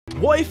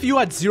What if you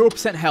had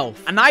 0%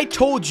 health and I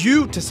told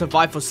you to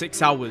survive for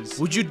 6 hours?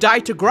 Would you die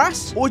to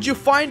grass or would you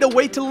find a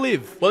way to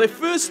live? Well, it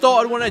first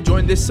started when I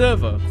joined this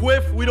server.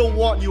 Quiff, we don't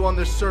want you on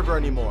this server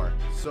anymore.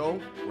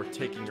 So, we're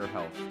taking your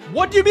health.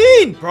 What do you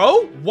mean,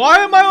 bro? Why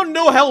am I on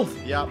no health?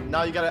 Yeah,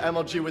 now you got an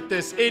MLG with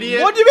this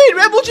idiot. What do you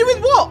mean? MLG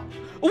with what?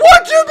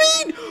 What do you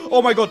mean?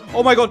 Oh my god,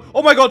 oh my god,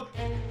 oh my god.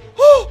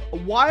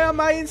 Why am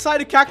I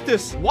inside a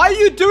cactus? Why are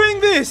you doing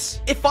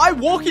this? If I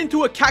walk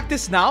into a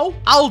cactus now,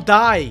 I'll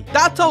die.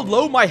 That's how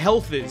low my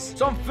health is.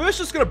 So I'm first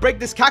just gonna break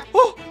this cactus.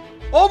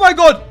 Oh my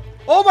god.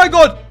 Oh my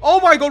god. Oh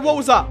my god. What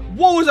was that?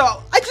 What was that?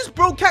 I just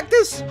broke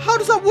cactus. How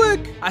does that work?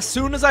 As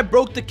soon as I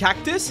broke the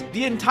cactus,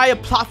 the entire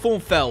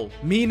platform fell,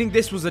 meaning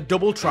this was a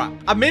double trap.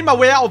 I made my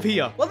way out of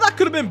here. Well, that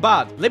could have been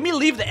bad. Let me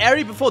leave the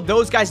area before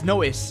those guys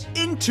notice.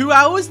 In 2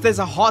 hours, there's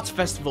a hearts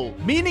festival,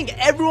 meaning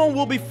everyone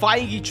will be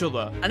fighting each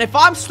other. And if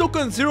I'm stuck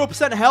on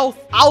 0% health,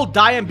 I'll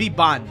die and be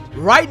banned.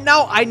 Right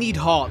now, I need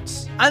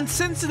hearts. And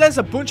since there's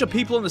a bunch of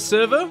people on the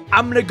server,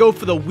 I'm gonna go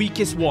for the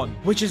weakest one,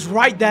 which is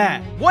right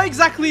there. What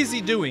exactly is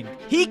he doing?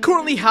 He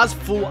currently has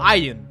full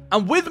iron.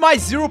 And with my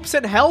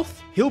 0%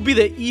 health, he'll be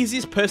the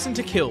easiest person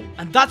to kill.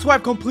 And that's why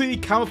I've completely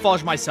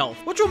camouflaged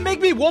myself, which will make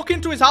me walk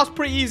into his house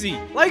pretty easy.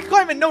 Like, he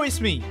can't even notice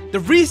me.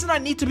 The reason I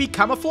need to be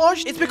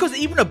camouflaged is because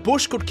even a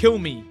bush could kill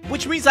me,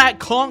 which means I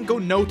can't go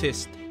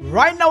noticed.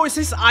 Right now, it's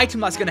this item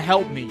that's going to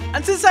help me.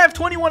 And since I have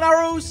 21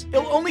 arrows,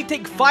 it'll only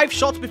take 5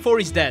 shots before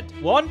he's dead.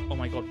 1. Oh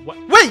my god. What?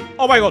 Wait!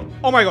 Oh my god.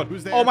 Oh my god.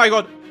 Who's there? Oh my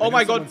god. Oh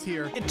my god.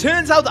 Here. It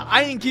turns out the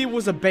iron gear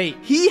was a bait.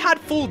 He had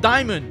full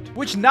diamond,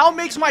 which now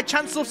makes my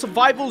chances of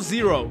survival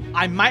 0.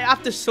 I might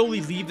have to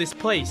slowly leave this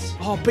place.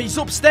 Oh, but he's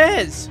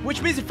upstairs,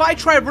 which means if I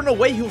try to run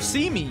away, he'll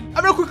see me.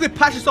 I'm gonna quickly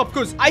patch this up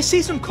because I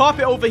see some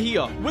carpet over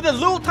here. With the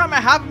little time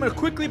I have, I'm gonna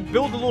quickly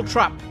build a little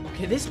trap.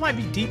 Okay, this might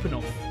be deep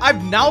enough.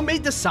 I've now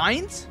made the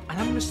signs, and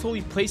I'm gonna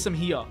slowly place them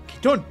here. Okay,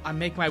 done. I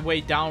make my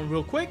way down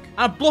real quick,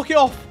 and block it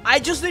off. I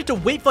just need to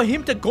wait for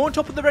him to go on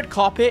top of the red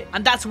carpet,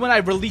 and that's when I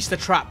release the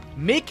trap,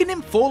 making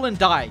him fall and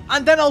die.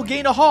 And then I'll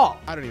gain a heart.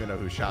 I don't even know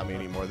who shot me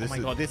anymore.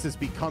 This is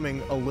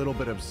becoming a little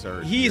bit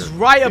absurd. He's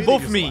right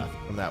above me.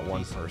 From that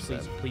one person.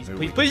 Please.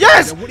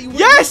 Yes!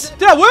 Yes! Did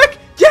that work?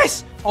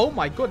 Yes! Oh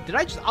my god, did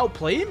I just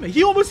outplay him?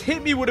 He almost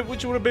hit me with it,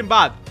 which would have been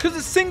bad. Because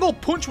a single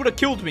punch would have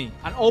killed me.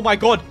 And oh my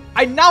god,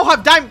 I now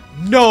have diamond.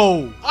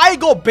 No, I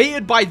got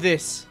baited by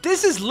this.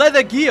 This is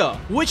leather gear,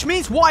 which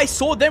means what I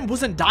saw then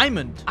wasn't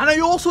diamond. And I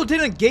also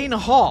didn't gain a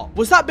heart.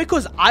 Was that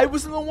because I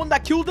wasn't the one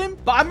that killed him?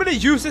 But I'm going to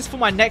use this for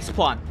my next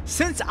plan.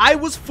 Since I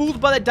was fooled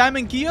by the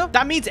diamond gear,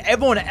 that means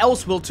everyone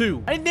else will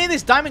too. I named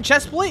this diamond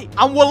chest plate,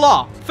 and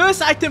voila,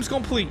 first item's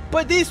complete.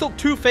 But these look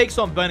too fake,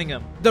 so I'm burning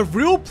them. The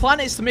real plan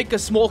is to make a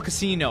small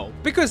casino,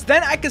 because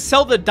then I can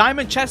sell the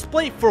diamond chest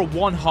plate for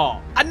 1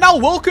 heart. And now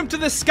welcome to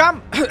the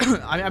scam,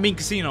 I mean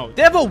casino.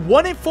 They have a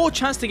 1 in 4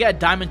 chance to get a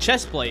diamond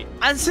chest plate.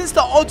 And since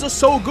the odds are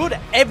so good,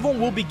 everyone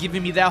will be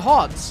giving me their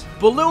hearts.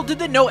 But little did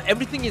they know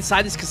everything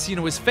inside this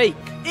casino is fake,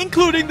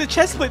 including the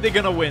chest plate they're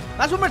gonna win.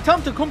 That's why I'm gonna tell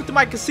them to come to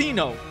my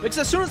casino, because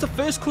as soon as the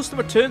first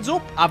customer turns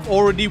up, I've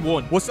already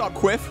won. What's up,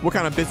 Quiff? What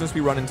kind of business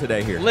we running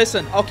today here?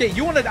 Listen, okay,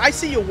 I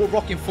see you're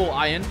rocking full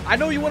iron. I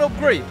know you want to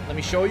upgrade. Let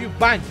me show you.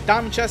 Bang,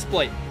 diamond chest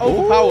plate.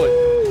 Overpowered.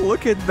 Ooh,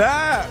 look at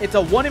that. It's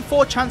a 1 in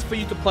 4 chance for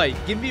you to play.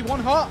 Give me 1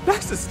 heart.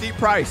 That's a steep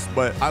price,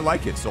 but I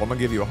like it, so I'm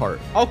gonna give you a heart.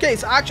 Okay,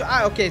 it's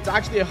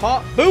actually a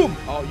heart. Boom.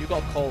 Oh, you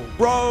got cold.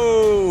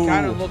 Bro.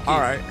 Kind of lucky. All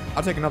right,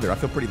 I'll take another. I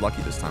feel pretty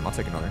lucky this time. I'll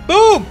take another.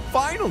 Boom.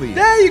 Finally.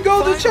 There you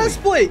go, the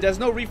chest plate. There's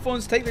no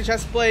refunds. Take the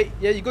chest plate.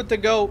 Yeah, you're good to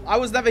go. I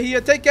was never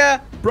here. Take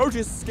care. Bro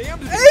just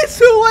scammed me. It's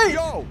too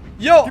late.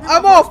 Yo,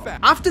 I'm off. Back.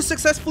 After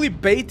successfully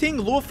baiting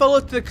Lure Fellow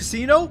to the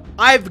casino,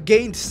 I've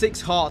gained 6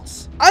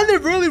 hearts. And they're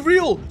really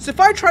real. So if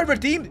I try to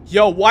redeem...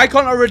 Yo, why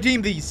can't I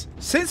redeem these?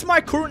 Since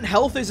my current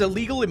health is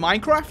illegal in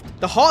Minecraft,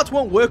 the hearts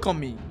won't work on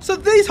me. So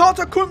these hearts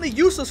are currently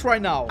useless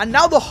right now. And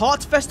now the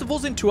hearts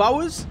festival's in 2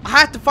 hours, I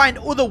had to find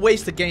other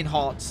ways to gain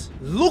hearts.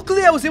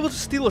 Luckily, I was able to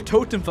steal a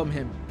totem from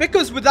him,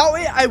 because without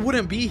it, I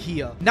wouldn't be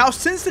here. Now,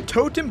 since the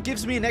totem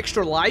gives me an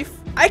extra life,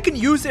 I can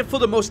use it for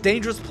the most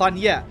dangerous plan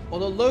yet.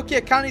 Although, Loki,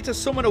 I can't need to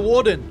summon a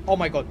warden. Oh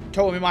my god,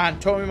 totem in my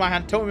hand, totem in my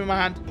hand, totem in my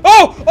hand.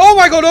 Oh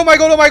my god, oh my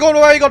god, oh my god,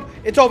 oh my god.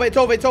 It's over, it's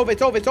over, it's over,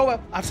 it's over, it's over.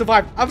 I've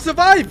survived, I've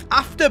survived.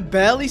 After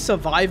barely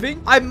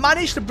surviving, I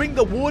managed to bring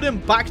the warden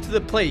back to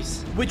the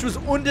place, which was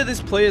under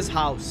this player's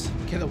house.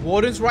 Okay, the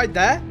warden's right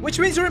there, which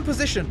means you're in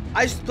position.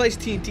 I just place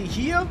TNT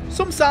here,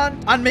 some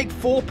sand, and make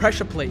 4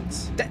 pressure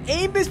plates. The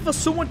aim is for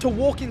someone to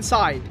walk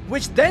inside,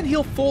 which then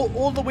he'll fall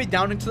all the way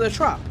down into the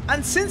trap.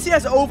 And since he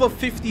has over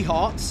 50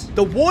 hearts,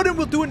 the warden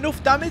will do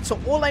enough damage, so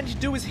all I need to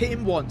do is hit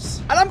him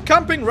once. And I'm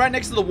camping right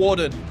next to the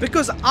warden,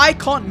 because I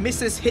can't miss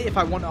this hit if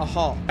I want a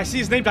heart. I see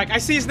his name tag. I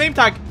see his name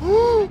tag.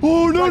 Oh,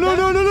 no, no, no,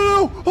 no, no,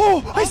 no.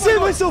 Oh, I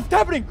saved myself. What's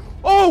happening?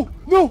 Oh,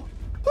 no.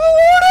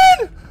 Oh,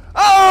 warden.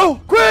 Oh,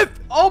 Quiff!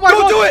 Oh my god!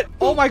 Don't do it!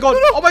 Oh my god! No,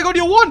 no. Oh my god!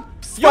 You won!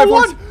 You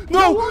won!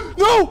 No! No!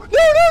 No! No!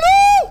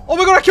 No! Oh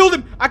my god! I killed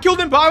him! I killed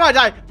him, but I might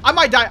die. I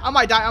might die. I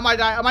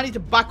might need to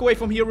back away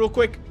from here real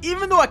quick.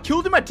 Even though I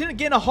killed him, I didn't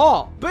gain a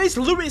heart. But his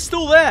loot is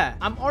still there.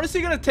 I'm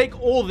honestly going to take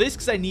all this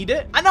because I need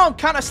it. I know I'm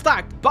kind of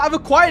stacked, but I've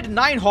acquired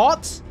 9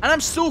 hearts and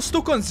I'm still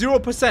stuck on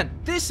 0%.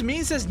 This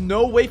means there's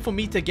no way for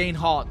me to gain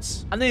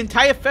hearts. And the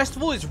entire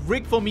festival is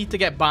rigged for me to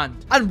get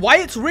banned. And why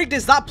it's rigged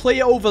is that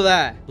player over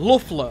there,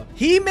 Luffler.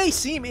 He may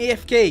seem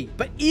AFK,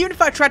 but even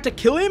if I tried to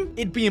kill him,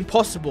 it'd be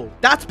impossible.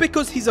 That's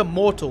because he's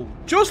immortal.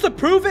 Just to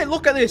prove it,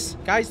 look at this.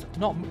 Guys,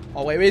 not...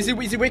 Oh, wait, is he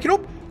waking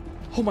up?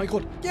 Oh my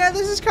god. Yeah,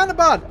 this is kind of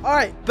bad. All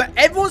right. But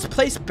everyone's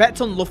placed bets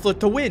on Luffler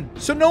to win.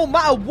 So no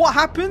matter what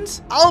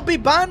happens, I'll be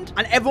banned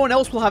and everyone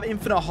else will have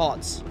infinite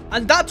hearts.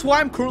 And that's why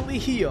I'm currently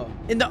here,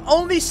 in the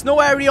only snow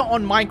area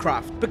on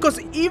Minecraft. Because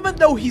even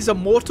though he's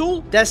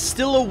immortal, there's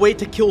still a way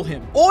to kill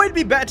him. Or it'd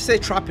be better to say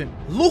trap him.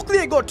 Luckily,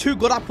 I got 2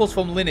 good apples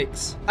from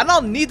Linux. And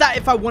I'll need that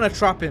if I want to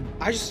trap him.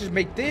 I just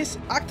make this,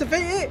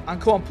 activate it, and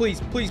come on,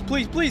 please, please,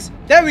 please, please.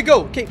 There we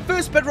go. Okay,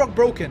 first bedrock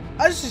broken.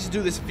 I just need to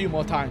do this a few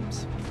more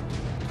times.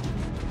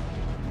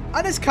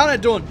 And it's kind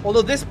of done,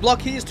 although this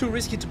block here is too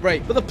risky to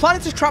break. But the plan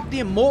is to trap the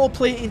immortal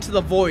player into the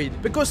void,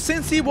 because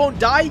since he won't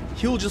die,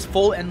 he'll just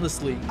fall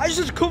endlessly. I just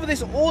need to cover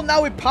this all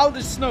now with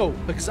powdered snow,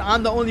 because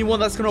I'm the only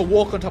one that's going to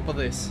walk on top of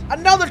this.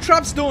 And now the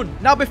trap's done.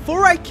 Now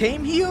before I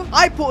came here,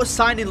 I put a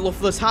sign in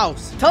Luffler's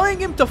house, telling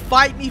him to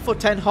fight me for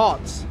 10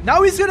 hearts.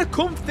 Now he's going to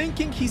come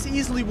thinking he's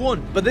easily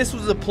won, but this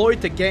was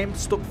deployed to game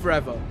stuck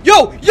forever.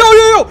 Yo!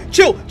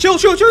 Chill!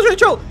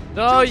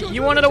 Oh,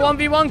 you wanted a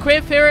 1v1,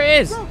 Quiff? Here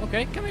it is.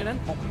 Okay, come here then.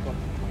 Oh my god.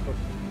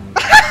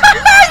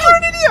 You're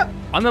an idiot!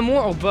 I'm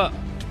immortal, but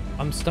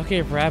I'm stuck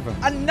here forever.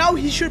 And now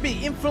he should be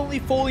infinitely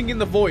falling in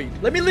the void.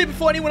 Let me leave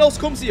before anyone else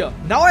comes here.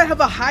 Now I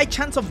have a high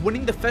chance of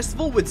winning the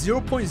festival with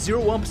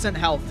 0.01%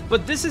 health.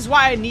 But this is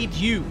why I need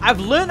you. I've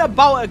learned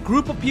about a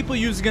group of people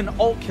using an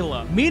alt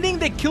killer, meaning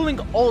they're killing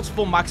alts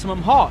for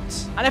maximum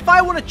hearts. And if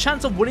I want a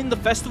chance of winning the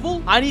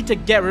festival, I need to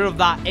get rid of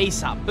that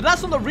ASAP. But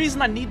that's not the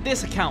reason I need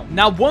this account.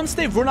 Now once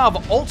they've run out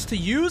of alts to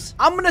use,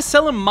 I'm gonna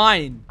sell them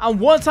mine. And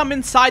once I'm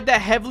inside their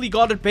heavily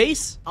guarded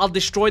base, I'll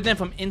destroy them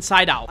from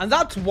inside out. And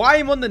that's why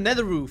I'm on the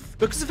nether roof.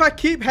 Because if I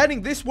keep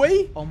heading this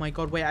way... Oh my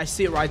god, wait, I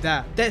see it right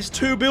there. There's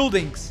 2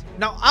 buildings.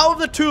 Now, out of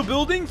the 2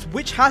 buildings,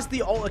 which has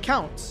the alt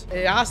accounts?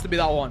 It has to be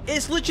that one.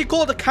 It's literally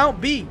called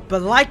account B.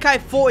 But like I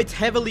thought, it's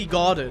heavily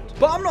guarded.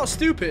 But I'm not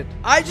stupid.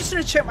 I just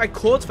need to check my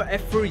codes for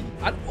F3.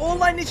 And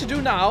all I need to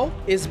do now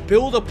is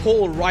build a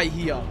portal right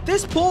here.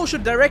 This portal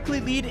should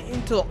directly lead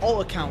into the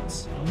alt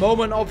accounts.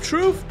 Moment of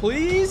truth,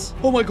 please.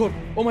 Oh my god.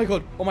 Oh my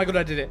god. Oh my god,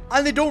 I did it.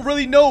 And they don't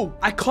really know.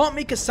 I can't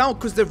make a sound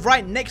because they're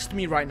right next to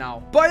me right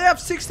now. But I have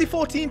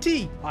 64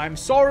 TNT. I'm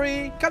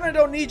sorry. Kinda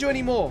don't need you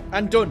anymore.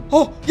 And done.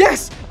 Oh,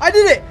 yes. I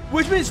did it.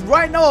 Which means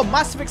right now a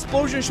massive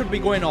explosion should be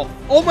going off.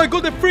 Oh my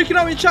god, they're freaking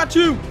out in chat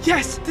too.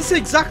 Yes, this is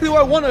exactly what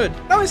I wanted.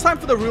 Now it's time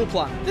for the real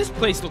plan. This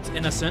place looks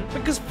innocent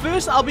because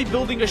first I'll be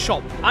building a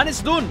shop. And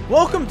it's done.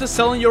 Welcome to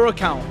selling your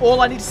account.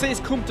 All I need to say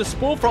is come to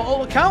spawn for an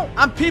alt account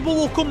and people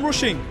will come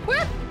rushing.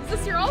 Where? Is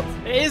this your ult?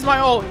 It is my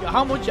ult.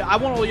 How much? I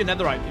want all your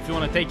netherite if you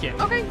want to take it.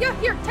 Okay, yeah,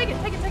 here, take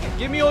it.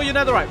 Give me all your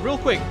netherite real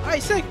quick. All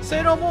right, sick.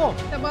 Say no more.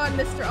 Come on,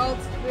 Mr. Alt.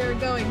 We're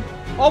going.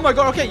 Oh my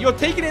god, okay, you're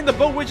taking it in the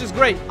boat, which is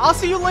great. I'll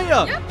see you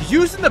later. Yep.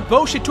 Using the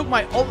boat, she took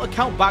my alt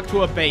account back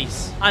to her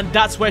base. And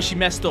that's where she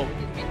messed up.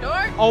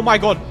 Door. Oh my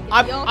god.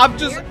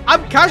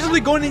 I'm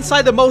casually going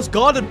inside the most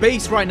guarded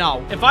base right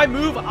now. If I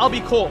move, I'll be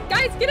caught.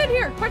 Guys, get in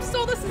here. Quick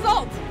stole this is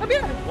alt. Come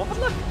here. Come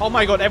look. Oh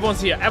my god, everyone's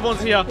here.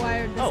 Everyone's here.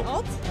 Acquired this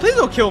alt. Please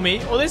don't kill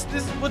me, or this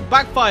would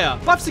backfire.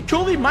 But I've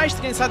securely managed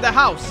to get inside their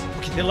house.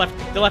 Okay, they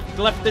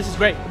left. This is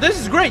great. This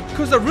is great,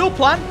 because the real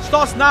plan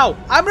starts now.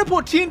 I'm gonna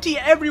put TNT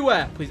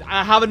everywhere. Please,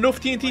 I have enough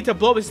TNT to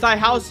blow up this entire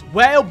house.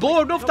 Where it'll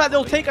blow enough that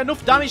they'll take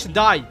enough damage to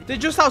die. They're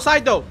just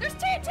outside though. There's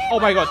TNT. Oh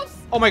my god.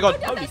 Oh my god.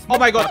 Oh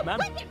my god.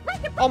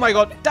 Oh my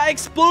god. That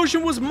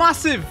explosion was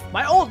massive.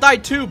 My ult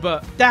died too,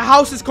 but their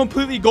house is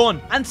completely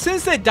gone. And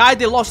since they died,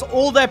 they lost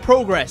all their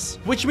progress.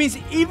 Which means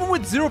even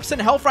with 0%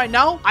 health right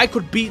now, I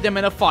could beat them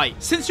in a fight.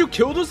 Since you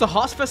killed us, the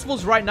Hearts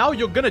Festivals right now,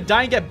 you're gonna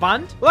die and get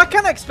banned? Well, I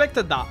kinda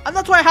expected that. And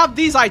that's why I have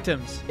these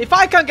items. If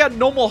I can't get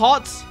normal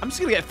hearts, I'm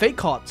just gonna get fake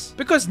hearts.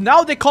 Because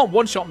now they can't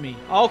one-shot me.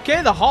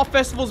 Okay, the Heart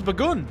Festival's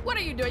begun. What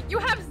are you doing? You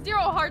have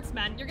 0 hearts,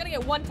 man. You're gonna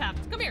get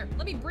one-tapped. Come here.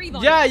 Let me breathe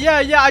on you.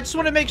 Yeah. I just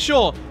want to make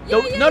sure.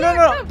 No.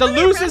 The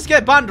losers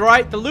get banned,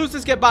 right? The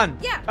losers get banned.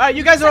 Yeah. All right,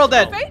 you guys are all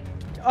dead.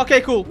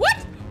 Okay, cool. What?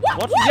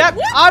 Yep,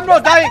 I'm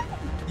not dying.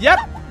 Yep.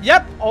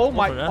 Oh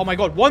my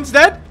god. One's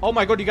dead. Oh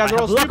my god, you guys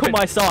are all stupid. Luck on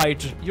my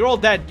side. You're all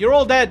dead.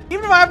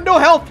 Even if I have no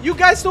health, you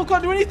guys still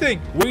can't do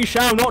anything. We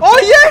shall not. Oh,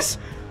 yes.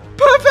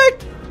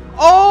 Perfect.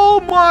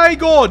 Oh my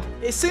god.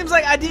 It seems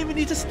like I didn't even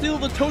need to steal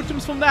the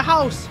totems from their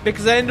house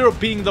because I ended up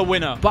being the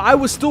winner. But I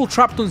was still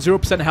trapped on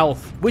 0%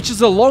 health, which is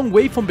a long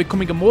way from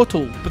becoming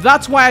immortal. But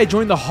that's why I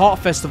joined the Heart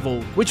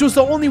Festival, which was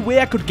the only way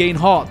I could gain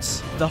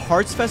hearts. The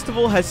Hearts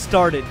Festival has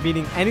started,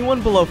 meaning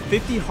anyone below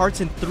 50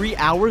 hearts in 3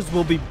 hours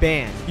will be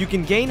banned. You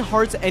can gain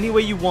hearts any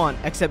way you want,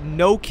 except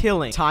no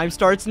killing. Time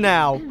starts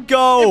now.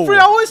 Go! In 3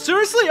 hours?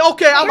 Seriously?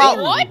 Okay, I'm out.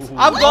 What?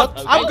 I'm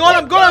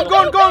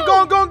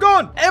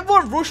gone.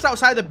 Everyone rushed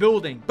outside the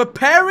building, but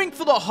preparing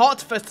for the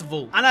heart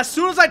festival. And as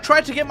soon as I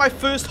try to get my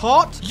first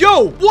heart,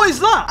 yo, what is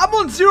that? I'm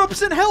on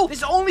 0% health.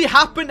 This only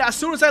happened as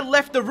soon as I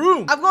left the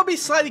room. I've got to be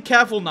slightly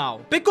careful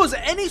now, because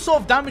any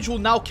sort of damage will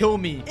now kill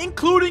me,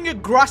 including a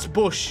grass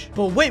bush.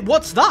 But wait,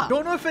 what's that?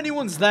 Don't know if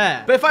anyone's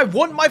there. But if I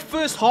want my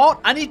first heart,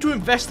 I need to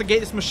investigate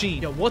this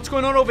machine. Yo, what's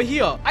going on over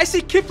here? I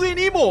see Kipley and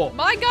Emor.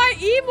 My guy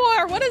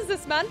Emor, what is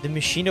this, man? The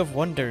machine of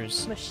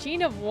wonders.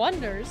 Machine of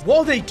wonders. What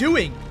are they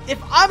doing? If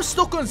I'm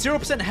stuck on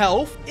 0%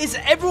 health, is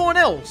everyone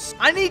else?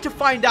 I need to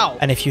find out.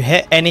 And if you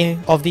hit any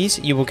of these,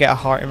 you will get a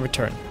heart in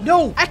return.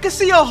 No, I can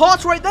see her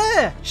hearts right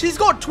there. She's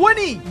got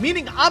 20,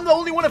 meaning I'm the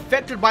only one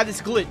affected by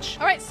this glitch.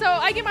 All right, so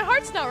I get my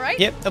hearts now, right?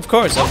 Yep, of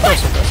course, of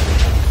course.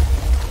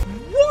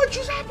 What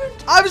just happened?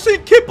 I've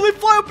seen Kipley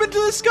fly up into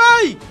the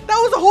sky. That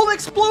was a whole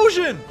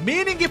explosion.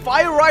 Meaning if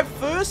I arrived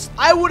first,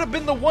 I would have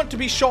been the one to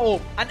be shot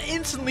up and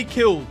instantly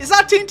killed. Is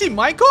that TNT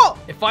minecart?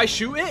 If I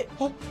shoot it?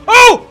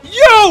 Oh,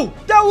 yo!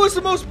 That was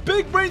the most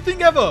big brain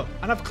thing ever.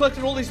 And I've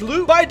collected all this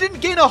loot, but I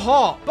didn't gain a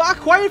heart. But I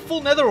acquired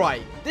full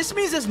netherite. This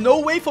means there's no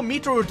way for me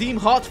to redeem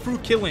hearts through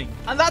killing.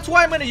 And that's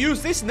why I'm going to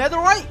use this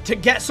netherite to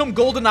get some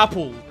golden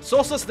apple.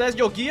 Sorceress, there's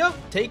your gear.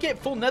 Take it,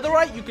 full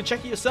netherite. You can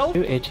check it yourself.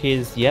 It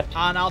is, yep.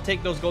 And I'll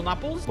take those golden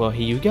apples. Well,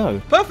 here you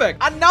go.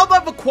 Perfect. And now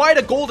that I've acquired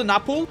a golden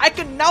apple, I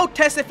can now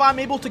test if I'm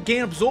able to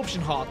gain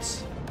absorption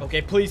hearts. Okay,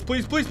 please,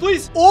 please, please,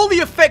 please. All the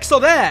effects are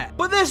there,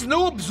 but there's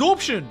no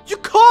absorption. You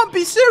can't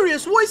be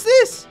serious. What is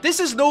this? This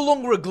is no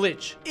longer a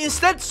glitch.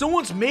 Instead,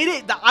 someone's made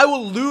it that I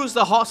will lose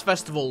the Hearts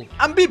Festival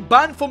and be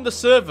banned from the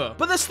server.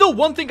 But there's still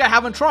one thing I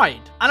haven't tried,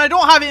 and I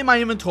don't have it in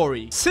my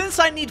inventory. Since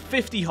I need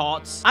 50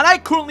 hearts, and I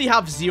currently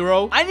have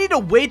 0, I need a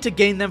way to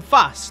gain them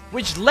fast,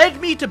 which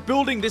led me to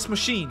building this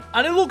machine.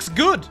 And it looks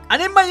good.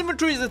 And in my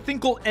inventory is a thing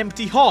called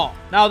empty heart.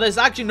 Now, there's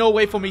actually no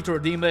way for me to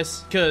redeem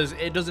this, because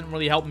it doesn't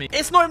really help me.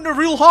 It's not even a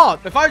real heart.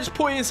 If I just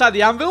put it inside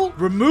the anvil,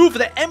 remove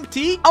the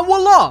empty, and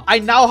voila, I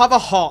now have a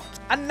heart.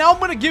 And now I'm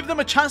going to give them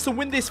a chance to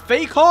win this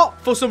fake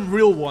heart for some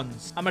real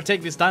ones. I'm going to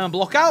take this diamond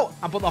block out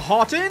and put the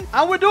heart in,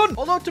 and we're done.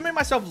 Although to make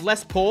myself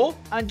less poor,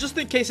 and just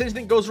in case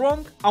anything goes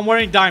wrong, I'm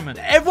wearing diamond.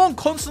 Everyone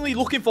constantly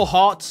looking for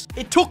hearts.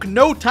 It took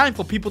no time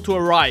for people to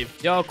arrive.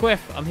 Yo, Quiff,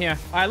 I'm here.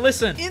 All right,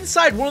 listen.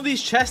 Inside one of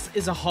these chests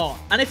is a heart.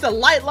 And if the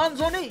light lands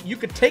on it, you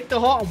could take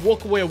the heart and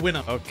walk away a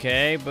winner.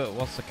 Okay, but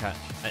what's the catch?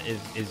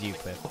 Is you,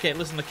 Quiff. Okay,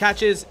 listen, the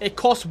catch is it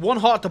costs 1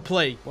 heart to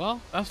play. Well,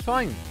 that's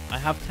fine. I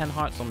have 10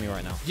 hearts on me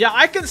right now. Yeah,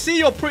 I can see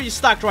you're pretty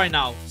stacked right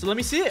now. So let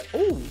me see it.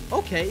 Oh,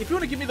 okay. If you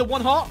want to give me the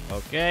 1 heart.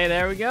 Okay,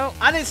 there we go.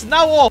 And it's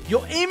now off.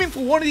 You're aiming for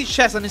one of these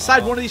chests, and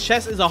inside one of these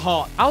chests is a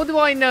heart. How do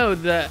I know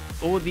that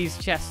all these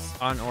chests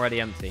aren't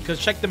already empty? Because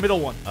check the middle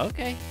one.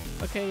 Okay.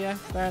 Okay, yeah,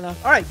 fair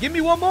enough. All right, give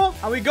me one more,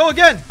 and we go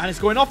again. And it's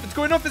going off, it's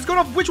going off, it's going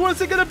off. Which one is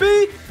it going to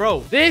be?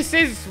 Bro. This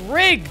is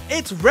rigged.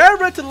 It's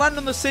rarer to land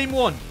on the same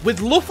one. With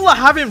Luffler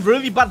having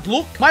really bad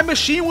luck, my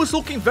machine was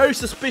looking very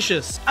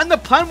suspicious. And the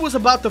plan was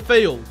about to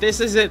fail. This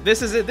is it.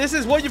 This is it. This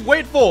is what you've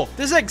waited for.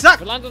 This is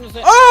exact. Land on the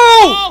same.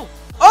 Oh!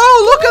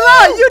 Oh, look at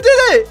that. You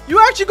did it. You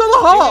actually got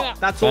the heart.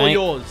 That's all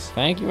yours.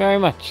 Thank you very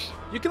much.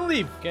 You can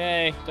leave.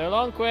 Okay, so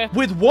long, Quiff.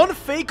 With 1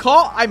 fake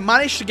heart, I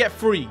managed to get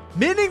free,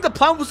 meaning the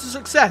plan was a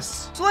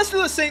success. So let's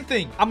do the same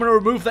thing. I'm going to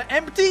remove the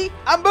empty,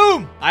 and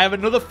boom, I have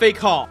another fake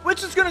heart,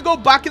 which is going to go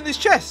back in this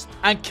chest.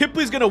 And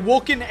Kipley's going to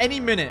walk in any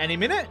minute. Any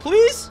minute,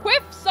 please?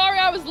 Quiff, sorry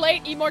I was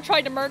late. Emor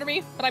tried to murder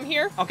me, but I'm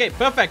here. Okay,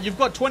 perfect. You've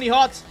got 20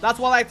 hearts. That's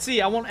what I'd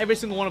see. I want every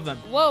single one of them.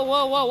 Whoa,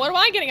 whoa, whoa. What am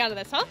I getting out of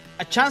this, huh?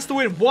 A chance to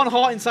win 1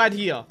 heart inside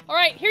here. All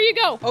right, here you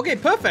go. Okay,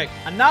 perfect.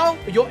 And now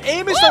your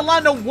aim is to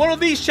land on one of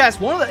these chests.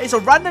 It's a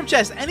random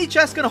chest. Any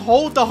chest can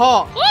hold the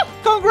heart.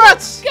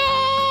 Congrats! Go!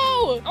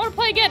 I want to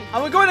play again.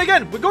 And we're going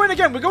again. We're going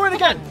again. We're going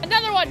again.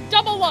 Another one.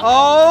 Double one.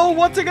 Oh,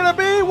 what's it gonna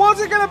be? What's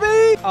it gonna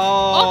be?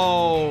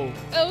 Oh.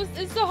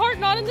 Is the heart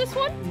not in this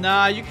one?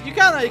 Nah, you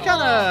kind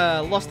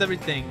of lost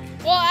everything.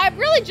 Well, I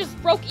really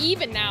just broke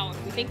even now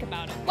if you think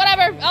about it.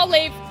 Whatever. I'll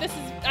leave.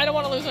 I don't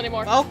want to lose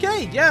anymore.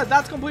 Okay, yeah,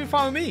 that's completely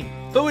fine with me.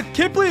 But with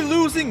Kipley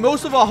losing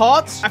most of her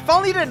hearts, I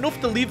finally did enough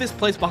to leave this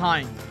place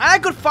behind. And I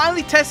could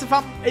finally test if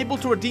I'm able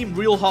to redeem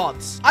real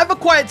hearts. I've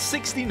acquired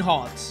 16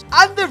 hearts.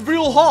 And they're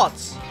real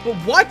hearts. But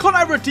why can't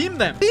I redeem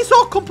them? These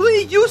are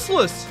completely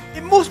useless.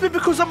 It must be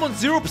because I'm on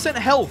 0%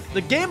 health.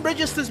 The game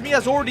registers me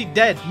as already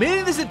dead,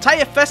 meaning this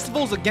entire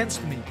festival's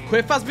against me.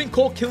 Quiff has been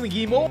caught killing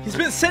Emor. He's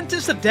been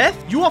sentenced to death.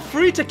 You are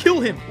free to kill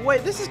him.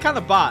 Wait, this is kind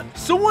of bad.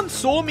 Someone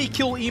saw me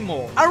kill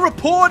Emor and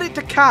reported it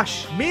to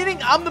Cash, meaning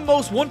I'm the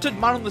most wanted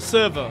man on the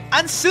server.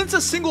 And since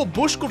a single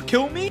bush could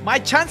kill me, my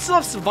chances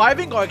of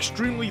surviving are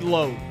extremely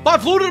low. But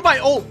I've loaded my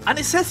ult, and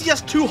it says he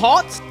has 2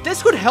 hearts.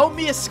 This could help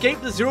me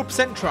escape the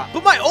 0% trap.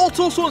 But my ult's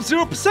also on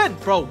 0%.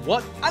 100%. Bro,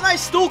 what? And I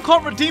still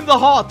can't redeem the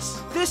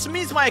hearts. This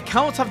means my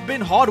accounts have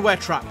been hardware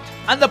trapped.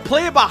 And the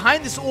player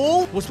behind this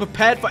all was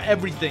prepared for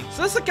everything.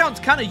 So this account's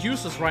kind of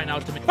useless right now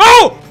to me.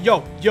 Oh!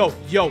 Yo.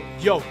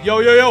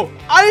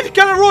 I need to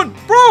kind of run.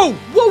 Bro,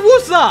 what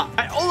was that?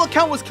 My old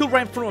account was killed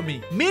right in front of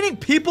me. Meaning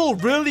people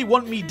really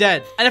want me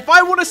dead. And if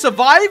I want to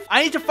survive,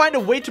 I need to find a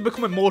way to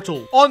become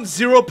immortal on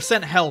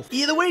 0% health.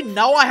 Either way,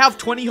 now I have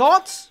 20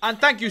 hearts. And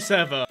thank you,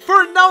 server,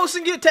 for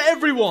announcing it to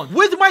everyone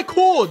with my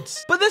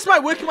cords. But this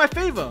might work in my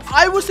favor. If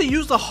I was to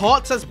use the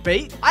hearts as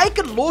bait, I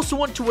could lure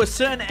someone to a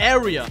certain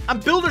area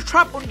and build a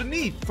trap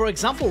underneath. For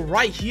example,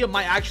 right here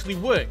might actually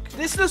work.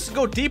 This doesn't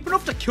go deep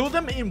enough to kill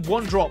them in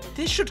one drop.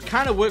 This should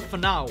kind of work for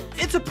now.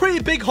 It's a pretty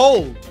big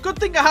hole. Good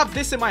thing I have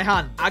this in my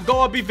hand. I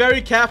gotta be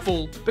very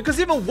careful because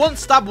even one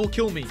stab will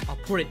kill me. I'll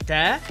put it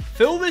there,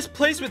 fill this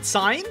place with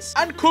signs,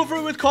 and cover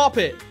it with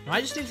carpet. Now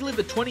I just need to leave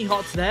the 20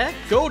 hearts there.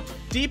 Go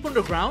deep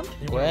underground.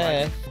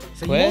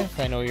 Quiff,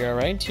 I know you're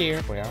around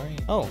here. Where are you?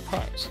 Oh,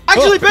 hearts.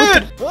 Actually,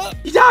 bird!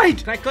 He died!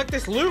 Can I collect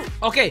this loot?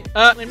 Okay,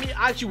 let me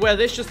actually wear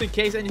this just in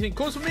case anything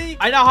comes for me.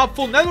 I now have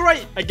full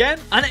netherite again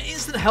and an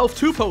instant health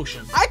 2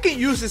 potion. I can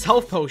use this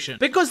health potion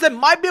because there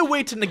might be a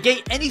way to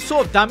negate any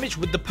sort of damage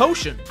with the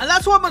potion. And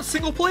that's why I'm on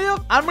single player.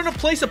 I'm going to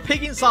place a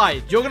pig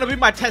inside. You're going to be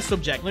my test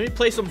subject. Let me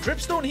place some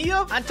dripstone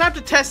here and time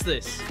to test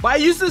this. By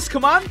using this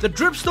command, the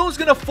dripstone's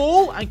going to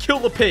fall and kill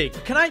the pig.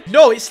 Can I?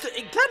 No, it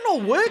can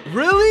not work.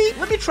 Really?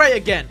 Let me try it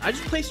again. I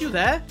just placed you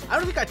there. I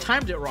don't think I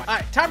timed it right. All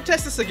right, time to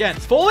test this again.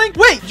 It's falling.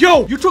 Wait,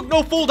 yo, you took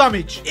no full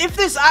damage. If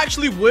this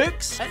actually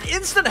works, an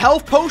instant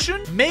health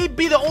potion may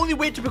be the only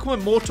way to become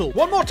immortal.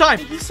 One more time.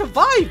 He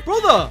survived,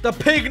 brother. The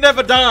pig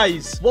never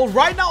dies. Well,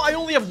 right now I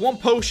only have 1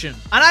 potion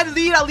and I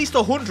need at least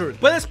 100.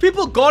 But there's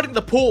people guarding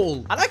the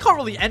portal and I can't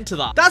really enter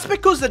that. That's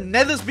because the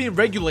nether's being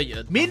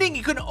regulated, meaning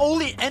you can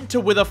only enter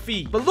with a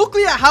fee. But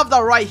luckily I have that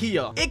right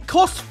here. It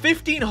costs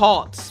 15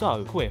 hearts.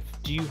 So, Quiff,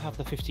 do you have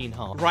the 15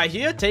 hearts? Right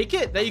here, take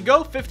it. There you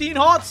go, 15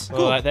 hearts.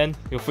 Cool. Alright then,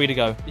 you're free to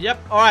go. Yep,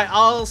 alright,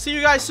 I'll see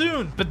you guys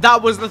soon. But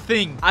that was the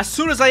thing. As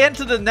soon as I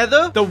entered the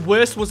nether, the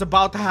worst was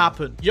about to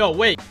happen. Yo,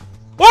 wait.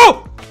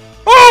 Oh!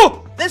 Oh!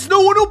 There's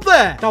no one up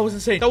there. That was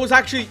insane. That was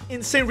actually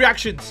insane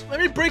reactions. Let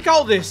me break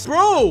out this.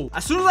 Bro,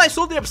 as soon as I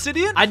saw the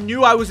obsidian, I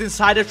knew I was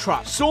inside a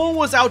trap. Someone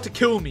was out to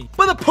kill me.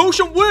 But the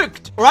potion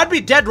worked, or I'd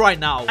be dead right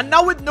now. And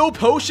now with no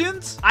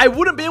potions, I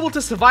wouldn't be able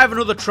to survive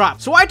another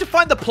trap. So I had to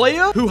find the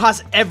player who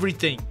has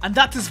everything. And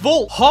that's his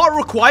vault. Heart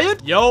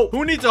required? Yo,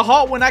 who needs a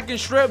heart when I can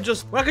straight up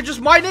when I can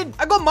just mine in?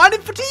 I got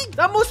mining fatigue.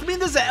 That must mean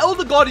there's an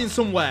elder guardian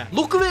somewhere.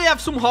 Luckily, I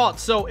have some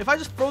hearts. So if I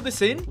just throw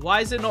this in,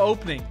 why is it not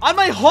opening? And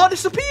my heart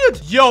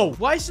disappeared. Yo,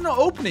 why is it not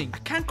opening? I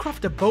can't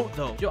craft a boat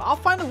though. Yo, I'll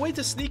find a way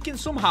to sneak in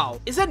somehow.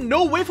 Is there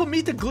no way for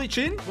me to glitch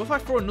in? What if I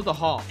throw another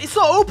heart? It's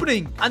not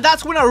opening. And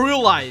that's when I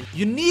realized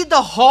you need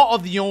the heart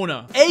of the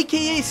owner,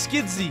 aka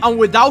Skidsy. And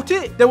without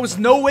it, there was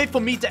no way for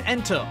me to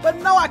enter.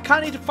 But now I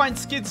kind of need to find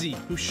Skidsy,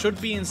 who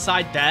should be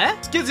inside there.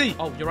 Skidsy.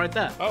 Oh, you're right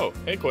there. Oh,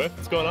 hey Quiff.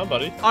 What's going on,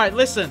 buddy? All right,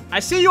 listen. I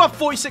see you have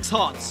 46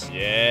 hearts.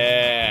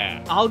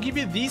 Yeah. I'll give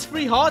you these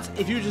 3 hearts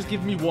if you just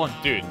give me 1.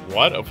 Dude,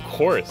 what? Of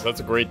course. That's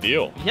a great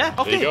deal. Yeah,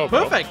 okay, there you go,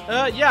 perfect.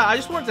 Yeah, I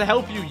just wanted to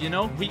help you, you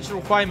know, reach the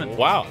requirement.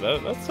 Wow,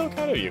 that's so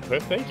kind of you,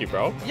 Quiff. Thank you,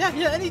 bro. Yeah,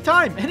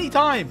 anytime.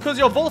 Because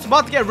your vault's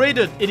about to get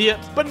raided, idiot.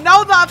 But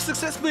now that I've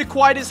successfully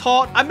acquired his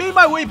heart, I made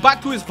my way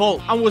back to his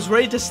vault and was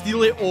ready to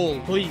steal it all.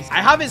 Please,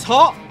 I have his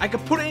heart. I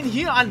can put it in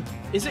here and...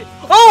 Is it?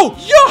 Oh,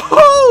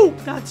 yo!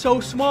 That's so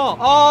smart.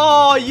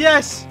 Oh,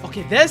 yes.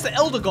 Okay, there's the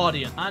Elder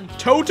Guardian. And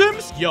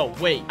totems? Yo,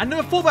 wait. I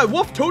never thought my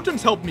wolf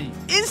totems helped me.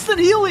 Instant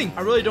healing.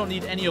 I really don't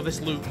need any of this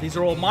loot. These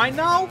are all mine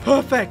now.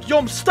 Perfect. Yo,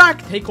 I'm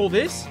stacked. Take all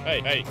this.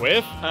 Hey,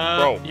 Quiff.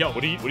 Bro, yo.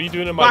 What are you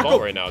doing in my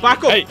vault right now, dude?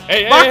 Back up.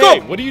 Hey,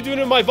 what are you doing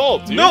in my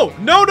vault, dude? No.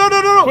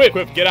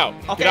 Quiff, get out.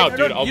 Okay, get out,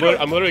 dude.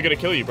 I'm literally gonna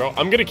kill you, bro.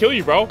 I'm gonna kill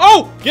you, bro.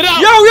 Oh! Get out!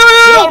 Yo!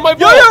 Get out of my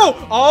vault!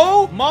 Yo!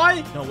 Oh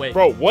my! No way.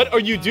 Bro, what are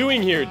you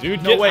doing here,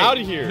 dude? Get out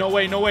of here. No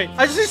way.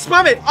 I just need to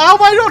spam it. Oh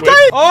my god,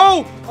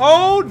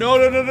 oh, no.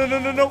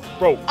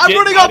 Bro, I'm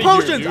running out of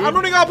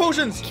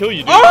potions. Kill you,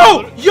 dude.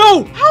 Oh,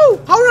 yo, how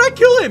did I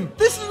kill him?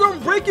 This is an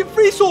unbreaking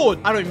free sword.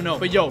 I don't even know,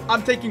 but yo,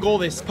 I'm taking all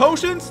this.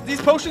 Potions,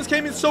 these potions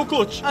came in so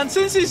clutch. And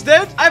since he's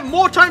dead, I have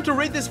more time to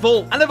raid this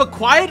vault. And I've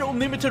acquired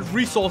unlimited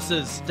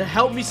resources to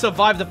help me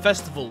survive the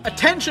festival.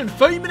 Attention,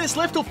 30 minutes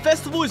left till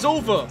festival is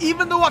over.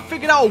 Even though I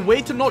figured out a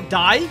way to not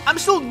die, I'm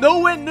still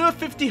nowhere near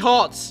 50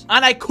 hearts.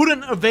 And I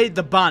couldn't evade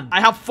the ban.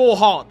 I have 4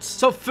 hearts.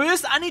 So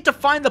first, I need to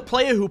find the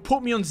player who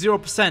put me on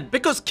 0%,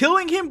 because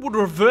killing him would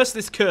reverse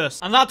this curse.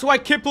 And that's why,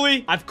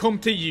 Kipley, I've come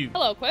to you.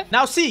 Hello, Quiff.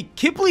 Now see,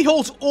 Kipley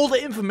holds all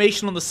the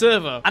information on the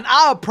server, and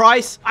at a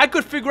price, I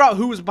could figure out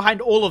who was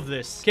behind all of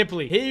this.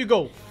 Kipley, here you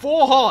go.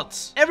 4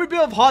 hearts. Every bit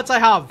of hearts I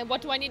have. And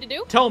what do I need to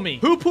do? Tell me,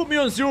 who put me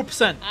on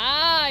 0%?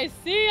 Ah, I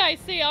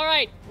see. All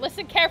right,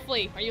 listen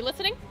carefully. Are you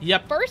listening?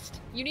 Yep.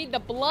 First, you need the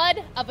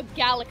blood of a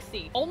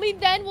galaxy. Only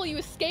then will you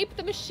escape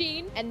the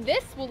machine, and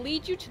this will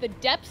lead you to the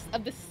depths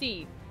of the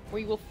sea.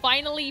 where you will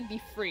finally be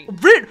free.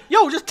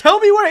 Yo, just tell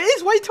me where it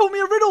is. Why you tell me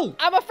a riddle?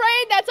 I'm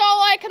afraid that's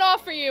all I can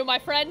offer you, my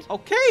friend.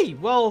 Okay,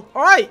 well,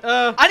 all right.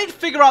 I need to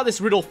figure out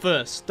this riddle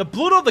first. The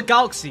blood of the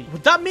galaxy.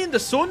 Would that mean the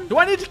sun? Do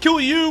I need to kill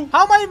you?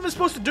 How am I even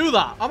supposed to do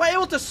that? Am I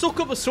able to suck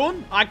up the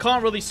sun? I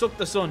can't really suck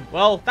the sun.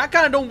 Well, that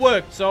kind of don't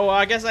work. So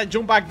I guess I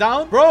jump back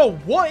down. Bro,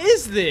 what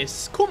is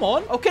this? Come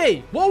on.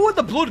 Okay, what would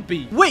the blood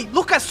be? Wait,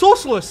 look at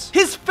Sorceress.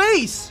 His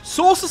face.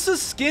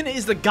 Sorceress's skin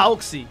is the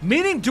galaxy.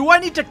 Meaning, do I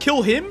need to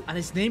kill him? And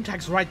his name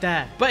tag's right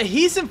there. But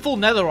he's in full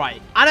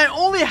netherite. And I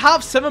only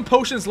have 7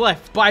 potions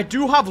left. But I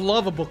do have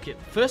lava bucket.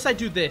 First, I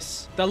do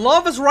this. The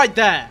lava's right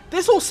there.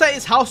 This will set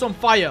his house on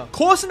fire,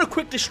 causing a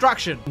quick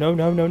distraction. No.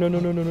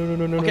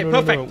 Okay,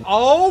 perfect.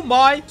 Oh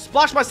my.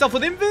 Splash myself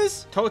with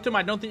invis. Totem,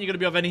 I don't think you're going to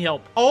be of any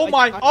help. Oh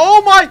my.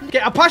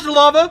 Okay, I passed the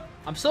lava.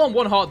 I'm still on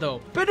 1 heart though.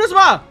 But it doesn't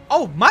matter.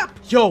 Oh, map.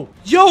 Yo,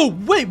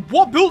 wait,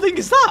 what building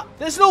is that?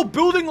 There's no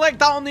building like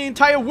that on the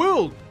entire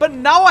world. But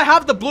now I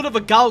have the blood of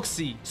a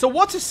galaxy. So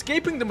what's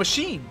escaping the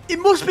machine? It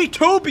must be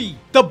Toby,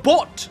 the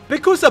bot.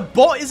 Because a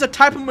bot is a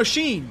type of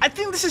machine. I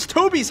think this is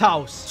Toby's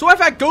house. So if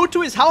I go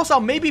to his house,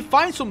 I'll maybe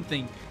find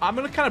something. I'm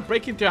gonna kind of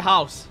break into a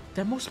house.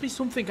 There must be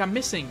something I'm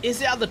missing.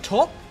 Is it at the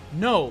top?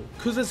 No,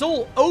 because it's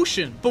all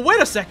ocean. But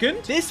wait a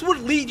second. This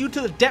would lead you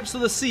to the depths of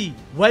the sea,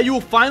 where you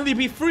will finally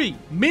be free.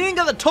 Meaning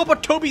at the top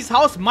of Toby's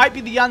house might be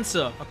the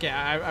answer. Okay,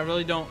 I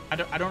really don't. I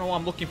don't know what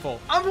I'm looking for.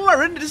 I'm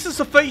wearing this is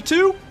a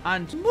 32,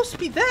 and it must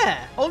be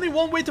there. Only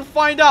one way to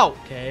find out.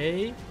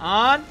 Okay,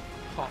 and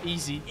oh,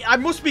 easy. I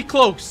must be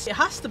close. It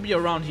has to be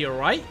around here,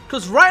 right?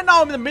 Because right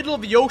now I'm in the middle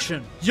of the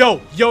ocean. Yo.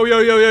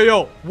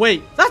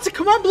 Wait, that's a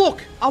command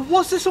block. And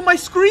what's this on my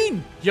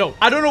screen? Yo,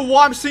 I don't know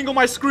what I'm seeing on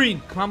my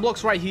screen. Command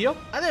block's right here.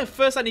 I think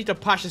first I need to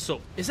patch this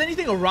up. Is there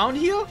anything around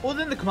here other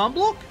than the command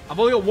block? I've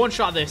only got 1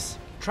 shot at this.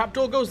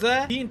 Trapdoor goes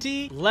there.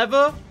 TNT,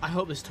 lever. I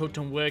hope this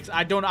totem works.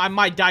 I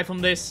might die from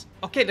this.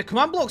 Okay, the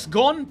command block's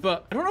gone,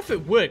 but I don't know if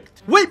it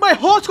worked. Wait, my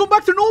heart's gone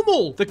back to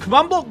normal. The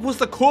command block was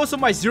the cause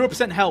of my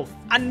 0% health.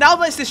 And now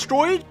that it's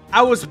destroyed,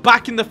 I was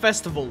back in the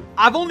festival.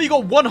 I've only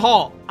got 1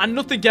 heart and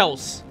nothing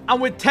else.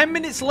 And with 10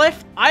 minutes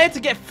left, I had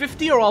to get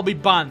 50 or I'll be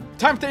banned.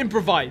 Time to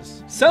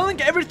improvise. Selling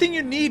everything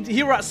you need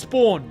here at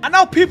spawn. And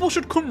now people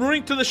should come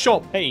running to the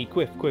shop. Hey,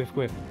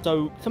 Quiff.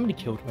 So, somebody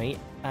killed me,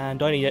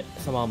 and I need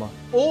some armor.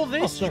 All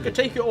this? You could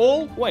take it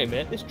all? Wait a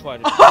minute, let's try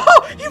this.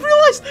 Oh, you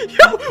realized?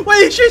 Yo,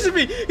 wait, he's chasing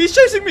me. He's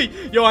chasing me.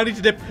 Yo, I need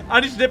to dip.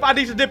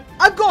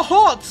 I've got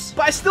hearts,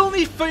 but I still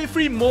need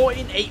 33 more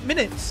in 8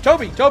 minutes.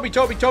 Toby.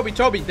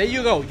 There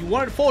you go. You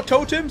wanted 4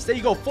 totems? There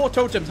you go, 4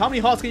 totems. How many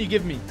hearts can you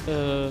give me?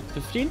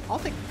 15? I'll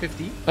take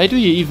 50. Why do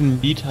you even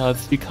need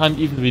hearts? You can't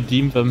even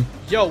redeem them.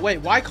 Yo, wait,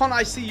 why can't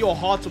I see your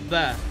heart up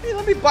there? Hey,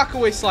 let me back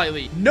away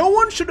slightly. No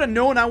one should have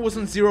known I was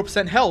on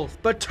 0% health,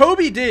 but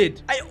Toby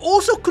did. I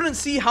also couldn't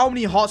see how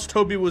many hearts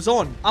Toby was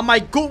on, and my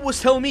gut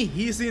was telling me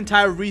he's the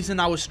entire reason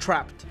I was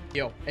trapped.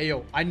 Yo,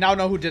 I now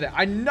know who did it.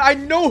 I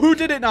know who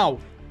did it now.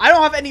 I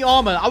don't have any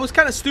armor. I was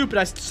kind of stupid.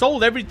 I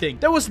sold everything.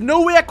 There was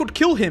no way I could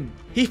kill him.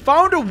 He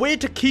found a way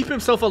to keep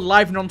himself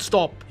alive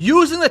non-stop,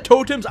 using the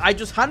totems I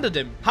just handed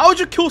him. How would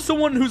you kill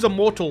someone who's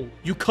immortal?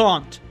 You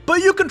can't.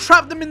 But you can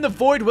trap them in the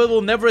void where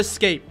they'll never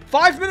escape.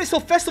 5 minutes till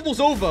festival's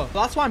over.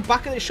 That's why I'm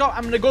back at the shop.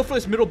 I'm going to go for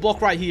this middle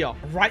block right here.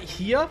 Right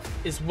here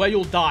is where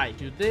you'll die.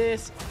 Do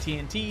this.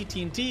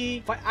 TNT.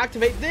 If I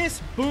activate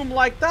this, boom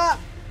like that.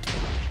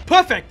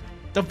 Perfect.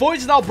 The void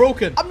is now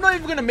broken. I'm not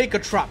even going to make a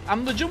trap.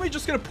 I'm legitimately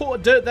just going to put a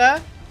dirt there.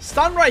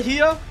 Stand right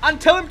here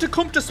and tell him to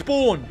come to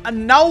spawn.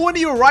 And now when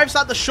he arrives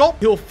at the shop,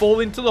 he'll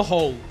fall into the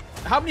hole.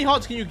 How many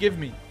hearts can you give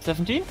me?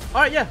 17?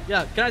 All right,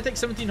 yeah. Can I take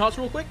 17 hearts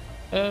real quick?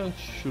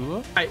 Sure.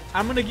 All right,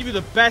 I'm going to give you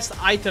the best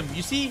item.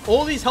 You see,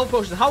 all these health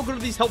potions. How good are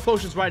these health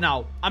potions right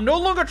now? I'm no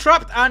longer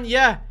trapped and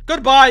yeah,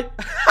 goodbye.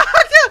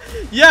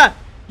 Yeah,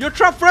 you're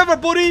trapped forever,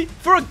 buddy.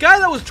 For a guy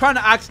that was trying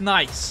to act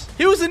nice,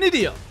 he was an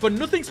idiot. But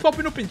nothing's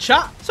popping up in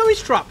chat, so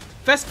he's trapped.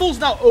 Festival's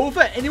now over.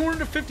 Anyone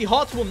under 50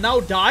 hearts will now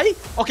die.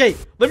 Okay,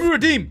 let me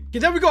redeem. Okay,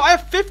 there we go. I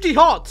have 50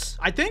 hearts,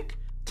 I think.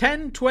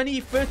 10,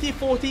 20, 30,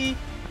 40.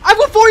 I've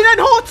got 49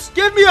 hearts.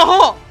 Give me a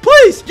heart,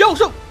 please. Yo,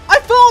 so I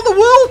fell out of the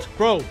world.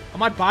 Bro,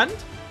 am I banned?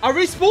 I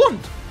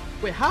respawned.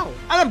 Wait, how?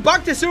 And I'm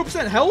back to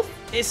 0% health?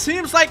 It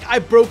seems like I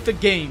broke the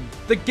game.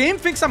 The game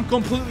thinks I'm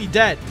completely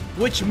dead,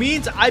 which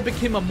means I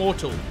became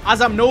immortal,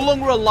 as I'm no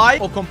longer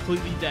alive or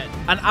completely dead.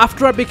 And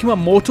after I became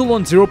immortal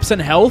on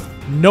 0% health,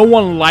 no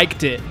one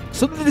liked it.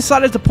 So they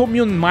decided to put me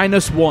on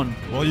 -1.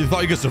 Well, you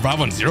thought you could survive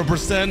on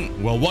 0%?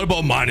 Well, what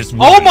about -1?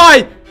 Oh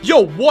my!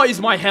 Yo, what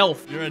is my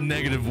health? You're at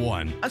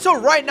 -1. And so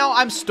right now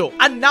I'm stuck.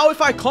 And now if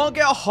I can't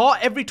get a heart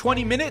every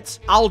 20 minutes,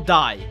 I'll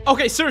die.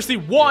 Okay, seriously,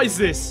 what is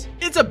this?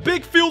 It's a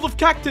big field of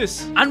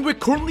cactus. And we're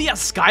currently at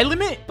sky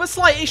limit. But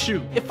slight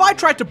issue. If I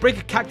try to break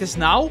a cactus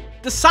now,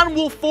 the sun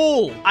will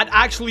fall. I'd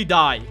actually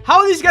die. How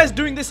are these guys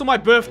doing this on my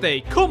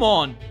birthday? Come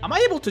on. Am I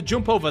able to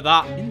jump over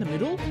that? In the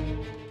middle?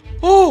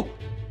 Oh!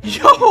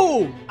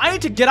 Yo! I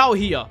need to get out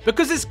here.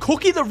 Because is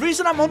Cookie the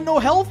reason I'm on no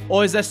health?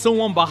 Or is there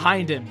someone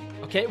behind him?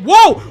 Okay.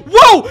 Whoa!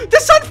 Whoa! The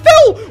sun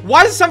fell!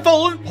 Why is the sun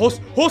falling? Horse.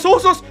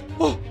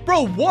 Oh,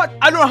 bro, what?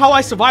 I don't know how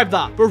I survived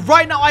that. But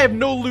right now, I have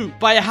no loot.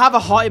 But I have a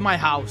heart in my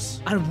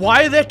house. And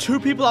why are there 2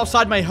 people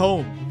outside my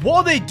home? What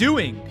are they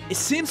doing? It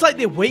seems like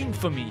they're waiting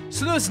for me.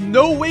 So there's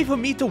no way for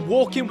me to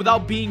walk in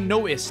without being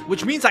noticed.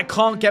 Which means I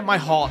can't get my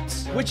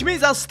hearts. Which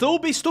means I'll still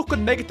be stuck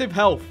on negative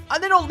health.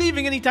 And they're not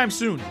leaving anytime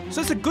soon. So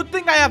it's a good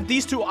thing I have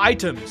these 2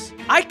 items.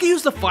 I can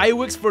use the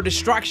fireworks for a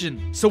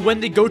distraction. So when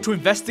they go to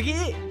investigate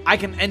it, I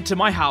can enter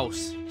my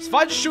house. So if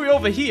I just shoot it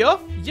over here.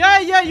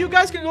 Yeah, you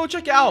guys can go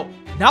check it out.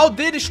 Now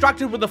they're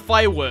distracted with the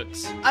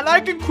fireworks. And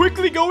I can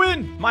quickly go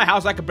in. My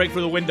house, I can break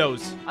through the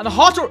windows. And the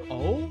hearts are...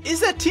 Oh,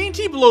 is there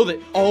TNT below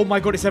it? Oh my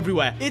god, it's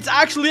everywhere. It's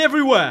actually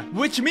everywhere.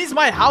 Which means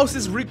my house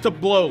is rigged to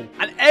blow.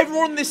 And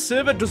everyone on this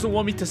server doesn't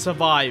want me to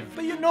survive.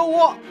 But you know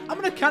what? I'm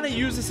going to kind of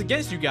use this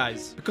against you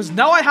guys. Because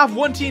now I have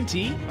 1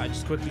 TNT. If I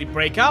just quickly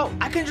break out,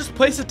 I can just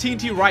place a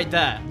TNT right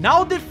there.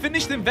 Now they've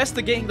finished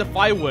investigating the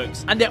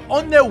fireworks. And they're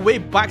on their way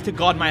back to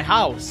guard my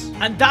house.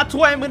 And that's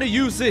why I'm going to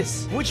use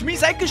this. Which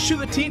means I can shoot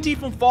the TNT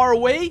from far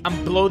away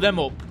and blow them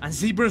up. And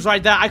Zebra's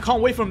right there. I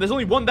can't wait for him. There's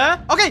only 1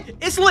 there. Okay,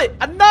 it's lit.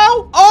 And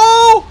now,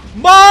 oh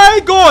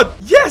my god.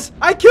 Yes,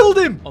 I killed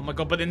him. Oh my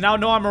god, but they now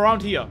know I'm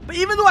around here. But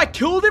even though I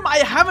killed him, I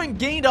haven't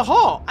gained a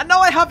heart. And now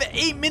I have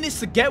 8 minutes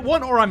to get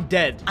one or I'm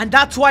dead. And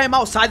that's why I'm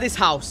outside this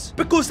house.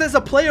 Because there's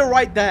a player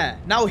right there.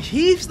 Now,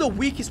 he's the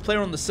weakest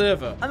player on the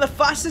server. And the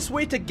fastest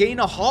way to gain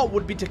a heart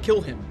would be to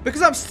kill him.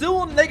 Because I'm still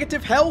on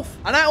negative health.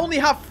 And I only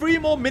have 3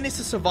 more minutes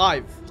to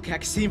survive. Okay, I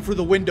can see him through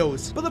the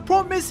windows. But the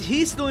problem is,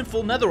 he's still in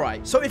full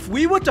netherite. So if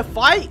we were to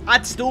fight,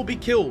 I'd still be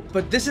killed.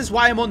 But this is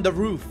why I'm on the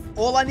roof.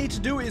 All I need to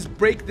do is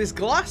break this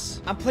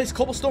glass and place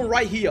cobblestone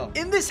right here.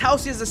 In this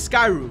house, he has a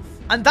sky roof.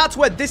 And that's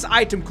where this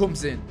item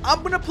comes in.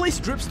 I'm going to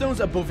place dripstones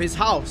above his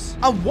house.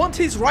 And once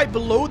he's right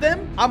below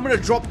them, I'm going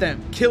to drop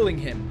them, killing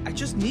him. I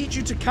just need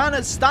you to kind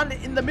of stand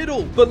in the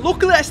middle. But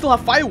luckily, I still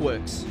have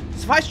fireworks.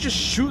 So if I just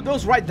shoot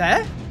those right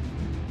there.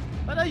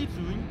 What are you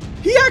doing?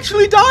 He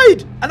actually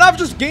died! And I've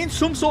just gained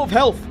some sort of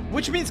health,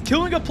 which means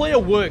killing a player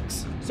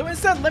works. So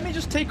instead, let me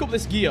just take up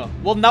this gear.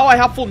 Well, now I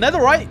have full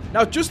netherite.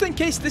 Now, just in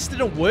case this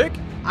didn't work,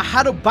 I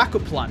had a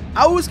backup plan.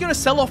 I was going to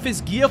sell off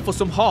his gear for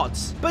some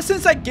hearts. But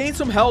since I gained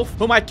some health,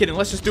 who am I kidding?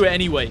 Let's just do it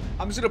anyway.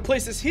 I'm just going to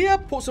place this here,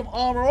 put some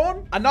armor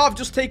on, and now I've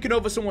just taken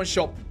over someone's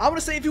shop. I'm going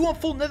to say, if you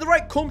want full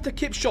netherite, come to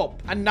Kip's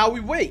shop. And now we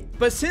wait.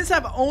 But since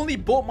I've only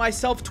bought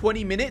myself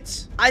 20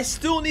 minutes, I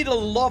still need a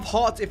lot of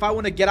hearts if I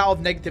want to get out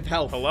of negative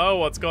health. Hello,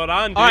 what's going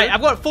on, dude? All right,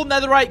 I've got full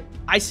netherite.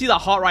 I see that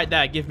heart right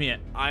there. Give me it.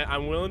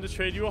 I'm willing to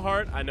trade you a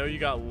heart. I know you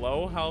got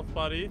low health,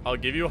 buddy. I'll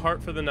give you a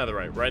heart for the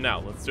netherite right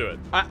now. Let's do it.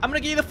 All right, I'm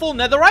going to give you the full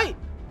netherite.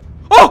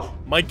 Oh!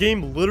 My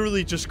game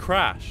literally just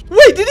crashed.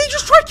 Wait, did he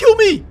just try to kill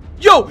me?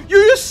 Yo,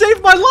 you just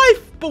saved my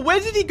life. But where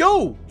did he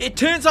go? It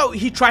turns out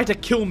he tried to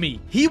kill me.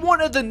 He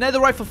wanted the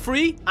netherite for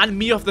free and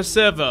me off the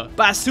server.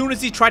 But as soon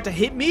as he tried to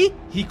hit me,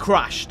 he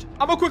crashed.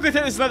 I'm gonna quickly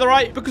take this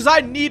netherite because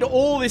I need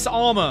all this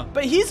armor.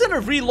 But he's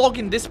gonna relog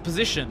in this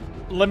position.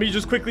 Let me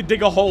just quickly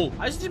dig a hole.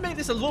 I just need to make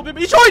this a little bit...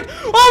 He joined!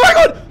 Oh my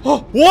god!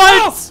 Oh,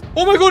 what?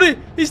 Oh my god,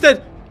 he's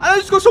dead. And I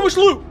just got so much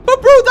loot.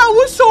 But bro, that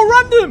was so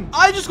random.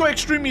 I just got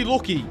extremely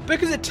lucky.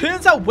 Because it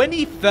turns out when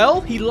he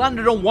fell, he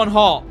landed on 1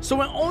 heart. So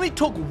it only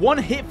took 1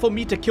 hit for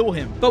me to kill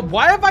him. But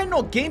why have I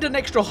not gained an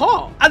extra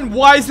heart? And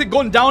why has it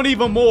gone down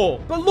even more?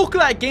 But look at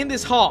that, I gained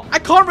this heart. I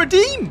can't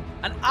redeem.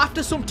 And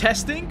after some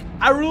testing,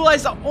 I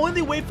realized the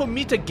only way for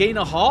me to gain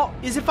a heart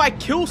is if I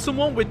kill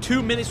someone with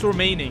 2 minutes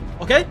remaining.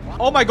 Okay?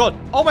 Oh my god.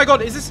 Oh my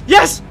god. Is this...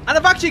 Yes! And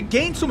I've actually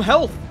gained some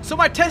health. So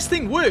my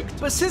testing worked.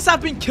 But since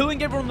I've been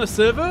killing everyone on the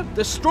server,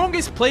 the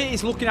strongest player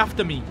is looking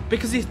after me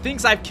because he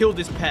thinks I've killed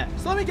his pet.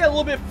 So let me get a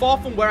little bit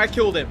far from where I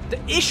killed him. The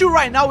issue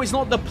right now is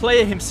not the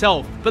player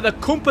himself, but the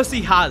compass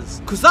he has,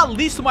 because that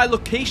leads to my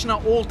location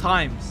at all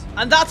times.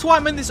 And that's why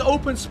I'm in this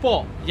open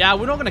spot. Yeah,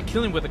 we're not going to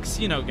kill him with a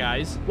casino,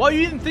 guys. What are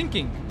you even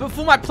thinking? But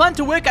for my plan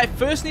to work, I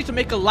first need to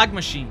make a lag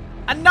machine.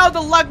 And now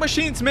the lag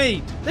machine's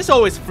made. This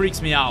always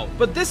freaks me out.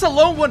 But this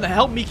alone wouldn't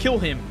help me kill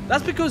him.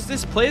 That's because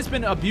this player's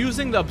been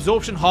abusing the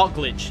absorption heart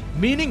glitch.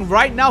 Meaning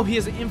right now he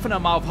has an infinite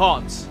amount of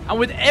hearts. And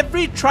with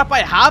every trap I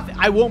have,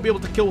 I won't be able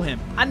to kill him.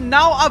 And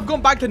now I've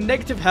gone back to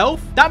negative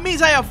health. That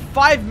means I have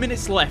 5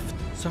 minutes left.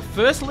 So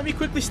first, let me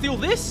quickly steal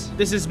this.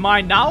 This is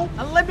mine now.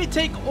 And let me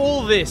take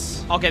all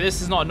this. Okay,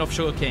 this is not enough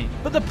sugarcane.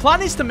 But the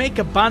plan is to make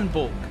a banned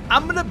book.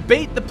 I'm going to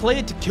bait the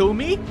player to kill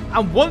me.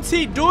 And once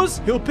he does,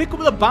 he'll pick up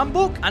the banned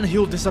book and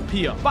he'll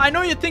disappear. But I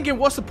know you're thinking,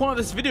 what's the point of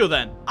this video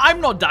then? I'm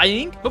not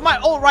dying, but my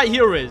ult right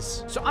here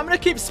is. So I'm going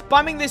to keep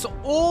spamming this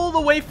all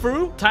the way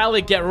through till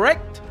it get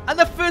wrecked. And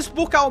the first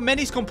book out of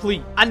many is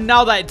complete. And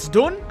now that it's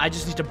done, I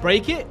just need to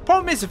break it.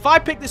 Problem is, if I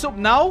pick this up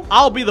now,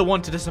 I'll be the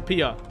one to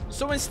disappear.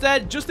 So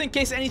instead, just in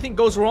case anything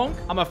goes wrong,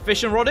 I'm a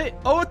fishing rod it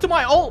over to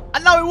my ult.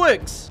 And now it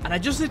works. And I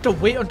just need to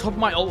wait on top of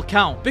my ult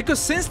account. Because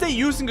since they're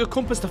using a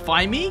compass to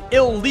find me,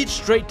 it'll lead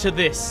straight to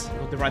this.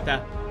 Look, they're right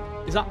there.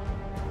 Is that...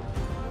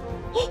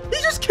 He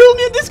just killed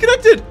me and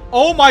disconnected.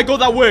 Oh my god,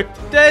 that worked.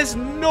 There's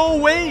no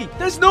way.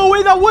 There's no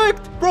way that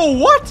worked. Bro,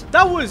 what?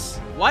 That was...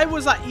 Why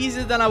was that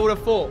easier than I would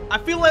have thought? I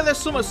feel like there's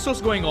so much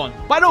sus going on.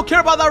 But I don't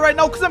care about that right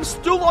now because I'm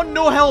still on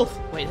no health.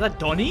 Wait, is that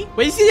Donnie?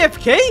 Wait, is he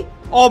AFK?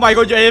 Oh my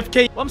god, you're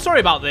AFK. Well, I'm sorry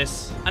about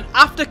this. And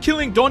after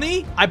killing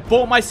Donnie, I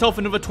bought myself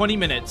another 20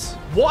 minutes.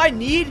 What I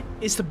need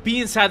is to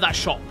be inside that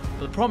shop.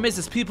 But the problem is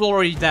there's people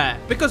already there.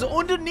 Because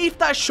underneath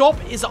that shop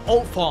is an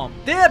alt farm.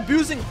 They're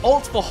abusing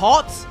alts for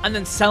hearts and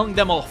then selling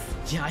them off.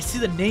 Yeah, I see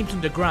the names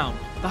underground.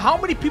 But how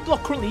many people are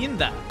currently in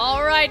there?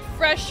 All right,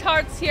 fresh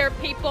hearts here,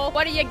 people.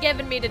 What are you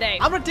giving me today?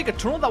 I'm gonna take a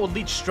tunnel that will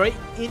lead straight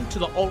into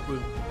the alt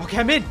room. Okay,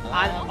 I'm in.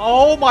 And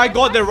oh my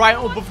god, they're right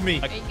above me.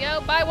 There you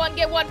go. Buy one,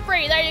 get one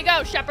free. There you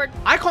go, Shepherd.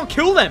 I can't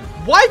kill them.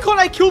 Why can't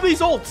I kill these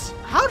alts?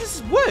 How does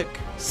this work?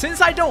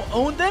 Since I don't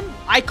own them,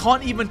 I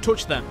can't even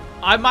touch them.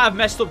 I might have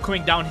messed up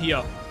coming down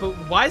here. But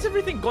why has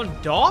everything gone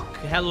dark?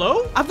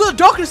 Hello? I've got a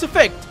darkness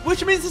effect,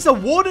 which means there's a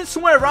warden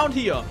somewhere around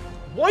here.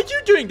 What are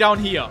you doing down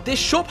here? This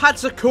shop had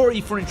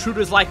security for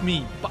intruders like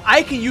me, but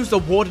I can use the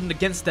warden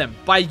against them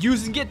by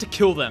using it to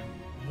kill them.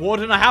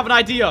 Warden, I have an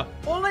idea.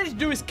 All I need to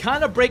do is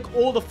kind of break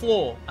all the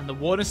floor. And the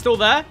warden's still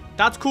there?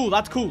 That's cool,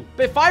 that's cool.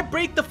 But if I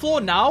break the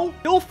floor now,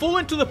 they'll fall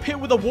into the pit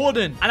with the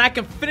warden. And I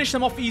can finish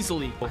them off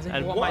easily.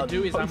 And what I might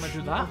do is I'm going to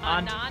do that.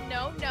 And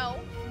no.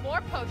 More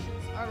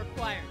potions are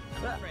required.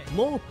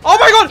 More? Oh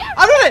my god!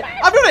 I've done it!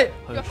 I've done it!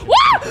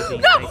 Whoa!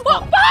 No!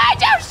 Behind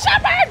you,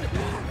 Shepherd!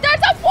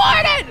 There's a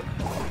warden!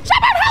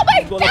 Shepherd, help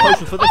me! Got a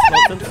potion for this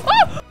nonsense.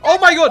 Oh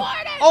my god!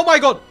 Oh my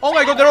god! Oh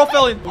my god, they're all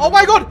falling. Oh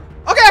my god!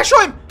 Okay, I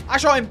shot him! I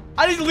shot him.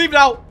 I need to leave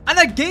now. And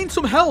I gained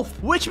some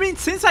health, which means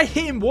since I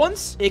hit him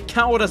once, it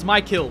counted as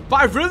my kill. But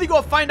I've really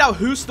got to find out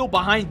who's still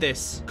behind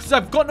this, because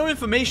I've got no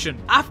information.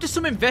 After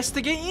some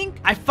investigating,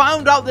 I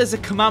found out there's a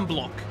command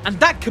block. And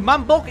that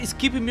command block is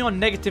keeping me on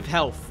negative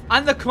health.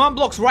 And the command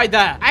block's right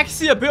there. I can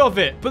see a bit of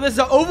it, but there's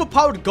an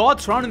overpowered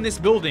guard surrounding this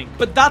building.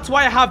 But that's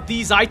why I have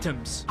these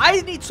items. I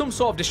need some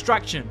sort of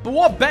distraction. But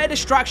what better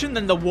distraction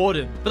than the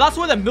warden? But that's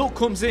where the milk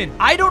comes in.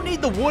 I don't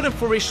need the warden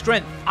for his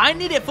strength. I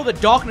need it for the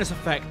darkness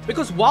effect.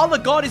 Because while the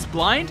guard is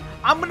blind,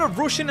 I'm gonna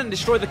rush in and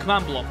destroy the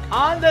command block.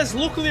 And there's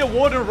luckily a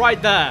warden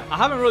right there. I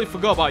haven't really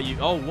forgot about you.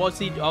 Oh, what's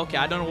he? Okay,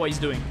 I don't know what he's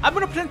doing. I'm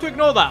gonna pretend to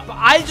ignore that. But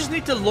I just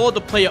need to lure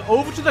the player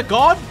over to the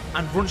guard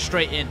and run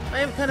straight in.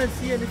 I can't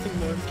see anything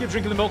more. Keep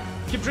drinking the milk.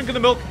 Keep drinking the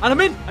milk. And I'm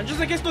in. And just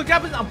in case no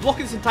happens, I'm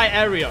blocking this entire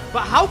area.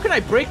 But how can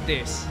I break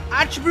this?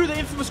 Attribute the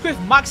infamous Quiff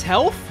max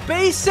health.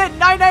 Base set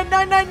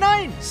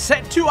 99999.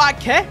 Set 2 at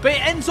care. But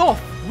it ends off.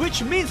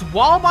 Which means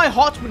while my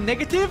hearts were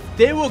negative,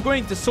 they were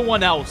going to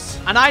someone else.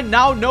 And I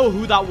now know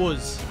who that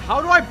was.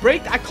 How do I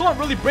break? I can't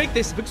really break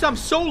this because I'm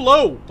so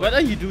low. What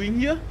are you doing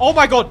here? Oh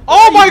my god.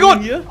 Oh my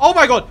god. Oh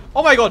my god.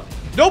 Oh my god.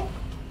 Nope.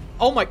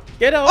 Oh my.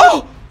 Get out.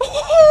 Oh.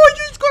 Oh, I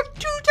just got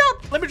 2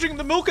 tapped. Let me drink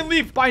the milk and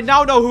leave. But I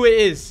now know who it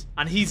is.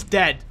 And he's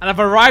dead. And I've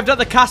arrived at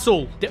the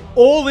castle. They're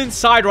all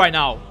inside right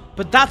now.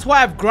 But that's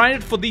why I've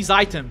grinded for these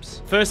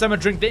items. First, I'm going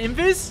to drink the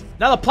invis.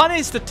 Now, the plan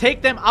is to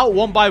take them out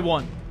one by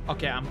one.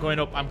 Okay, I'm going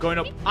up. I'm going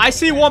up. I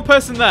see one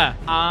person there.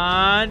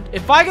 And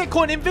if I get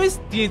caught in invis,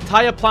 the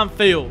entire plan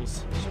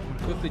fails. So I'm going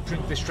to quickly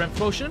drink this strength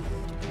potion.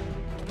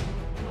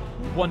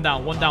 One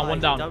down, one down, one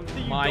down.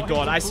 My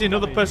god, I see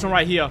another person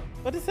right here.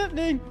 What is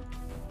happening?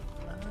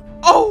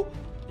 Oh!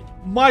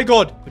 My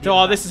god.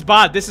 Oh, this is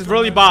bad. This is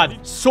really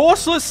bad.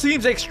 Sorceress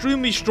seems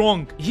extremely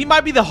strong. He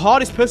might be the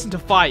hardest person to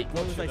fight.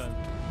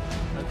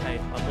 Okay,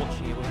 I'm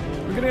watching you.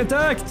 We're getting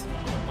attacked.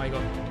 Oh my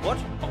god. What?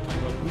 Oh my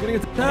god. We're getting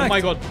attacked. Oh my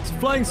god. It's a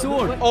flying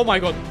sword. Oh my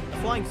god.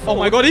 A flying sword? Oh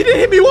my god, he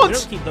didn't hit me We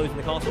once. don't keep those in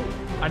the castle.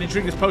 I need to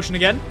drink this potion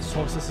again.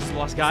 Sorceress is the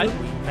last guy.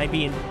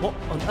 Maybe in what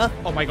on earth?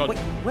 Oh my god. Wait,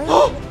 where?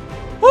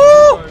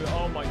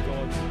 Oh my god.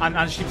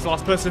 And Sheep's the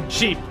last person.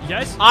 Sheep.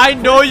 Yes? I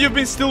know you've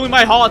been stealing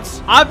my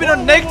hearts. I've been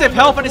on negative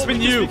health and it's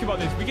been you. We can speak about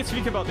this. We can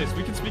speak about this.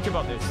 We can speak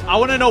about this. I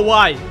want to know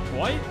why.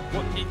 Why?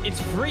 What? It's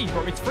free,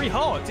 bro. It's free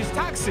hearts. It's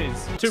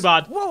taxes. Too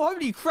bad. Whoa,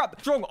 holy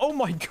crap. Strong. Oh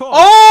my god.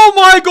 Oh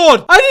my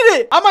god. I did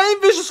it. And my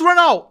invis just ran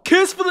out.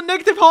 Curse for the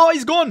negative heart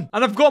is gone.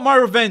 And I've got my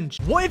revenge.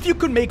 What if you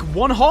could make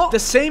one heart the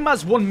same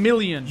as 1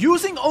 million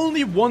using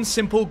only one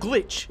simple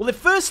glitch? Well, it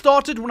first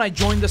started when I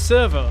joined the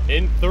server.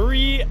 In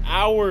 3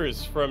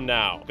 hours from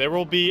now, there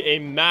will be a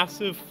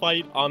massive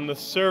fight on the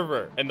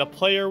server, and the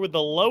player with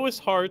the lowest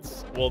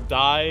hearts will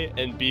die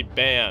and be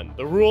banned.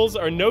 The rules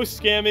are no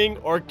scamming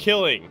or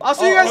killing. I'll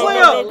see you guys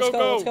later.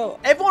 Let's go.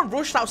 Everyone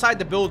rushed outside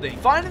the building,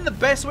 finding the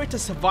best way to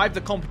survive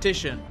the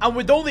competition. And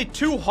with only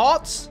 2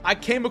 hearts, I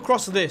came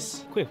across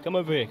this. Quick, come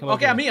over here.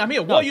 Okay, I'm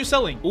here. What are you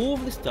selling? All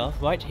of this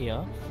stuff right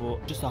here for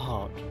just a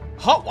heart.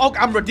 Oh,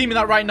 I'm redeeming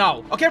that right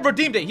now. Okay, I've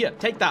redeemed it. Here,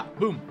 take that.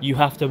 Boom. You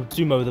have to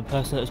sumo the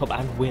person at the top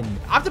and win.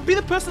 I have to be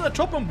the person at the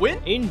top and win?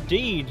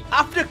 Indeed.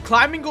 After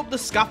climbing up the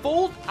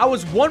scaffold, I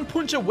was 1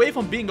 punch away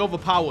from being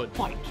overpowered.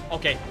 Fight.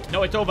 Okay,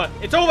 no, it's over.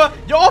 It's over.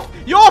 You're off.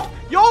 You're off.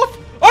 You're off.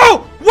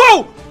 Oh,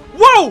 whoa.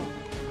 Whoa.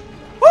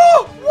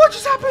 Oh, what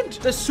just happened?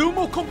 The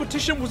sumo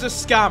competition was a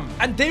scam,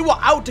 and they were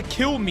out to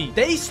kill me.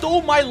 They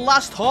stole my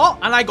last heart,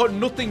 and I got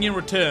nothing in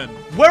return.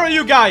 Where are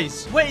you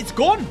guys? Wait, it's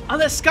gone. And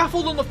there's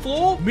scaffold on the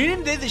floor,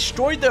 meaning they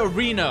destroyed the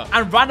arena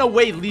and ran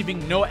away,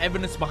 leaving no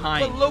evidence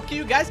behind. But Loki,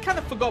 you guys kind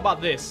of forgot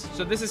about this.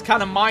 So this is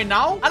kind of mine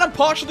now, and I'm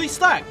partially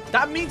stacked.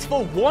 That means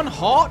for 1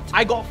 heart,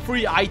 I got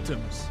 3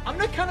 items. I'm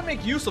gonna kind of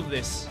make use of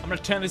this. I'm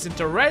gonna turn this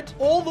into red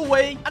all the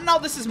way, and now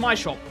this is my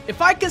shop.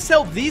 If I can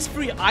sell these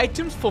 3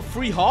 items for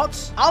 3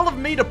 hearts, I'll have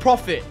made a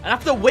profit. And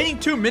after waiting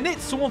 2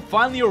 minutes, someone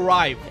finally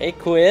arrived. Hey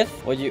Quiff,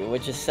 what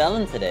you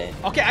selling today?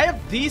 Okay, I have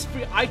these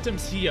 3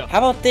 items here. How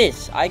about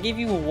this? I give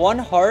you 1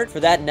 heart for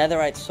that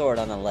netherite sword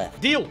on the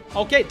left. Deal.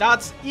 Okay,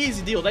 that's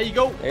easy deal. There you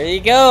go. There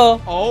you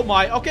go. Oh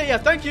my. Okay, yeah,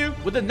 thank you.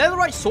 With the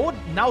netherite sword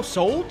now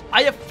sold,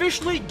 I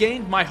officially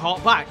gained my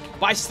heart back.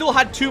 But I still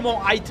had 2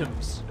 more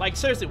items. Like,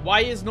 seriously,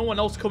 why is no one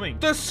else coming?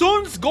 The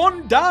sun's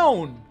gone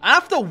down. And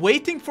after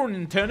waiting for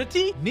an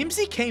eternity,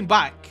 Nimsy came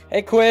back.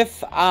 Hey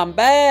Quiff, I'm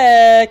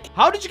back.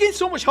 How did you gain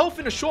so much health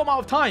in a short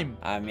amount of time?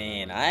 I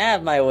mean, I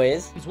have my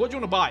ways. So what do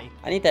you want to buy?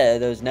 I need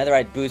those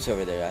netherite boots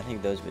over there. I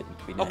think those would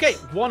be nice. Okay,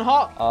 1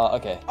 heart.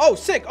 Okay. Oh,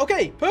 sick.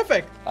 Okay,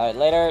 perfect. All right,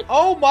 later.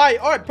 Oh my.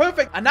 All right,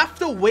 perfect. And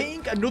after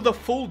waiting another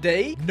full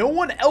day, no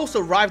one else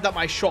arrived at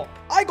my shop.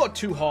 I got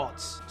 2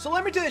 hearts. So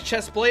let me do the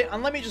chest plate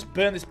and let me just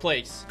burn this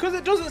place, because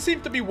it doesn't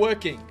seem to be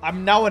working.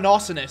 I'm now an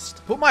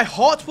arsonist, but my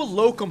hearts were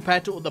low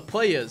compared to other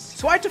players.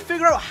 So I had to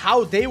figure out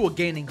how they were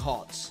gaining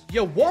hearts.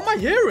 Yo, what am I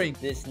hearing?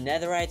 This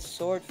netherite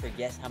sword for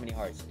guess how many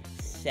hearts?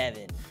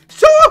 7.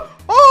 So,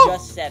 oh,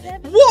 just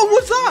 7. What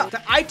was that?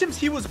 The items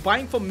he was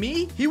buying from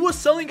me, he was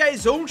selling at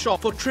his own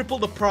shop for triple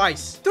the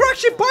price. They're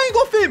actually buying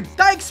off him.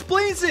 That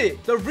explains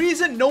it. The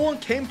reason no one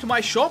came to my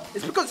shop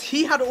is because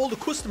he had all the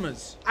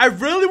customers. I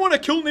really want to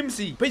kill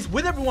Nimsy, but he's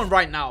with everyone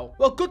right now.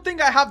 Well, good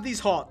thing I have these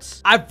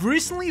hearts. I've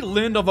recently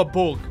learned of a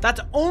bug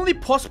that's only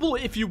possible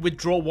if you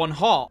withdraw 1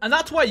 heart, and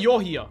that's why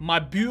you're here, my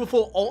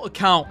beautiful alt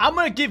account. I'm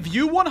gonna give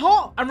you 1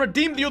 heart and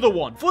redeem the other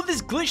one. For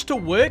this glitch to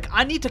work,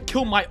 I need to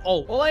kill my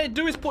alt. All I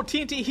do is put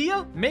TNT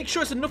here, make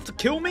sure it's enough to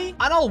kill me,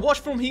 and I'll watch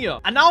from here.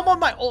 And now I'm on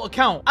my alt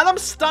account, and I'm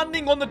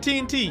standing on the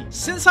TNT.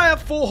 Since I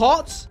have 4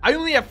 hearts, I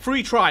only have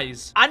 3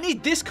 tries. I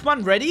need this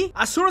command ready.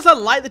 As soon as I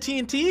light the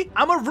TNT,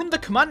 I'm gonna run the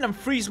command and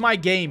freeze my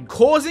game,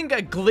 causing a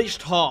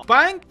glitched heart.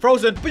 Bang,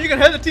 frozen, but you can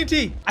hear the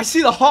TNT. I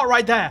see the heart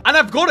right there, and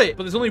I've got it,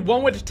 but there's only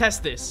one way to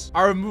test this.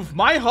 I remove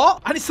my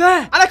heart, and it's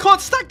there, and I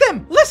can't stack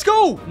them. Let's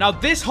go. Now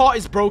this heart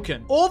is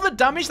broken. All the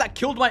damage that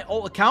killed my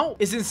alt account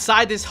is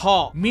inside this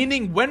heart,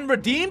 meaning when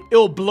redeemed, it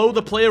will blow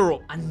the player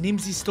up, and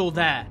Nimsy's still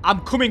there. I'm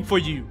coming for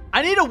you.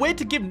 I need a way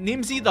to give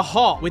Nimsy the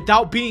heart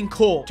without being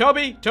caught.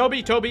 Toby.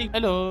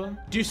 Hello.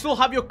 Do you still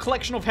have your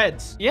collection of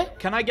heads? Yeah.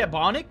 Can I get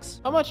Barnix?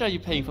 How much are you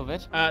paying for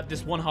that?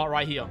 This 1 heart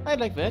right here. I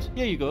like that.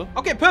 Here you go.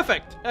 Okay,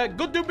 perfect.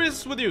 Good doing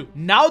business with you.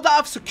 Now that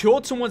I've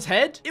secured someone's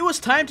head, it was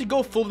time to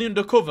go fully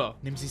undercover.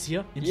 Nimsy's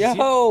here.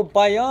 Yo,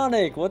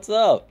 Bionic, what's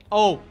up?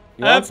 Oh.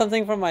 You want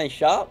something from my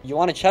shop? You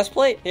want a chest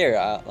plate? Here,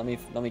 let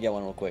me get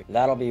one real quick.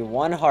 That'll be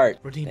 1 heart.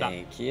 Redeem that.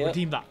 Thank you.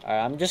 Redeem that. All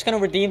right, I'm just gonna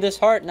redeem this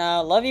heart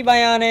now. Love you,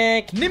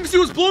 Bionic. Nimsy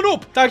was blown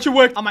up. That actually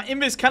worked. And my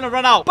invis kind of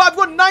ran out. But I've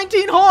got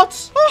 19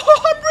 hearts.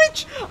 Oh, I'm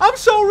rich. I'm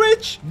so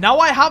rich. Now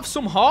I have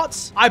some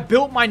hearts. I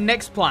built my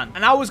next plan,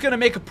 and I was gonna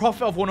make a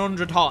profit of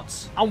 100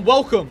 hearts. And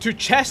welcome to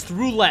chest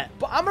roulette.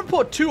 But I'm gonna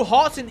put 2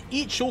 hearts in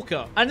each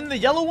shulker, and in the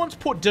yellow ones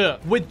put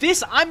dirt. With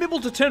this, I'm able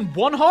to turn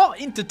 1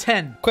 heart into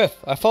 10. Quiff,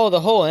 I followed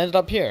the hole and ended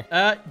up here.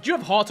 Do you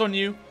have hearts on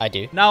you? I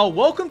do. Now,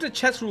 welcome to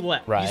chest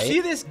roulette. Right. You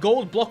see this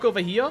gold block over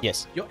here?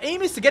 Yes. Your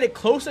aim is to get it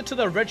closer to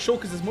the red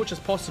shulkers as much as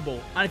possible.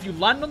 And if you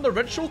land on the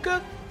red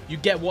shulker, you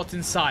get what's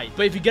inside.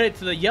 But if you get it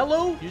to the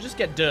yellow, you just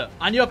get dirt.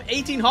 And you have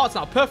 18 hearts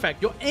now. Perfect.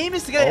 Your aim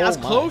is to get it as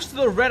close to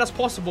the red as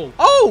possible.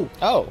 Oh!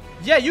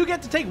 Yeah, you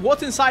get to take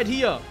what's inside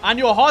here. And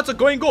your hearts are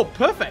going up.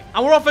 Perfect.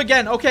 And we're off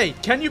again. Okay,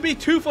 can you be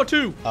 2 for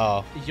 2?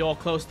 Oh. You're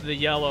close to the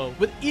yellow.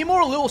 With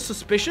Emo a little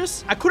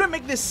suspicious, I couldn't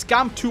make this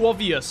scam too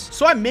obvious.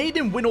 So I made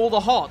him win all the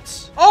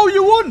hearts. Oh,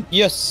 you won!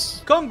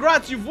 Yes.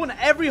 Congrats, you've won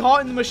every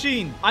heart in the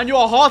machine. And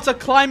your hearts are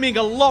climbing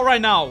a lot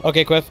right now.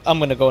 Okay, Quiff, I'm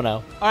gonna go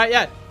now. All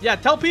right, yeah,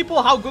 tell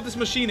people how good this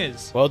machine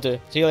is. Will do.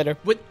 See you later.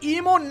 With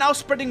Emo now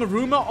spreading a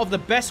rumor of the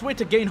best way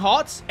to gain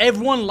hearts,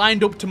 everyone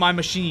lined up to my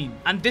machine.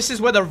 And this is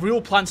where the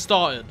real plan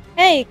started.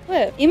 Hey,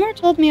 Quiff, Emo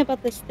told me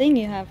about this thing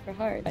you have for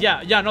hearts.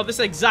 Yeah, no, this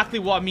is exactly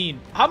what I mean.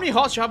 How many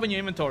hearts do you have in your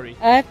inventory?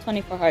 I have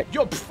 24 hearts.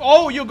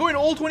 You're going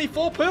all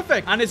 24?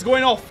 Perfect. And it's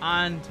going off.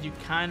 And you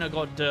kind of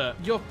got dirt.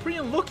 You're pretty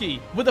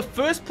unlucky. With the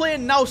first player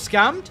now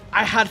scammed,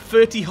 I had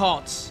 30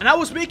 hearts. And I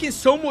was making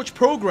so much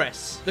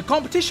progress. The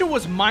competition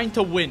was mine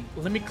to win.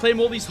 Let me claim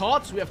all these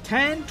hearts. We have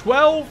 10,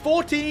 12,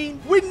 14.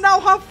 We now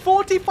have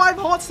 45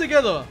 hearts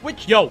together.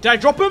 Which, yo, did I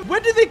drop them? Where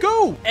did they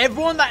go?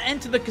 Everyone that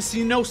entered the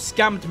casino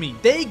scammed me.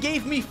 They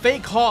gave me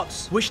fake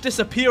hearts, which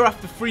disappear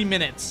after 3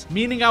 minutes,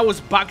 meaning I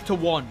was back to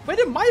 1. Where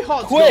did my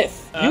hearts go?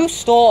 Quiff, you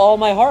stole all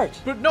my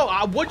hearts. But no,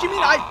 what do you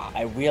mean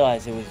I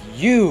realized it was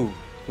you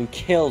who who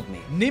killed me.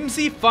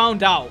 Nimsy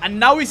found out, and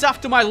now he's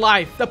after my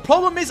life. The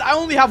problem is I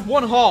only have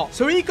one heart,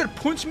 so he could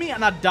punch me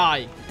and I'd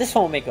die. This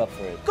won't make up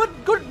for it.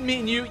 Good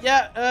meeting you.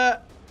 Yeah,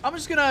 I'm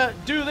just gonna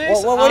do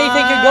this. Where do you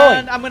think you're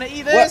going? I'm gonna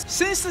eat this. What?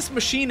 Since this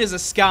machine is a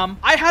scam,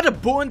 I had a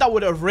button that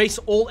would erase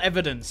all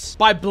evidence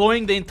by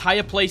blowing the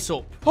entire place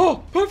up.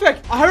 Oh,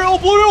 perfect. I heard it all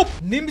blown up.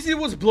 Nimsy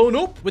was blown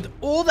up. With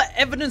all the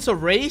evidence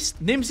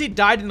erased, Nimsy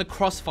died in the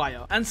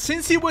crossfire. And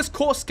since he was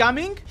caught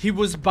scamming, he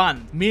was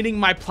banned, meaning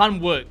my plan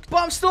worked.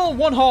 But I'm still on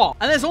one heart,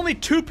 and there's only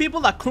 2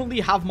 people that currently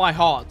have my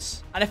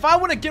hearts. And if I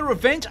want to get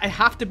revenge, I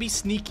have to be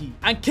sneaky.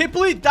 And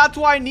Kipley, that's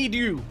why I need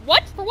you.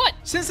 What? For what?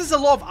 Since there's a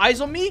lot of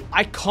eyes on me,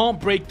 I can't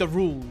break the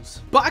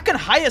rules. But I can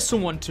hire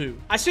someone to.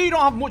 I see you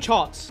don't have much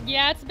hearts.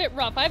 Yeah, it's a bit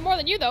rough. I have more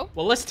than you, though.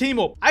 Well, let's team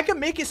up. I can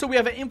make it so we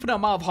have an infinite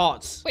amount of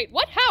hearts. Wait,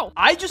 what? How?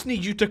 I just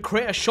need you to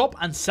create a shop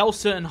and sell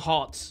certain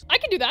hearts. I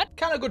can do that.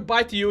 Kind of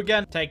goodbye to you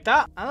again. Take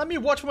that. And let me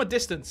watch from a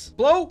distance.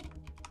 Blow.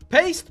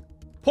 Paste.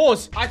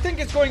 Pause. I think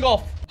it's going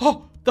off.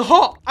 Oh. The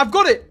heart! I've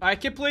got it! Alright,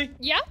 Kipley?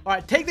 Yeah?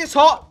 Alright, take this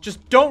heart.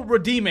 Just don't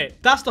redeem it.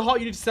 That's the heart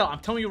you need to sell. I'm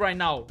telling you right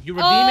now. You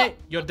redeem it,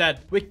 you're dead.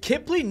 With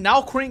Kipley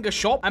now creating a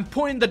shop and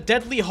putting the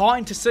deadly heart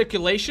into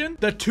circulation,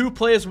 the 2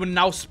 players will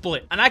now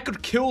split. And I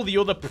could kill the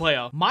other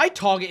player. My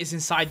target is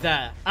inside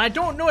there. And I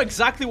don't know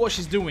exactly what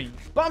she's doing.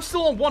 But I'm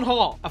still on 1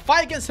 heart. A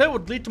fight against her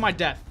would lead to my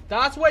death.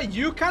 That's where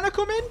you kind of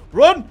come in?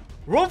 Run!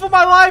 Run for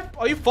my life!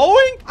 Are you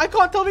following? I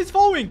can't tell if he's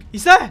following.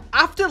 He's there.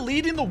 After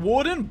leading the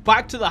warden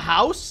back to the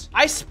house,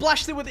 I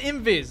splashed it with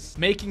invis,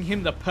 making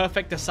him the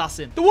perfect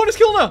assassin. The warden's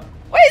killing her.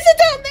 Why is it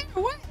down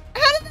there? What?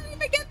 How did they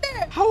even get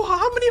there? How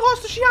many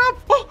hearts does she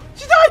have? Oh,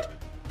 she died.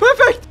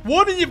 Perfect.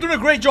 Warden, you've done a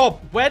great job.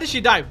 Where did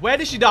she die? Where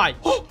did she die?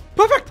 Oh,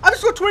 perfect. I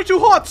just got 22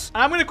 hearts.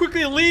 And I'm going to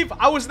quickly leave.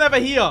 I was never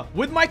here.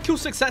 With my kill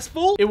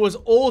successful, it was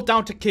all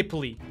down to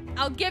Kipley.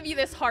 I'll give you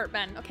this heart,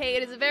 Ben, okay?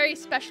 It is a very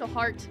special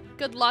heart.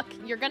 Good luck.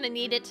 You're gonna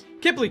need it.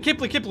 Kipley.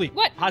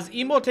 What? Has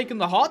Emo taken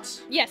the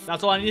hearts? Yes.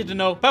 That's all I needed to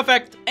know.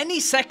 Perfect.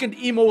 Any second,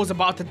 Emo was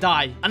about to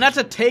die. And I had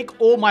to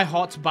take all my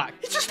hearts back.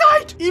 He just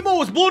died. Emo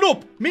was blown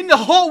up. Meaning the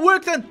heart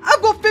worked and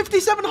I've got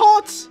 57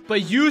 hearts.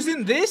 But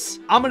using this,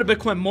 I'm gonna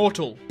become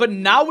immortal. But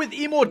now with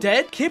Emo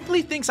dead,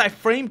 Kipley thinks I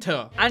framed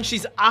her. And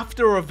she's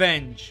after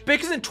revenge.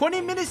 Because in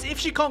 20 minutes, if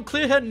she can't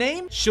clear her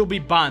name, she'll be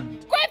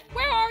banned. Quiff,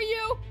 where are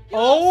you?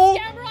 Oh,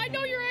 scammer, I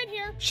know you're in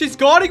here. She's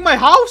guarding my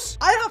house?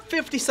 I have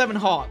 57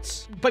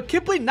 hearts. But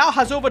Kipley now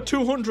has over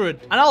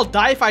 200. And I'll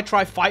die if I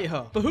try fight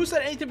her. But who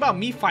said anything about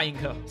me fighting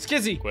her?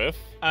 Skizzy. Quiff?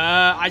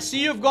 I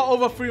see you've got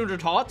over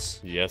 300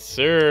 hearts. Yes,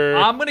 sir.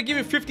 I'm gonna give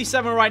you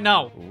 57 right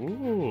now.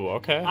 Ooh,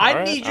 okay.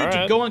 I need you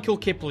to go and kill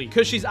Kipley,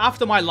 because she's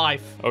after my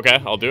life.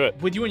 Okay, I'll do it.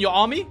 With you and your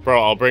army?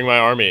 Bro, I'll bring my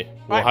army.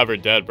 We'll Right. have her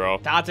dead, bro.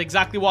 That's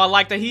exactly what I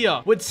like to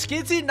hear. With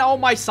Skizzy now on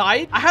my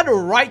side, I had a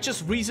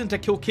righteous reason to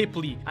kill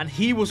Kipley, and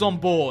he was on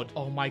board.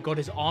 Oh my god,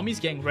 his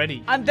army's getting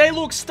ready. And they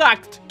look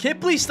stacked.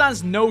 Kipley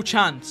stands no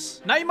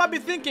chance. Now you might be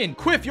thinking,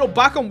 Quiff, you're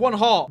back on 1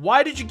 heart.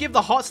 Why did you give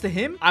the hearts to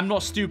him? I'm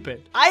not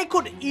stupid. I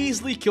could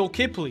easily kill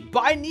Kipley,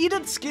 but I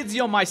needed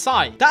Skizzy on my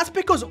side. That's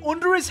because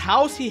under his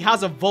house, he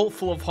has a vault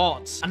full of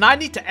hearts, and I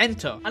need to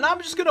enter. And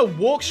I'm just gonna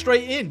walk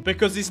straight in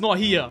because he's not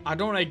here. I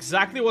don't know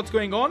exactly what's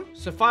going on.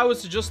 So if I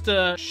was to just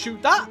shoot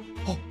that.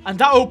 Oh, and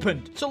that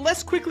opened. So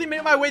let's quickly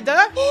make my way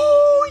there.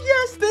 Oh,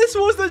 yes, this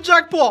was the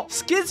jackpot.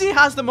 Skizzy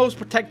has the most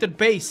protected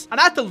base, and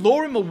I had to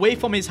lure him away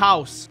from his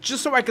house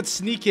just so I could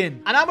sneak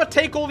in. And I'm gonna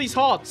take all these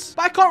hearts,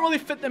 but I can't really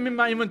fit them in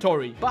my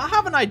inventory. But I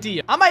have an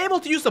idea. Am I able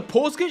to use the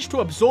pause glitch to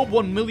absorb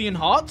 1 million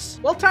hearts?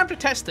 Well, time to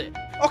test it.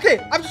 Okay,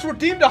 I've just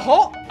redeemed a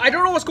heart. I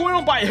don't know what's going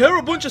on, but I hear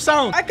a bunch of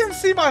sound. I can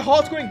see my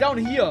hearts going down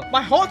here.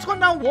 My heart's gone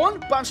down 1,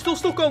 but I'm still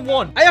stuck on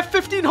 1. I have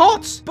 15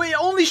 hearts, but it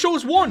only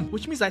shows 1,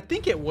 which means I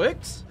think it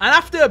works. And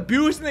after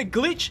abusing the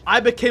glitch, I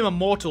became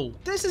immortal.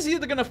 This is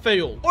either gonna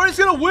fail or it's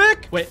gonna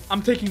work. Wait,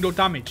 I'm taking no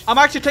damage. I'm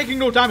actually taking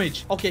no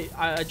damage. Okay,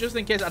 just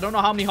in case, I don't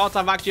know how many hearts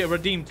I've actually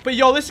redeemed. But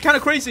yo, this is kind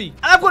of crazy.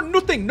 And I've got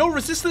nothing, no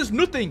resistance,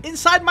 nothing.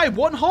 Inside my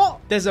 1 heart,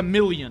 there's 1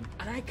 million.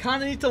 And I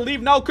kind of need to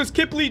leave now because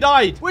Kipley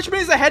died, which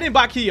means they're heading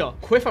back here.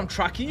 Quiff, I'm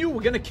tracking you.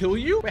 We're gonna kill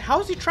you. Wait, how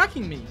is he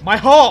tracking me? My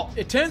heart.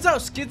 It turns out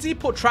Skizzy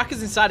put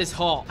trackers inside his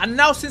heart. And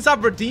now since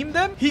I've redeemed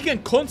them, he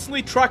can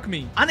constantly track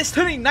me. And it's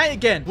turning night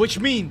again, which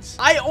means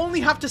I only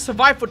have to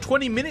survive for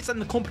 20 minutes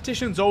and the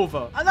competition's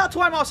over. And that's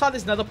why I'm outside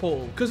this nether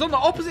portal. Because on the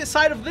opposite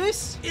side of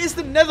this is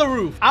the nether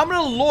roof. I'm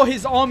gonna lure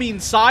his army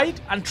inside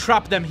and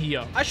trap them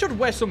here. I should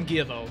wear some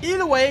gear though.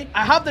 Either way,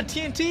 I have the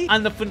TNT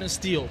and the flint and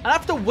steel. And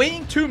after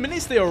waiting 2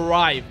 minutes, they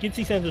arrive.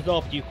 Kinsey sends us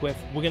after you, Quiff.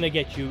 We're gonna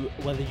get you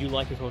whether you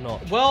like it or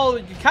not. Well,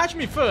 you catch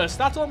me first.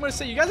 That's all I'm gonna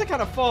say. You guys are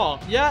kind of far.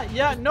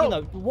 Yeah, no.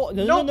 No, what?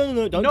 No. Don't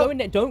go in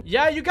there. Don't.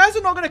 Yeah, you guys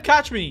are not gonna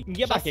catch me.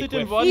 Get back here,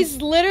 Quiff.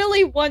 He's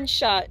literally 1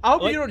 shot. I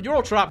hope you're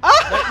all trapped.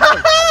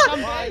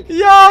 Wait,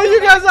 no, Yo, Oh, you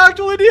guys are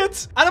actual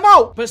idiots. And I'm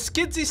out. But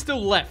Skidsy's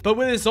still left. But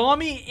with his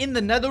army in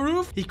the nether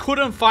roof, he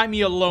couldn't fight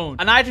me alone.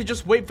 And I had to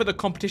just wait for the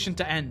competition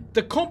to end.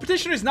 The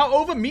competition is now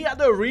over. Me at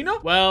the arena?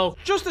 Well,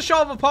 just to show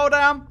off a power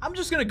dam, I'm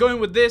just going to go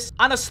in with this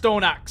and a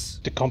stone axe.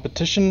 The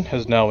competition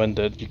has now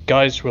ended. You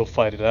guys will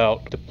fight it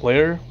out. The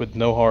player with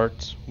no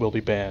hearts will be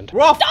banned.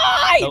 Rough.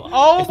 Die!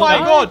 Oh my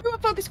god. Everyone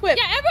focus Quiff.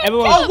 Yeah,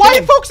 Everyone Oh, why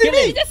are you focusing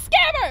me? He's a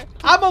scammer.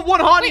 I'm on 1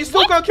 heart and you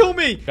still can't kill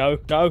me. No.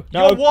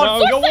 You're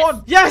one. You're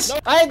one. Yes.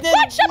 I did.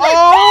 What? Shut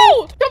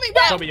Oh. no! Tommy,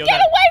 run! Tommy, you're Get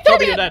dead. away from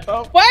Tommy, him! you're dead.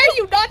 Why are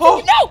you not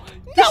taking? No!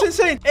 This is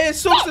insane. It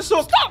sucks to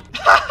suck. Stop!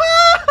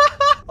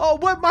 Oh,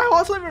 what? My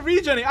heart's not even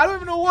regenerating. I don't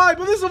even know why,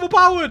 but this is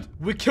overpowered.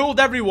 We killed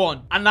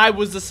everyone, and I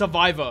was the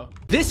survivor.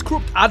 This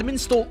corrupt admin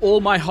stole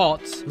all my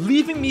hearts,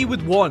 leaving me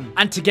with 1.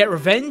 And to get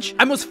revenge,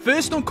 I must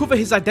first uncover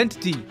his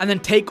identity, and then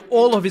take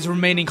all of his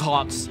remaining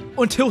hearts,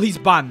 until he's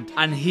banned.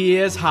 And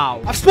here's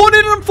how. I've spawned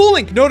in and I'm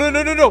falling.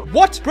 No.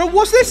 What? Bro,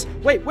 what's this?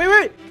 Wait.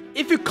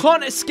 If you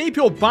can't escape,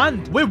 you're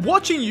banned. We're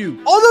watching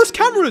you. All those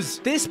cameras.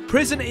 This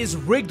prison is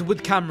rigged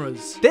with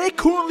cameras. They're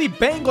currently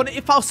betting on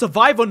if I'll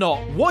survive or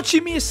not.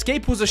 Watching me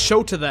escape was a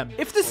show to them.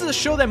 If this is a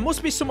show, there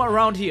must be somewhere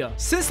around here.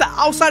 Since the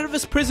outside of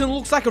this prison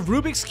looks like a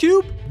Rubik's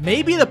Cube,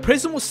 maybe the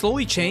prison will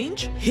slowly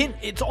change? Hint,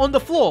 it's on the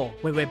floor.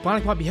 Wait,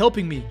 Bionic might be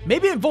helping me.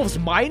 Maybe it involves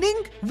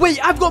mining?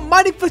 Wait, I've got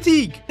mining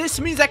fatigue. This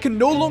means I can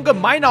no longer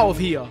mine out of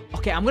here.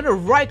 Okay, I'm gonna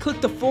right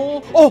click the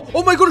floor.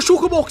 Oh my god, a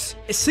shulker box.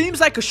 It seems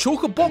like a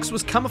shulker box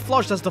was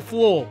camouflaged as the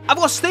floor. I've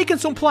got a steak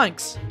and some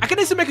planks. I can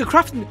easily make a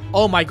crafting.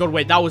 Oh my god,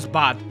 wait, that was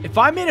bad. If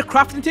I made a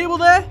crafting table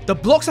there, the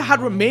blocks I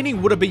had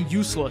remaining would have been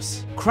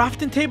useless.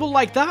 Crafting table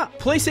like that,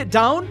 place it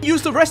down,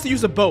 use the rest to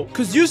use a boat,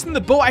 because using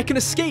the boat I can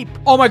escape.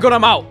 Oh my god,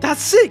 I'm out.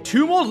 That's sick.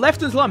 2 more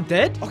left until I'm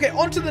dead. Okay,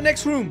 on to the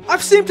next room.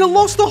 I've seemed to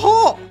lost a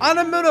heart, and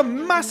I'm in a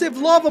massive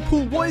lava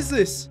pool. What is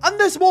this? And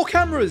there's more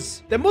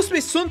cameras. There must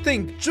be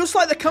something just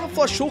like the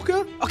camouflage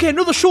shulker. Okay,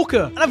 another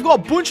shulker, and I've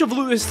got a bunch of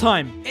loot this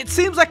time. It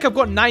seems like I've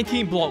got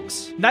 19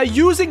 blocks. Now,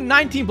 using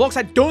 19 blocks,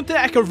 I don't think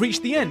I can reach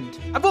the end.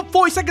 I've got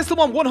 40 seconds till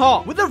I'm 1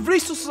 heart. With the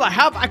resources I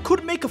have, I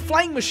could make a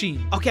flying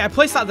machine. Okay, I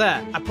placed that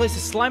there. I placed a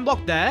slime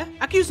block there.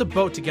 I can use a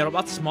boat to get up.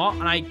 That's smart.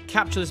 And I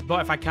capture this boat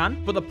if I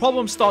can. But the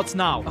problem starts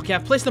now. Okay,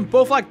 I've placed them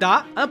both like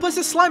that. And I placed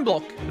a slime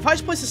block. If I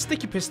just place a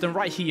sticky piston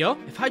right here,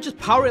 if I just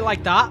power it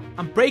like that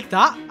and break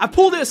that, I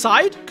pulled it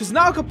aside because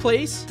now I can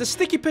place the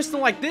sticky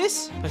piston like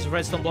this. Place a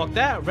redstone block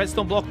there, a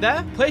redstone block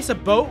there. Place a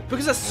boat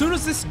because as soon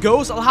as this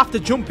goes, I'll have to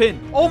jump in.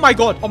 Oh my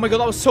god, that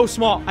was so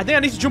smart. I think I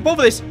need to jump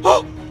over this.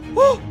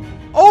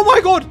 Oh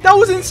my god, that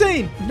was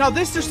insane. Now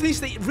this just needs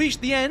to reach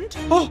the end.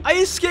 Oh, I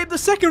escaped the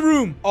second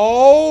room.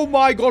 Oh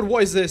my god,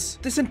 what is this?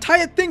 This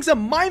entire thing's a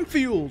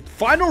minefield.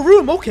 Final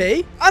room,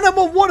 okay. And I'm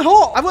on 1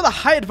 heart. I've got a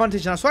high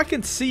advantage now, so I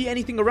can see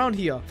anything around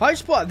here. If I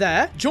just put it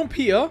there, jump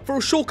here for a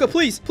shulker,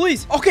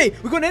 please. Okay,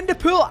 we've got an ender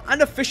pearl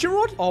and a fishing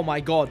rod. Oh my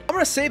god. I'm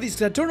gonna save these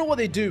because I don't know what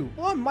they do.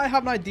 Well, I might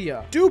have an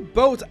idea. Do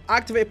both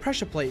activate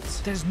pressure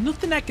plates? There's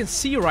nothing I can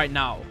see right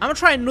now. I'm gonna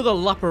try another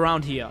lap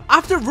around here.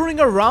 After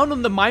running around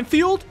on the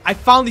minefield, I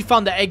finally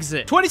found the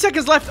exit. 20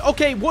 seconds left.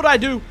 Okay, what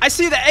do? I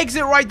see the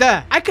exit right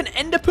there. I can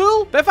ender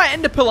pearl, but if I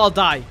ender pearl, I'll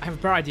die. I have a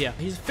better idea.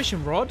 Here's a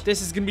fishing rod.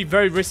 This is gonna be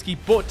very risky,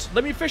 but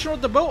let me fishing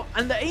rod the boat,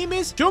 and the aim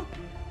is jump.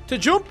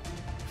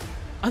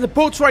 And the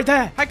boat's right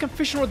there. I can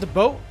fish around the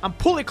boat and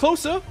pull it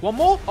closer. 1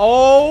 more.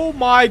 Oh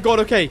my god,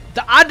 okay. The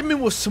admin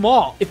was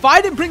smart. If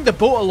I didn't bring the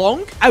boat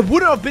along, I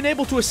wouldn't have been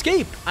able to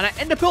escape. And I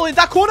end up in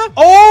that corner.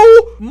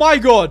 Oh my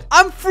god.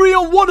 I'm free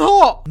on 1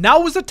 heart. Now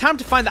was the time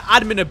to find the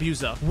admin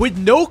abuser. With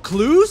no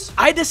clues,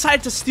 I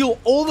decided to steal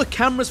all the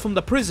cameras from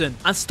the prison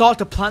and start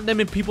to plant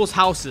them in people's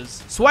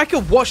houses so I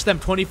could watch them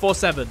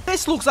 24/7.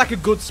 This looks like a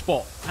good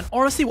spot. And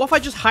honestly, what if I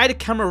just hide a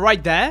camera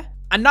right there?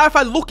 And now if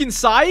I look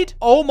inside,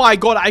 oh my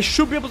god, I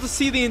should be able to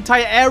see the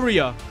entire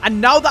area.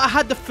 And now that I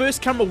had the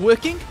first camera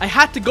working, I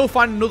had to go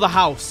find another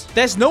house.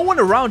 There's no one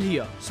around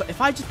here. So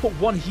if I just put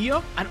 1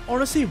 here, and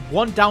honestly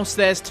 1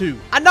 downstairs too.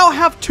 And now I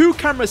have 2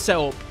 cameras set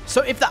up.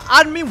 So if the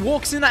admin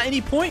walks in at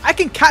any point, I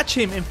can catch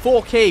him in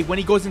 4K when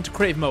he goes into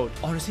creative mode.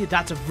 Honestly,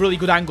 that's a really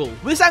good angle.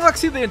 With this angle, I can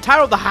see the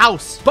entire of the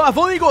house. But I've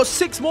only got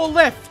 6 more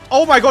left.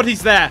 Oh my god,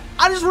 he's there.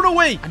 I just run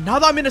away. And now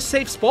that I'm in a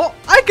safe spot,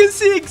 I can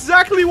see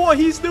exactly what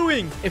he's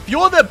doing. If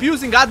you're the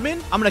abusing admin,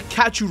 I'm gonna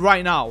catch you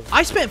right now.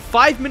 I spent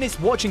 5 minutes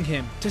watching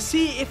him to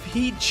see if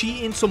he'd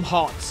cheat in some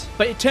hearts.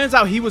 But it turns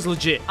out he was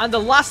legit. And the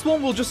last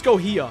one will just go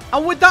here.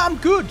 And with that, I'm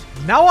good.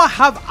 Now I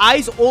have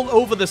eyes all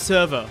over the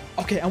server.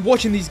 Okay, I'm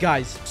watching these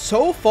guys.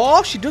 So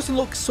far, she doesn't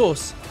look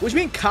sus. Which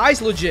means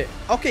Kai's legit.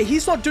 Okay,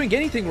 he's not doing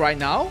anything right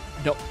now.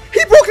 No.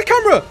 He broke the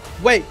camera!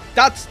 Wait,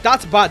 that's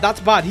bad. That's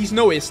bad. He's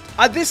noticed.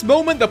 At this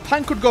moment, the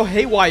plan could go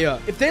haywire.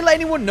 If they let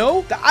anyone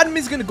know, the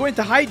admin's gonna go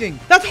into hiding.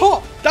 That's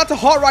hot. That's a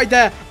heart right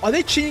there. Are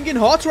they cheating in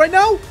hearts right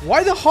now?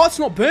 Why are the hearts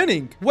not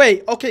burning?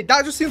 Wait, okay,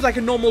 that just seems like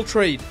a normal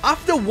trade.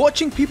 After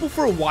watching people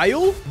for a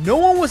while, no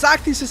one was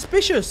acting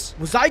suspicious.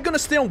 Was I gonna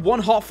stay on 1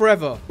 heart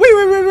forever? Wait.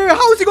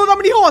 How has he got that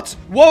many hearts?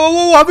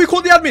 Whoa. Have we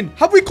called the admin?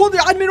 Have we called the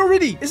admin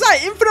already? Is that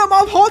an infinite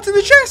amount of hearts in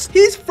the chest?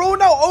 He's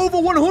thrown out over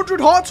 100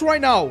 hearts right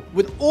now.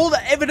 With all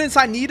the evidence evidence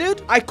I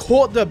needed, I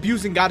caught the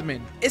abusing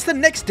admin. It's the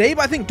next day,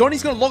 but I think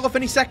Donnie's gonna log off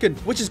any second,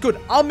 which is good.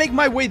 I'll make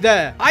my way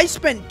there. I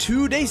spent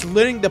 2 days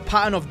learning the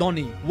pattern of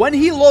Donnie, when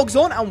he logs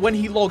on and when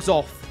he logs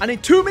off. And in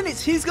 2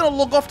 minutes, he's gonna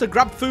log off to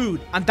grab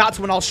food, and that's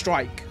when I'll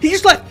strike. He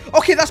just left.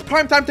 Okay, that's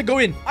prime time to go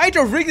in. I need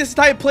to rig this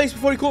entire place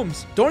before he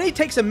comes. Donnie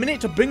takes a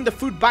minute to bring the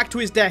food back to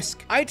his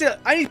desk. I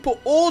need to put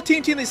all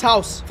TNT in this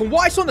house. From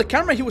what I saw on the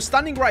camera, he was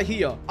standing right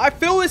here. I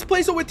fill this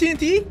place up with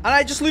TNT, and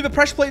I just leave a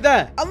pressure plate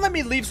there. And let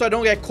me leave so I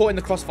don't get caught in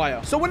the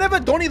crossfire. So whenever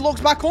Donnie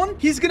logs back on,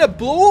 he's gonna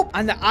blow up,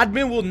 and the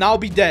admin will now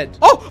be dead.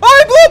 Oh,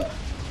 I blew up!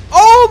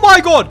 Oh my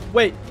god.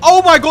 Wait.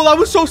 Oh my god, that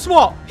was so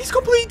smart. He's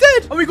completely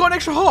dead. And we got an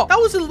extra heart. That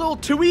was a little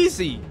too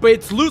easy. But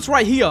it's loot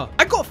right here.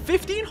 I got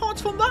 15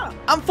 hearts from that.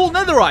 And full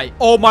netherite.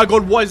 Oh my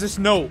god, what is this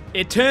note?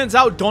 It turns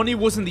out Donnie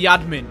wasn't the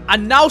admin.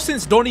 And now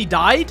since Donnie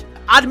died,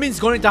 admin's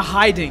gone into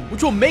hiding,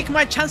 which will make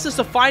my chances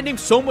to find him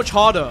so much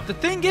harder. The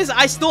thing is,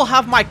 I still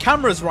have my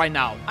cameras right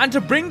now. And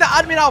to bring the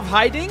admin out of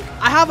hiding,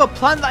 I have a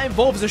plan that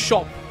involves a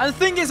shop. And the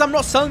thing is, I'm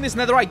not selling this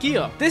netherite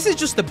gear. This is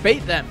just to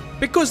bait them.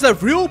 Because the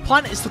real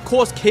plan is to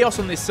cause chaos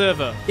on this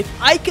server. If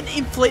I can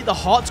inflate the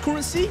hearts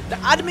currency, the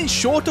admin's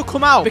sure to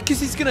come out because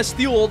he's going to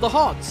steal all the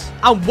hearts.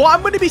 And what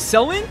I'm going to be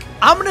selling,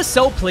 I'm going to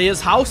sell players'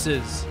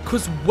 houses.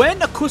 Because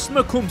when a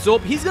customer comes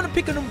up, he's going to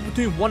pick a number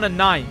between 1 and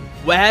 9.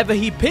 Wherever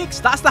he picks,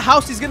 that's the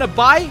house he's going to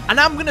buy. And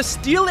I'm going to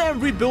steal it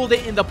and rebuild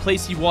it in the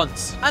place he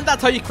wants. And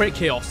that's how you create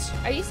chaos.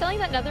 Are you selling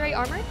that netherite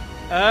armor?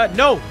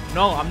 No,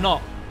 I'm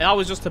not. That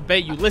was just to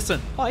bait you.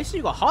 Listen. Oh, I see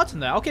you got hearts in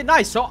there. Okay,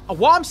 nice. So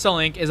what I'm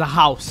selling is a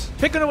house.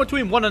 Pick a number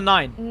between 1 and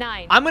 9.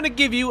 9. I'm going to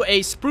give you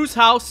a spruce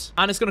house,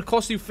 and it's going to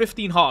cost you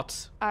 15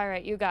 hearts. All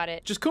right, you got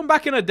it. Just come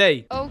back in a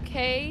day.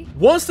 Okay.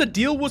 Once the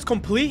deal was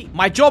complete,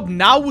 my job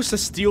now was to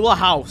steal a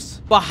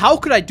house. But how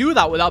could I do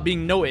that without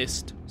being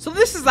noticed? So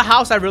this is the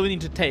house I really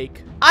need to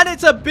take. And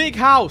it's a big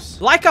house.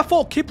 Like I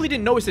thought, Kipley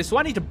didn't notice this, so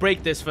I need to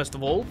break this first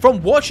of all.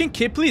 From watching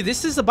Kipley,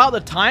 this is about the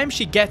time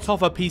she gets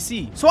off her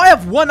PC. So I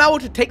have 1 hour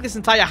to take this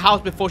entire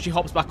house before she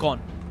hops back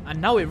on. And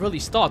now it really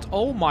starts.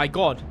 Oh my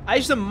god. I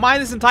used to mine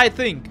this entire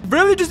thing. It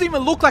really doesn't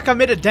even look like I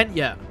made a dent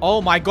yet.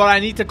 Oh my god, I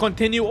need to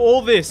continue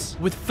all this.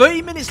 With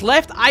 30 minutes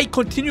left, I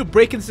continue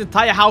breaking this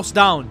entire house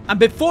down. And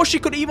before she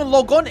could even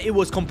log on, it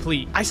was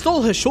complete. I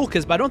stole her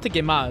shulkers, but I don't think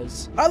it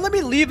matters. Alright, let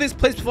me leave this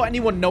place before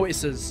anyone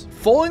notices.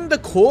 Following the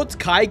codes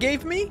Kai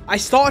gave me, I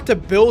started to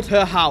build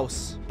her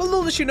house. But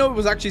little did she know it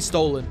was actually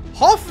stolen.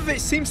 Half of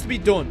it seems to be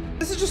done.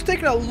 This is just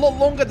taking a lot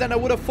longer than I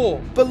would have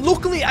thought. But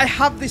luckily, I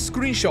have this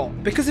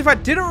screenshot. Because if I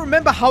didn't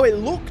remember how it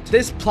looked,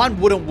 this plan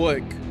wouldn't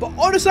work. But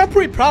honestly, I'm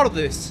pretty proud of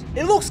this.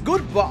 It looks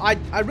good, but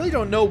I really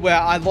don't know where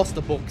I lost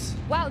the books.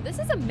 Wow, this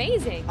is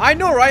amazing. I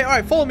know, right? All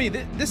right, follow me.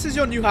 This is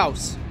your new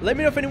house. Let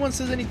me know if anyone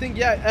says anything.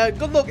 Yeah,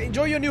 good luck.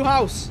 Enjoy your new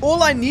house.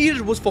 All I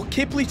needed was for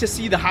Kipley to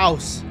see the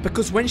house.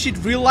 Because when she'd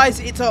realize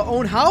it's her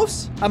own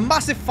house, a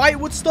massive fight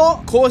would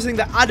start, causing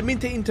the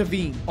admin to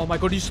intervene. Oh my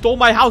god, you stole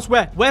my house.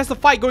 Where? Where's the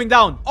fight going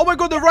down? Oh my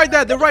god, they're right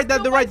there. They're right there.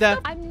 They're right there.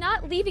 I'm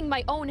not leaving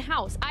my own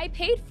house. I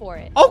paid for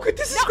it. Oh, good.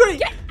 This is great.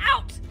 Get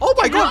out. Oh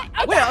my god.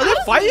 Wait, are they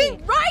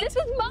fighting? Right. This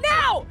is mine.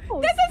 Now.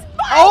 This is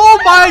mine. Oh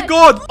my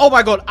god. Oh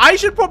my god. I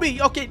should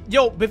probably... Okay,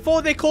 yo,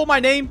 before they call my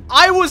name,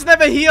 I was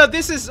never here.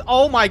 This is...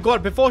 Oh my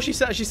god. Before she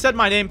said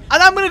my name.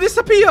 And I'm gonna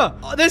disappear.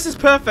 Oh, this is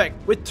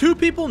perfect. With 2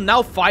 people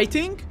now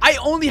fighting, I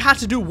only had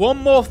to do one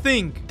more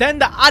thing. Then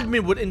the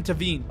admin would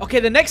intervene. Okay,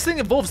 the next thing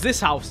involves this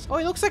house. Oh,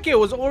 it looks like it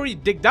was already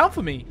digged down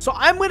for me. So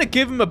I'm gonna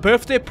give him a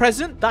birthday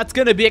present that's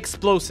gonna be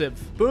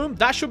explosive. Boom.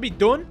 That should be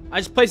done. I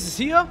just place this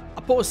here.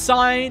 I put a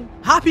sign.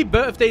 Happy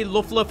birthday,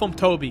 Luffler, from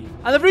Toby.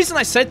 And the reason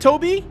I said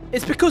Toby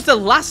is because the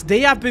last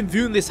day I've been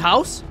viewing this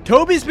house,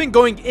 Toby's been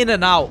going in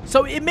and out.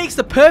 So it makes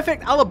the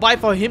perfect alibi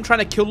for him trying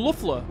to kill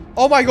Luffler.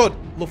 Oh my god.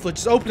 Luffler,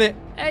 just open it.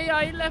 Hey,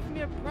 he left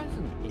me a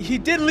present. He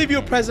did leave you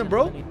a present,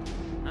 bro.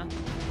 Huh?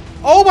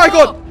 Oh my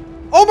god.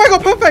 Oh my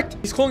god, perfect.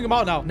 He's calling him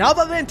out now. Now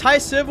that the entire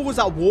server was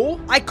at war,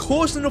 I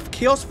caused enough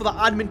chaos for the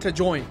admin to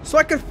join. So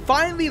I could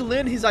finally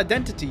learn his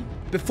identity.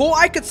 Before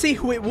I could see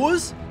who it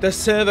was, the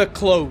server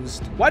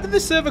closed. Why did the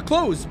server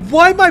close?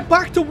 Why am I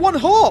back to 1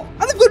 heart?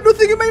 And I've got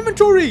nothing in my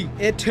inventory.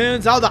 It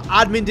turns out the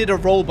admin did a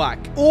rollback.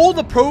 All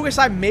the progress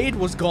I made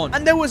was gone.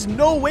 And there was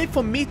no way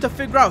for me to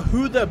figure out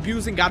who the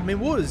abusing admin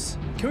was.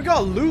 Can we get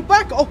our loot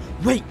back? Oh,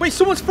 wait,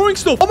 someone's throwing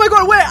stuff. Oh my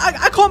god, wait,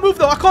 I can't move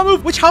though. I can't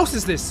move. Which house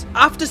is this?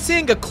 After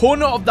seeing a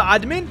corner of the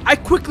admin, I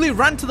quickly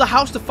ran to the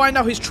house to find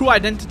out his true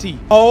identity.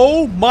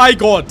 Oh my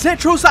god.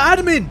 Zetro's the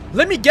admin.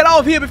 Let me get out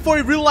of here before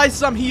he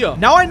realizes I'm here.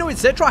 Now I know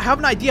it's Zetro, I have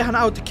an idea on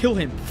how to kill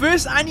him.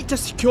 First, I need to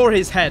secure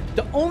his head.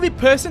 The only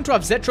person to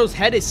have Zetro's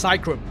head is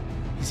Cycrum.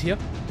 He's here.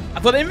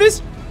 I've got the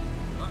invis.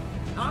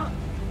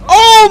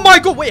 Oh my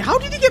god, wait, how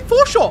did he get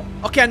 4 shot?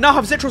 Okay, I now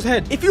have Zetro's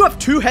head. If you have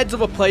 2 heads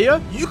of a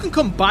player, you can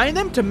combine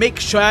them to make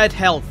shared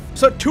health.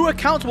 So 2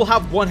 accounts will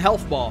have 1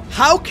 health bar.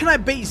 How can I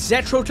bait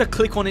Zetro to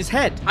click on his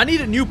head? I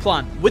need a new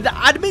plan. With the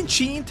admin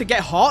cheating to get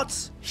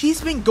hearts,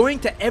 he's been going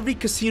to every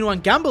casino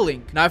and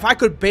gambling. Now, if I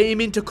could bait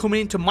him into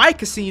coming into my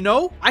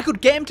casino, I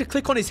could get him to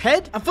click on his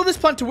head. And for this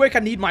plan to work, I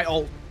need my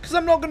ult. because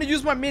I'm not going to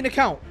use my main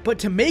account. But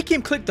to make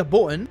him click the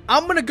button,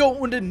 I'm going to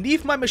go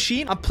underneath my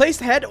machine and place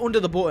the head under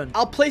the button.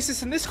 I'll place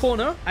this in this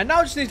corner, and now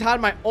I just need to hide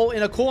my ult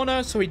in a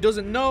corner so he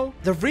doesn't know.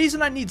 The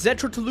reason I need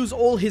Zetro to lose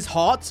all his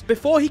hearts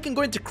before he can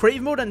go into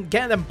crave mode and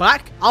get them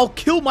back, I'll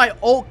kill my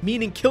ult,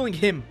 meaning killing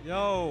him.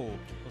 Yo,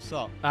 what's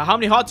up? How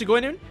many hearts are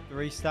going in?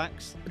 3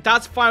 stacks.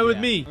 That's fine with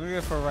me. I'm gonna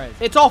go for a raise.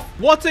 It's off.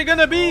 What's it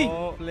gonna be?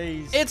 Oh,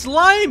 please. It's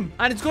lime.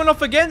 And it's going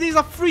off again. These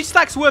are 3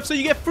 stacks worth, so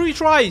you get 3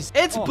 tries.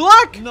 It's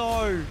black.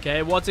 No.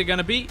 Okay, what's it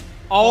gonna be?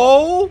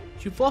 Oh,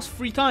 you've lost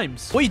 3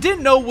 times. What you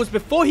didn't know was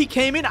before he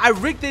came in, I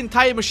rigged the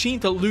entire machine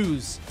to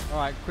lose. All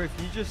right, Quiff,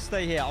 you just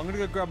stay here. I'm gonna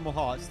go grab more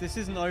hearts. This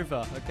isn't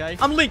over, okay?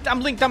 I'm linked.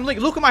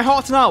 Look at my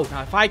hearts now.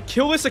 Now, if I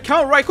kill this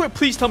account right quick,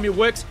 please tell me it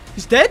works.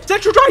 He's dead.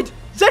 Zetro died.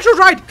 Zetro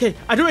died. Okay,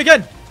 I do it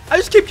again. I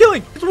just keep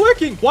killing. It's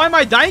working. Why am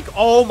I dying?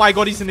 Oh my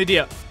god, he's an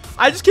idiot.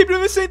 I just keep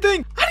doing the same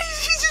thing. And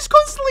he's just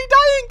constantly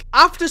dying.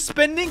 After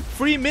spending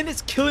 3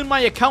 minutes killing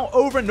my account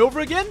over and over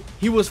again,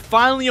 he was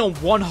finally on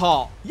 1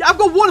 heart. Yeah, I've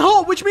got 1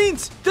 heart, which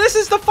means this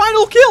is the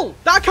final kill.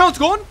 That account's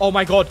gone. Oh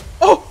my god.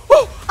 Oh,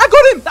 I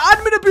got him. The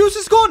admin abuse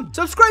is gone.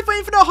 Subscribe for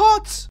infinite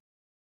hearts.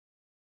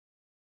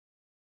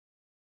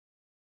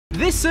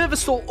 This server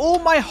stole all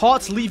my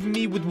hearts, leaving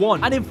me with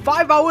 1. And in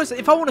 5 hours,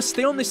 if I want to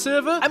stay on this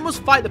server, I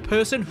must fight the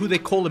person who they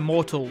call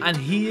immortal. And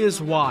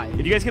here's why.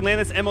 If you guys can land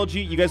this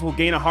MLG, you guys will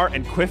gain a heart.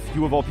 And Quiff,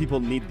 you of all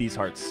people need these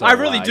hearts. So, I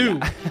really do.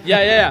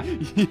 Yeah.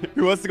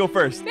 Who wants to go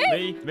first?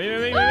 Me.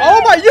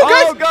 Oh my, you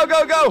guys.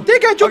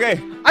 Go. Okay.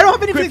 I don't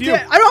have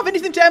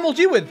anything to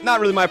MLG with. Not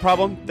really my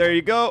problem. There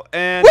you go.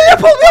 And wait,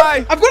 pull me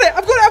up. I've got it.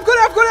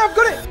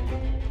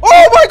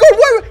 Oh my god,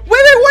 wait,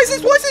 what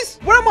is this?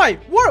 Where am I?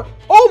 Where?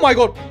 Oh my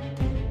god.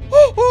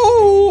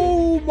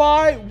 Oh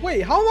my,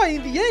 wait, how am I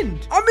in the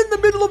end? I'm in the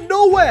middle of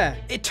nowhere.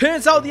 It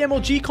turns out the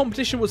MLG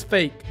competition was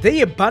fake.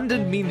 They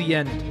abandoned me in the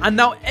end. And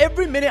now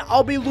every minute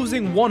I'll be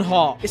losing 1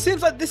 heart. It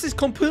seems like this is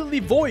completely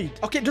void.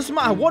 Okay, it doesn't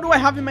matter. What do I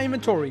have in my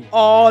inventory?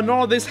 Oh,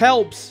 none of this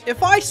helps.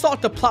 If I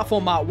start the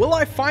platform out, will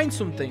I find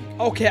something?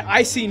 Okay,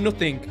 I see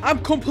nothing. I'm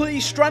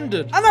completely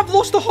stranded. And I've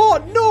lost a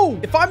heart. No.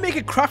 If I make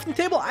a crafting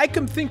table, I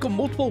can think of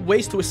multiple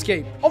ways to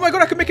escape. Oh my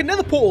god, I can make a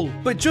nether portal.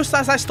 But just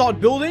as I start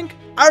building,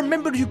 I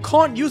remembered you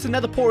can't use the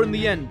nether portal in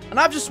the end. And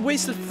I've just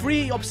wasted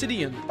 3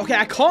 obsidian. Okay,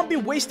 I can't be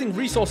wasting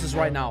resources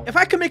right now. If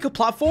I can make a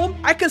platform,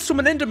 I can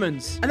summon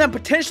endermans. And then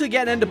potentially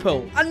get an ender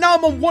pearl. And now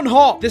I'm on 1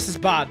 heart. This is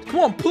bad.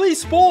 Come on,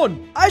 please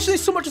spawn. I actually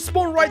need someone to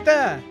spawn right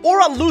there. Or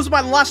I'll lose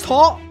my last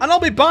heart and I'll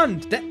be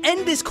banned. The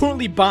end is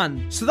currently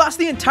banned. So that's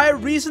the entire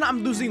reason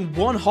I'm losing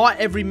 1 heart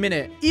every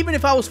minute. Even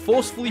if I was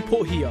forcefully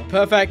put here.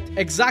 Perfect.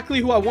 Exactly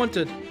who I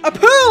wanted. A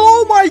pearl!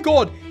 Oh my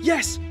god!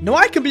 Yes! Now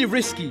I can be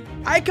risky.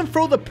 I can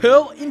throw the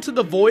pearl into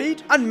the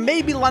void and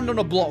maybe land on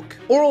a block.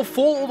 Or I'll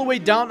fall all the way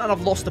down and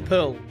I've lost the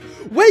pearl.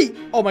 Wait!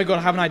 Oh my god,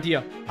 I have an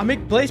idea. I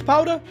make blaze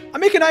powder. I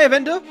make an eye of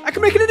ender. I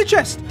can make it in a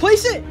chest.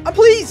 Place it. And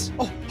please.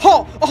 Oh,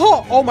 heart. A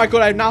heart. Oh my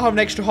god, I now have an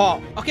extra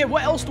heart. Okay,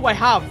 what else do I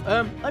have?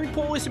 Let me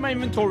put all this in my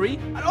inventory.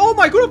 And oh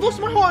my god, I've lost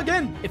my heart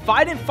again. If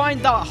I didn't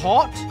find that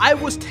heart, I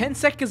was 10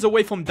 seconds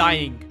away from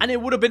dying. And it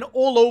would have been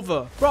all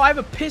over. Bro, I have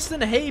a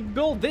piston, hay,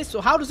 build this.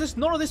 So how does this?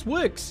 None of this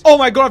works. Oh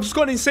my god, I've just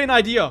got an insane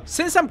idea.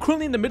 Since I'm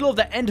currently in the middle of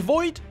the end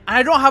void, and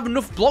I don't have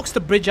enough blocks to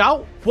bridge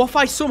out, what if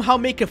I somehow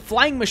make a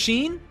flying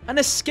machine and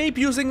escape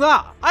using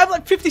that? I have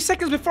like 50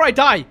 seconds before I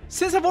die.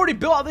 Since I've already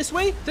built out this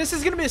way, this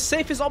is going to be the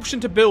safest option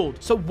to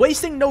build. So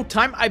wasting no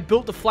time, I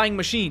built the flying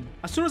machine.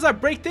 As soon as I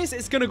break this,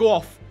 it's going to go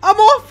off. I'm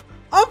off!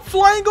 I'm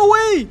flying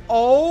away!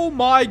 Oh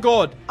my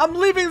god. I'm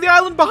leaving the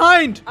island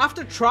behind.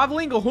 After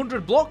traveling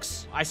 100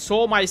 blocks, I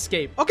saw my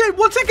escape. Okay,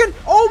 1 second.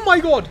 Oh my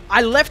god.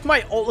 I left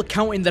my alt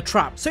account in the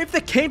trap. So if they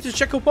came to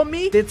check up on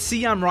me, they'd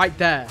see I'm right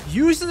there.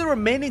 Using the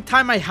remaining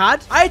time I had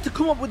to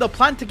come up with a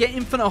plan to get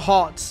infinite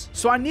hearts.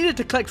 So I needed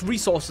to collect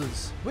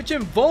resources, which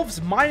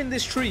involves mining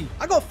this tree.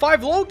 I got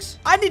 5 logs.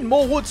 I need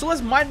more wood, so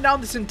let's mine down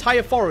this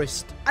entire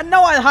forest. And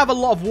now I have a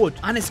lot of wood.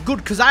 And it's good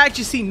because I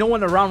actually see no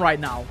one around right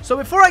now. So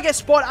before I get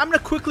spotted, I'm going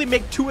to quickly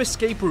make 2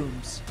 escape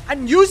rooms.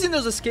 And using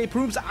those escape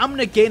rooms, I'm going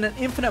to gain an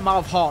infinite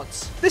amount of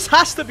hearts. This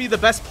has to be the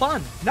best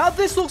plan. Now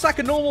this looks like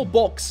a normal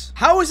box.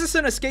 How is this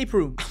an escape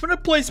room? I'm going to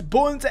place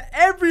buttons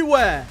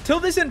everywhere till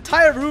this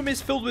entire room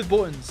is filled with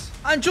buttons.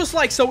 And just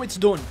like so, it's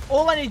done.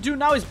 All I need to do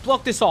now is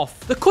block this off.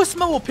 The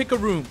customer will pick a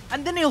room,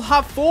 and then he'll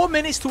have 4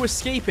 minutes to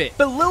escape it.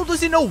 But little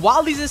does he know,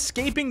 while he's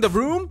escaping the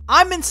room,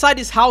 I'm inside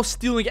his house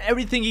stealing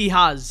everything he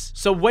has.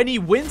 So when he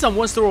wins and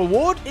wants the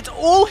reward, it's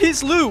all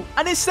his loot.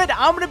 And instead,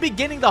 I'm going to be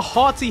getting the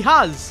hearts he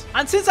has.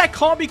 And since I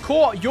can't be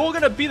caught, you're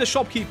going to be the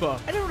shopkeeper.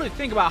 I didn't really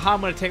think about how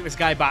I'm going to take this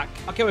guy back.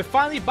 Okay, we're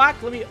finally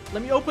back. Let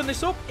me open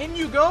this up. In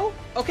you go.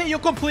 Okay, you're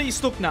completely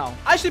stuck now.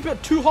 I actually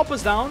put 2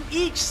 hoppers down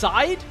each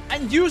side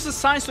and use the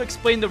signs to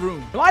explain the room.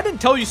 Now, I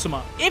didn't tell you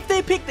something. If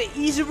they pick the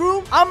easy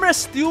room, I'm going to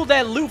steal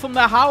their loot from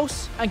their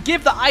house and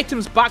give the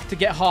items back to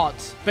get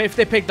hearts. But if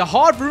they pick the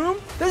hard room,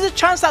 there's a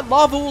chance that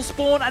lava will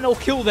spawn and it'll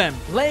kill them,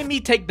 letting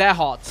me take their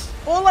hearts.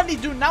 All I need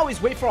to do now is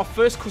wait for our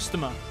first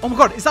customer. Oh my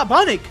god, is that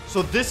Barnick?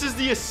 So this is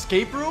the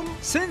escape room?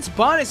 Since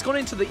Barnick's gone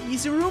into the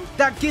easy room,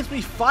 that gives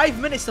me 5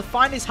 minutes to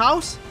find his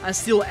house and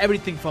steal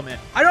everything from it.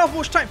 I don't have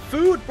much time.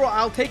 Food, bro,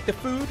 I'll take the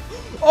food.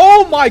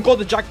 Oh my god,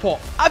 the jackpot.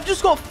 I've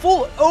just got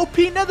full OP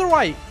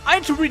netherite. I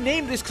need to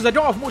rename this because I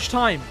don't have much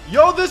time.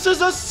 Yo, this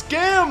is a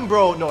scam,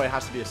 bro. No, it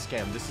has to be a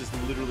scam. This is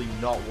literally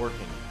not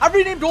working. I've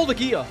renamed all the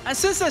gear. And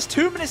since there's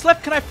 2 minutes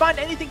left, can I find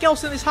anything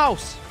else in this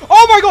house?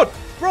 Oh my god.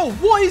 Bro,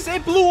 what is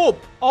it? Blew up.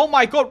 Oh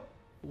my god.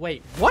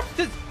 Wait, what?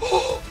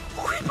 Oh,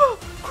 Creeper.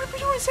 Creeper,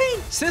 you're insane.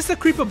 Since the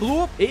creeper blew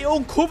up, it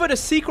uncovered a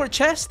secret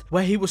chest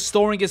where he was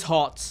storing his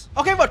hearts.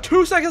 Okay, about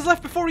 2 seconds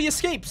left before he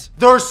escapes.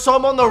 There's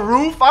some on the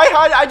roof?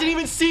 I didn't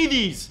even see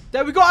these.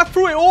 There we go, I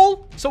threw it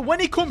all. So when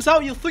he comes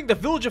out, you'll think the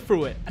villager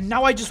threw it. And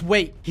now I just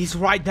wait. He's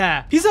right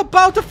there. He's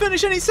about to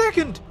finish any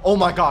second. Oh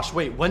my gosh,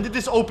 wait, when did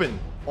this open?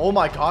 Oh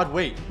my god,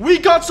 wait. We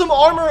got some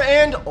armor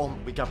and... Oh,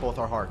 we got both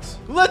our hearts.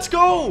 Let's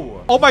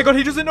go! Oh my god,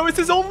 he doesn't know it's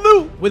his own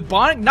loot. With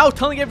Barnick now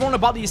telling everyone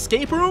about the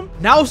escape room,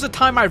 now's the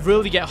time I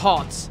really get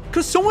hearts.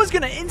 Because someone's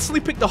going to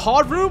instantly pick the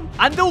hard room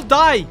and they'll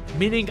die.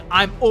 Meaning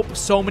I'm up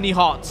so many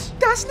hearts.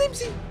 That's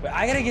Nimsy. Wait,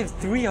 I gotta give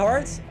 3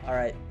 hearts?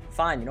 Alright,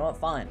 fine. You know what?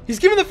 Fine. He's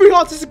giving the 3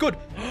 hearts. This is good.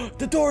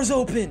 The door's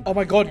open. Oh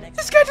my god.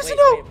 This guy doesn't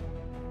know.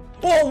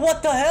 Whoa,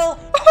 what the hell?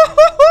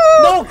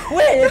 No,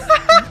 Quiff.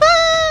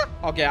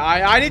 Okay,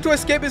 I need to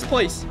escape this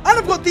place. And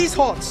I've got these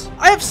hearts.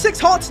 I have 6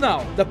 hearts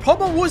now. The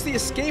problem was the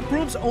escape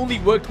rooms only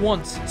worked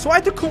once. So I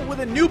had to come up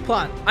with a new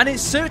plan. And in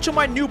search of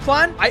my new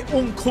plan, I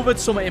uncovered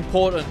something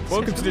important.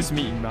 Welcome to this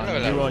meeting,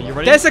 man. You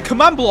ready? There's a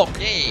command block.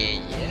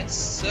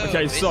 Yes.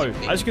 Okay, so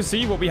as you can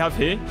see, what we have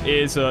here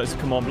is it's a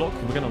command block.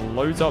 We're going to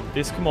load up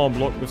this command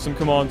block with some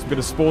commands. We're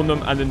going to spawn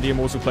them, and then the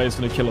immortal player is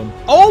going to kill them.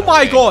 Oh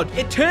my god.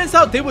 It turns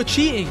out they were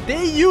cheating.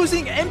 They're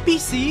using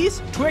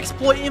NPCs to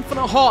exploit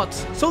infinite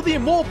hearts. So the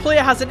immortal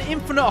player has an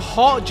infinite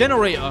heart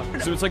generator.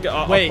 So it's like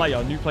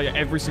a new player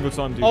every single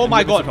time, dude. Oh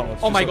my god.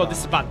 Oh my god, this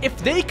is bad. If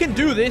they can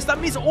do this, that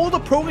means all the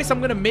progress I'm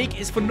going to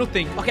make is for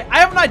nothing. Okay, I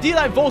have an idea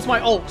that involves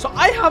my ult. So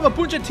I have a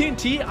bunch of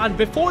TNT, and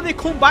before they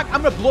come back,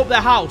 I'm going to blow up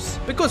their house.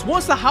 Because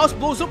once the house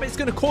blows up, it's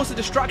going to cause a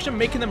distraction,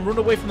 making them run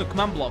away from the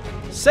command block.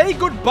 Say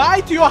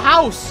goodbye to your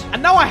house.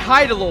 And now I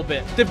hide a little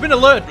bit. They've been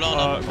alerted. We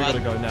gotta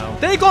go now.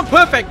 They're gone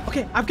perfect.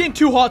 Okay, I've gained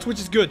 2 hearts,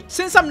 which is good.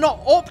 Since I'm not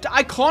upped,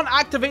 I can't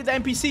activate the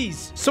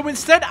NPCs. So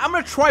instead, I'm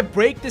going to try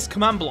break this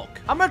command block.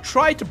 I'm going to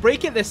try to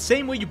break it the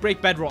same way you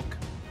break bedrock.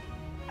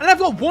 And I've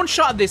got 1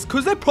 shot at this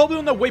because they're probably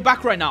on their way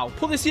back right now.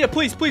 Put this here,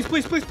 please, please,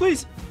 please, please,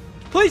 please.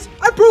 Please,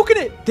 I've broken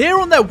it. They're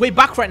on their way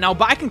back right now,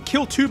 but I can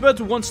kill 2 birds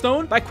with 1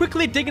 stone by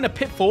quickly digging a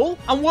pitfall.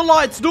 And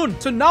voila, it's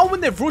done. So now when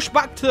they've rushed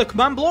back to the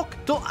command block,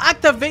 they'll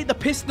activate the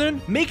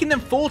piston, making them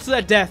fall to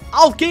their death.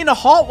 I'll gain a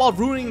heart while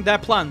ruining their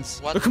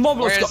plans. The command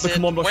block's got. The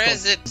command block's Where got.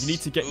 is it? You need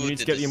to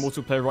get the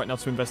immortal player right now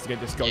to investigate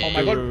this guy. Oh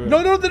my god.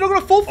 No, they're not gonna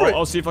fall for it.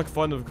 I'll see if I can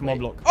find the command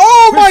block.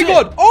 Oh my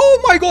god.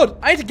 Oh my god.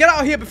 I need to get out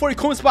of here before he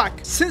comes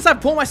back. Since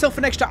I've bought myself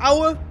an extra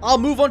hour, I'll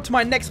move on to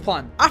my next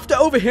plan. After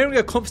overhearing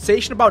a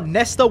conversation about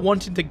Nesta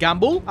wanting to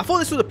gamble, I thought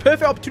this was a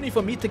perfect opportunity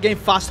for me to gain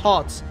fast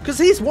hearts, because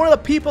he's one of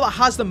the people that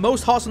has the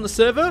most hearts on the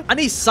server, and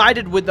he's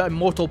sided with the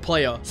immortal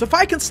player. So if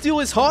I can steal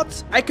his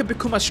hearts, I could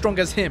become as strong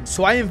as him.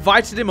 So I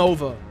invited him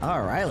over.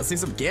 All right, let's see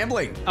some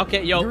gambling.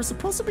 Okay, yo. You were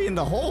supposed to be in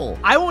the hole.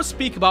 I won't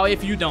speak about it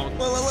if you don't.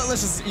 Well, let's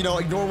just,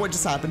 ignore what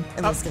just happened,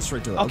 and let's get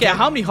straight to it. Okay,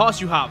 how many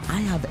hearts you have? I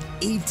have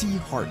 80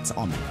 hearts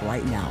on me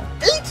right now.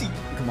 80?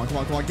 Come on,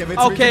 give it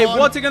to me. Okay,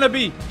 what's it gonna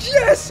be?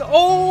 Yes!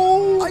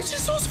 Oh! I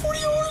just lost 40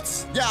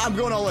 hearts. Yeah, I'm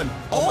going all in.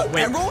 Oh,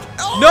 emerald?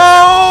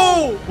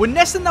 Oh. No! When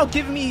Nesta now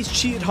giving me his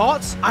cheated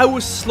hearts, I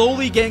was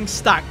slowly getting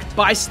stacked,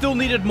 but I still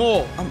needed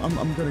more.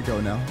 I'm gonna go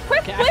now.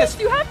 Quick, please,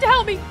 you have to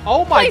help me.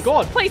 Oh my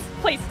god. Please.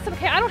 It's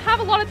okay, I don't have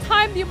a lot of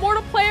time. The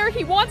immortal player,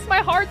 he wants my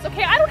hearts.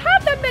 Okay, I don't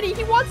have that many.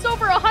 He wants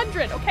over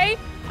 100, okay?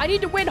 I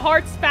need to win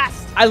hearts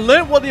fast. I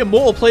learned what the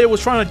immortal player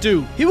was trying to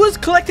do. He was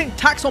collecting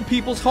tax on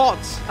people's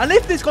hearts. And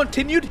if this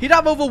continued, he'd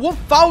have over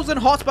 1,000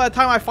 hearts by the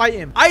time I fight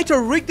him. I had to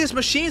rig this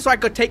machine so I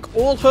could take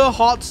all her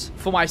hearts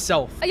for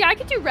myself. Yeah, I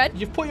can do red.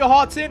 You've put your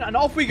hearts in and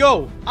off we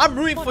go. I'm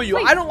rooting for you.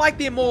 Please. I don't like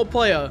the immortal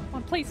player. Come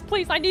on,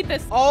 please, I need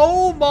this.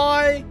 Oh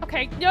my.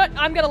 Okay, you know what?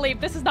 I'm gonna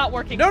leave. This is not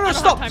working. No,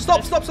 stop.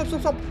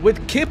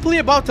 With Kipley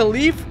about to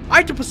leave, I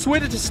had to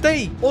persuade her to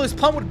stay, or this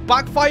plan would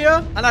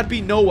backfire and I'd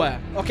be nowhere.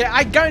 Okay,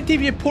 I guarantee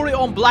if you put it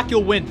on black,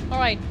 you'll win. All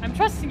right, I'm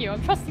trusting you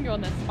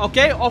on this.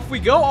 Okay, off we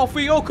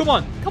go, come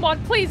on. Come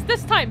on, please,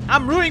 this time.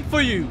 I'm rooting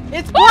for you.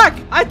 It's black.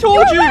 I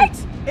told you.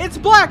 Right. It's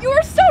black. You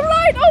are so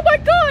right. Oh my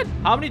god.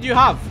 How many do you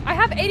have? I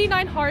have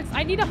 89 hearts.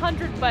 I need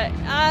 100, but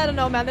I don't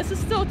know, man. This is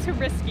still too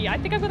risky. I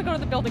think I'm going to go to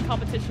the building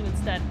competition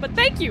instead. But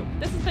thank you.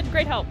 This has been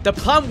great help. The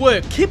plan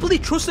worked. Kipley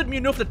trusted me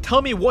enough to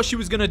tell me what she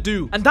was going to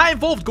do. And that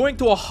involved going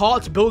to a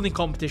hearts building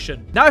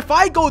competition. Now, if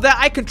I go there,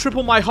 I can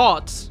triple my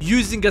hearts.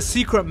 Using a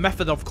secret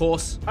method, of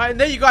course. All right,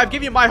 and there you go. I've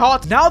given you my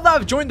heart. Now that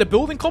I've joined the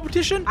building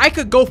competition, I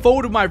could go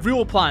forward with my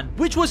real plan,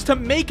 which was to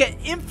make an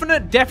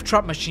infinite death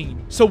trap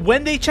machine. So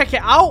when they check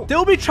it out,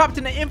 they'll be trapped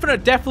in an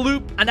infinite death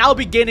loop, and I'll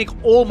be gaining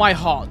all my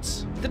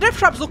hearts. The death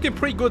trap's looking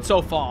pretty good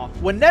so far.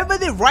 Whenever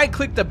they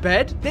right-click the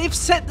bed, they've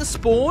set the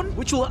spawn,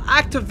 which will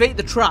activate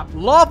the trap.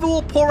 Lava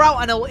will pour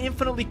out and it will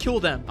infinitely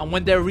kill them. And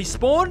when they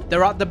respawn,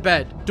 they're at the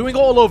bed, doing it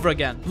all over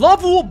again.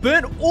 Lava will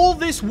burn all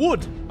this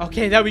wood.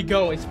 Okay, there we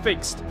go. It's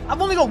fixed.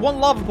 I've only got one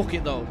lava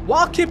bucket though.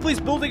 While Kipley's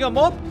building them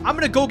up, I'm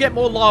gonna go get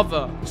more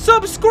lava.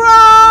 Subscribe!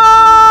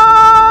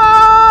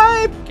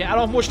 Okay, I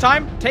don't have much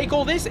time. Take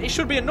all this. It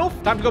should be enough.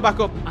 Time to go back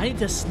up. I need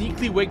to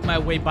sneakily wake my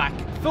way back.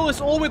 Fill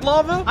this all with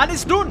lava, and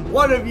it's done.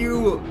 What if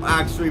you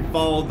actually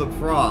followed the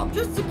prompt?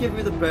 Just to give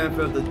you the benefit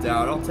of the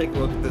doubt, I'll take a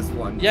look at this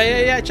one.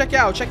 Yeah. Check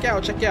out. It's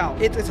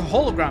a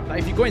hologram. Now,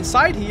 if you go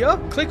inside here,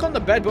 click on the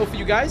bed, both of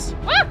you guys.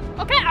 Ah,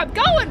 okay, I'm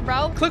going,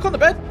 bro. Click on the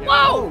bed.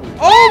 Whoa!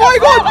 Oh my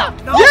god!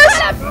 No.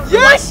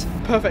 Yes!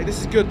 Perfect.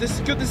 This is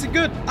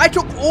good. I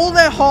took all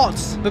their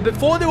hearts, but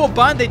before they were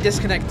banned, they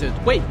disconnected.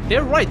 Wait,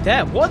 they're right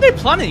there. What are they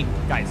planning?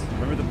 Guys,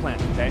 remember the plan,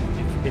 okay?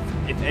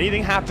 If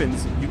anything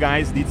happens, you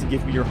guys need to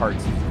give me your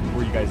hearts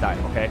before you guys die,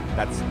 okay?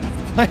 That's the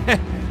plan.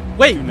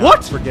 Wait, Do not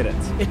what? Forget it.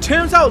 It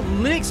turns out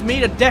Linux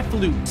made a death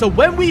loop. So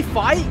when we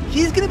fight,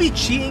 he's going to be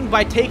cheating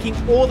by taking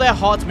all their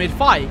hearts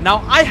mid-fight.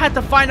 Now, I had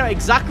to find out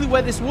exactly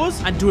where this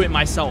was and do it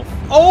myself.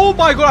 Oh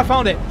my god, I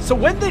found it. So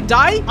when they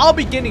die, I'll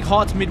be getting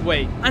hearts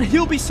midway. And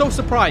he'll be so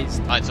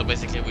surprised. Alright, so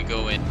basically we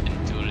go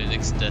into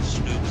Linux death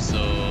loop,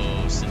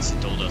 so since he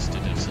told us to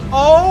do so.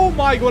 Oh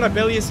my god, I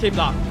barely escaped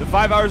that. The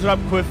 5 hours are up,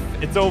 Quiff.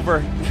 It's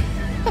over.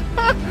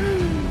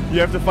 You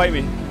have to fight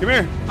me. Come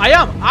here. I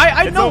am.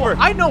 I It's know. over.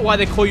 I know why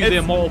they call you the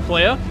immortal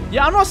player.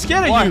 Yeah, I'm not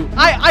scared Why? of you.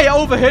 I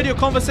overheard your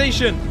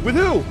conversation. With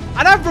who?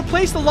 And I've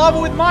replaced the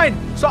lava with mine.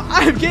 So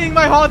I'm getting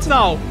my hearts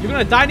now. You're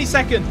gonna die any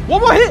second.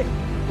 One more hit.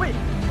 Wait.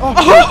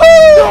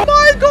 Oh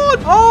my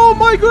god! Oh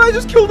my god! I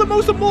just killed the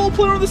most immortal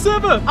player on the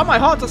server, and my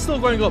hearts are still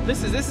going up.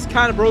 This is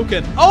kind of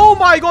broken. Oh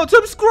my god!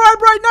 Subscribe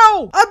right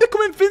now! I've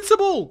become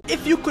invincible.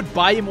 If you could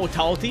buy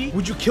immortality,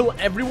 would you kill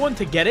everyone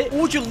to get it,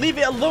 or would you leave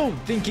it alone,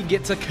 thinking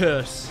it's a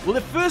curse? Well,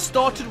 it first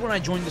started when I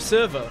joined the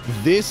server.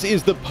 This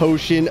is the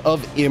potion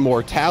of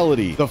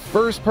immortality. The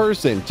first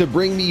person to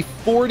bring me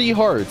 40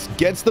 hearts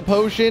gets the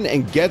potion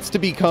and gets to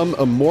become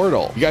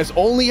immortal. You guys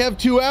only have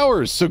 2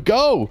 hours, so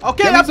go.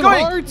 Okay, Get me I'm some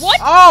going. hearts. What?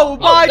 Oh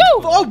my!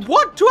 Oh,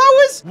 what? 2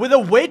 hours? With a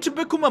way to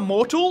become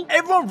immortal?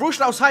 Everyone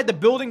rushed outside the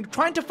building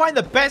trying to find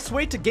the best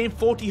way to gain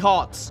 40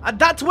 hearts. And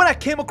that's when I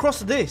came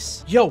across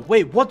this. Yo,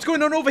 wait, what's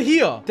going on over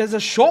here? There's a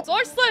shop?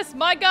 Sourceless,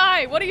 my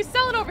guy. What are you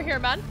selling over here,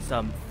 man?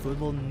 Some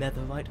full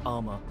netherite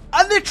armor.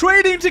 And they're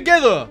trading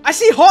together. I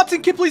see hearts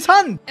in Kipley's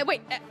hand.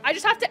 Wait, I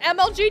just have to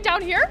MLG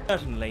down here?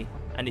 Certainly.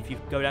 And if you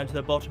go down to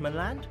the bottom and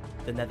land,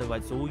 the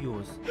netherite's all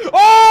yours.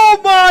 Oh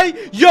my!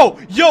 Yo!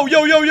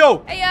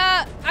 Hey,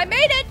 I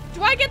made it.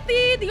 Do I get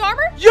the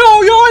armor? Yo,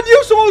 I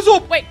knew someone was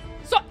up. Wait,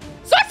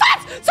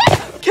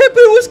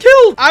 Kipley was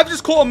killed. I've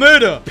just caught a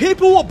murder.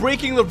 People were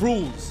breaking the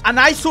rules, and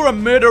I saw a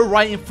murder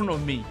right in front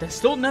of me. There's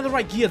still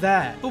netherite gear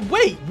there. But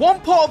wait,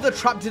 one part of the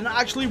trap didn't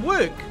actually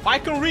work. If I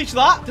can reach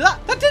that,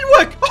 that did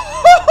work.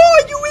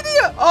 Oh, you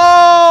idiot.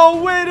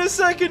 Oh, wait a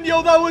second,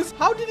 yo, that was...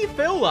 How did he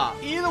fail that?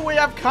 Either way,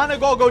 I've kind of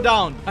got to go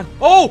down. And,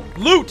 oh,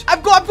 loot.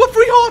 I've got 3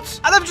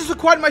 hearts, and I've just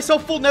acquired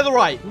myself full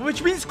netherite,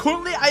 which means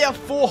currently I have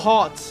 4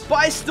 hearts, but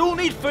I still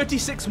need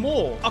 36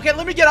 more. Okay,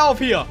 let me get out of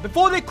here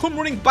before they come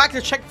running back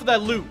to check for their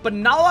loot. But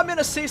now I'm in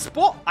a safe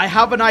spot. I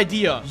have an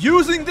idea.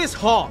 Using this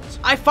heart,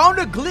 I found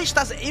a glitch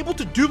that's able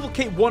to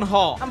duplicate 1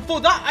 heart, and for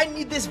that I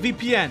need this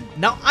VPN.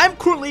 Now I'm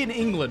currently in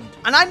England,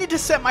 and I need to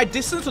set my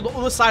distance to the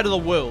other side of the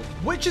world,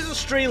 which is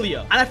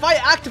Australia. And if I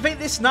activate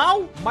this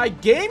now, my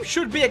game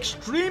should be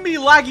extremely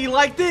laggy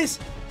like this.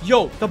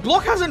 Yo, the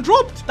block hasn't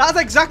dropped. That's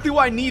exactly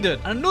what I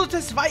needed. And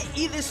notice if I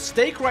eat this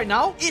steak right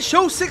now, it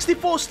shows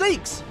 64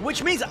 steaks,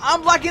 which means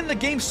I'm lagging the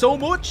game so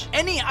much,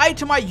 any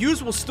item I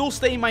use will still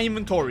stay in my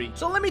inventory.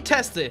 So let me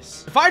test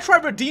this. If I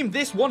try to redeem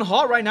this 1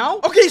 heart right now,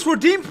 okay, it's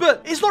redeemed,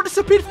 but it's not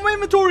disappeared from my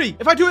inventory.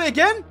 If I do it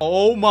again,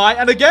 oh my,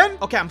 and again,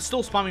 okay, I'm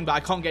still spamming, but I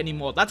can't get any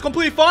more. That's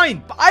completely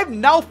fine. But I've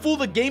now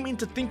fooled the game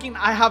into thinking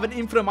I have an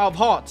infinite amount of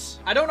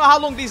hearts. I don't know how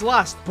long these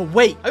last, but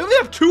wait, I only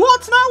have 2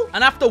 hearts now?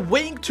 And after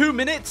waiting 2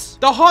 minutes,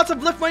 the hearts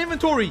have left my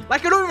inventory.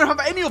 Like I don't even have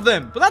any of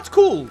them, but that's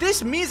cool.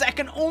 This means I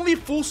can only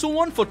fool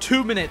someone for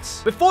 2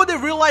 minutes before they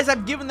realize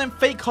I've given them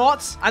fake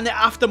hearts and they're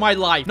after my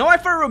life. Now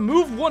if I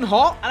remove 1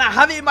 heart and I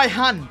have it in my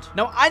hand,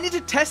 now I need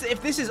to test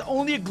if this is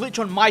only a glitch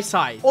on my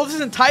side or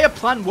this entire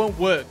plan won't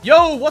work.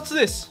 Yo, what's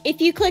this?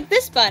 If you click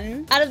this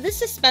button, out of this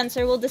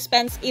dispenser will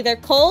dispense either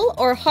coal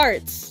or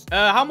hearts.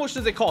 How much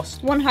does it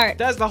cost? 1 heart.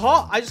 There's the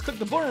heart. I just clicked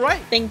the button,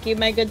 right? Thank you,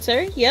 my good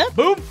sir. Yep.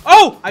 Boom.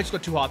 Oh, I just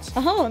got 2 hearts.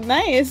 Oh,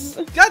 nice.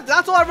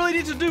 That's all I really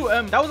need to do.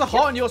 That was a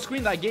heart on your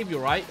screen that I gave you,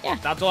 right? Yeah.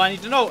 That's all I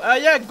need to know.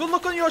 Yeah, good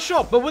luck on your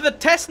shop. But with the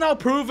test now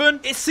proven,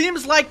 it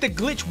seems like the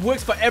glitch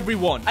works for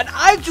everyone. And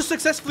I've just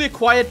successfully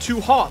acquired 2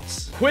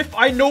 hearts. Quiff,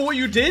 I know what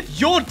you did.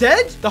 You're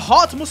dead? The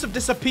hearts must have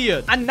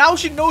disappeared. And now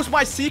she knows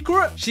my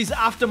secret. She's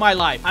after my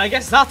life. And I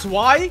guess that's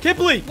why.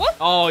 Kipley. What?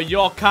 Oh,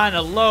 you're kind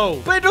of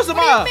low. But it doesn't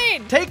matter. Do you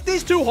mean? Take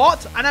these 2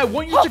 hearts and I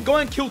want you to go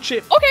and kill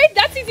Chip. Okay,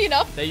 that's easy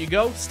enough. There you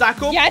go.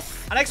 Stack up. Yes.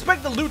 And I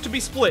expect the loot to be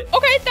split.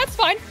 Okay, that's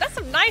fine. That's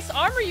some nice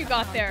armor you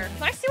got there.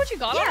 Can I see what you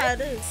god. Yeah, it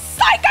is.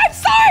 Psych, I'm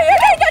sorry! You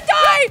need to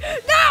die!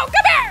 Now,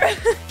 come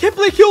here!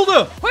 Kipley killed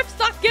her! Quiff's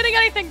not getting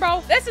anything,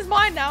 bro. This is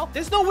mine now.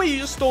 There's no way you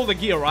just stole the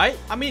gear, right?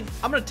 I mean,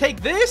 I'm gonna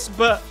take this,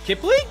 but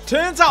Kipley?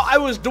 Turns out I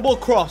was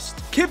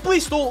double-crossed.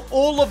 Kipley stole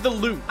all of the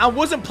loot and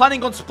wasn't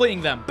planning on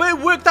splitting them. But it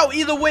worked out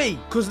either way,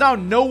 because now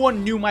no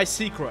one knew my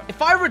secret.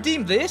 If I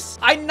redeem this,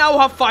 I now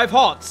have 5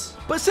 hearts.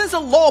 But since a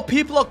lot of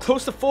people are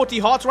close to 40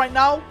 hearts right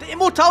now, the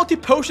immortality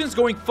potion is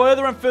going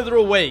further and further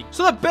away.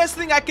 So the best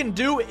thing I can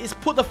do is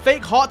put the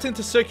fake hearts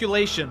into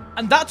circulation.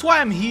 And that's why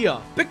I'm here.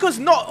 Because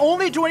not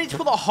only do I need to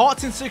put the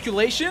hearts in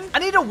circulation, I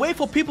need a way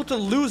for people to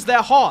lose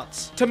their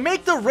hearts to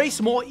make the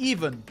race more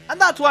even. And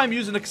that's why I'm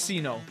using a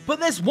casino. But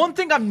there's one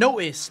thing I've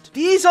noticed.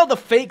 These are the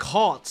fake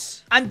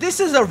hearts. And this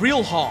is a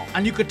real heart,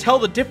 and you could tell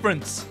the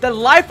difference. The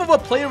life of a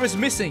player is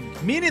missing,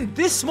 meaning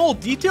this small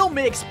detail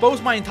may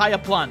expose my entire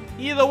plan.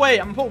 Either way,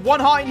 I'm gonna put 1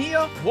 heart in here,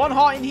 1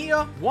 heart in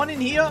here, 1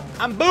 in here,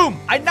 and boom!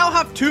 I now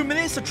have 2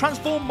 minutes to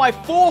transform my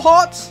 4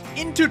 hearts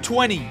into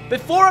 20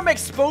 before I'm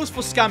exposed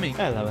for scamming.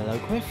 Hello,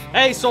 Quiff.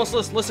 Hey,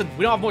 Sauceless, listen,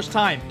 we don't have much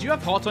time. Do you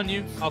have hearts on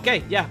you?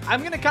 Okay, yeah,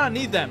 I'm gonna kind of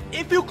need them.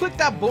 If you click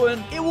that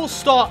button, it will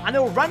start and it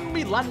will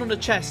randomly land on the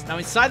chest. Now,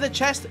 inside the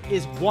chest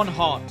is 1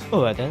 heart.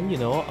 Alright then, you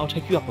know, I'll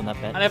take you up on that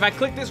bet. And if I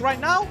click this right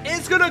now,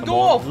 it's gonna go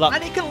off,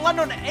 and it can land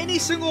on any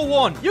single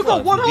one. You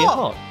got 1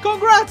 heart.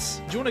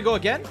 Congrats. Do you want to go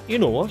again? You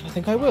know what? I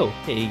think I will.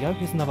 Here you go.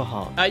 Here's another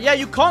heart. Yeah,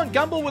 you can't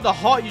gamble with a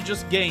heart you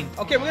just gained.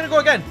 Okay, we're gonna go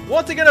again.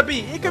 What's it gonna be?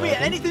 It could be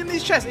anything in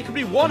these chests. It could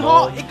be 1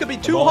 heart. It could be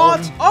 2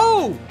 hearts.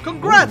 Oh,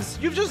 congrats.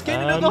 You've just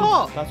gained another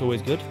heart. That's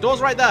always good.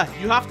 Door's right there.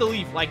 You have to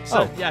leave. Like,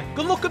 so, yeah.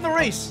 Good luck in the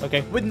race.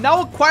 Okay. With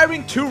now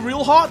acquiring 2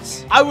 real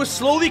hearts, I was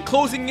slowly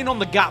closing in on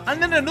the gap.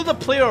 And then another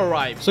player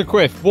arrived. So,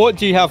 Quiff, what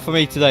do you have for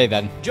me today,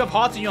 then? Do you have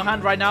hearts in your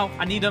hand right now?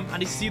 I need them. I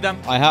need to see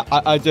them.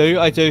 I do.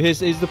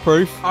 Here's the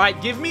proof. All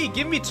right, give me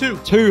 2.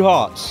 2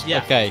 hearts.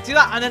 Yeah. Okay. See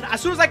that? And then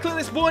as soon as I click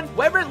this button,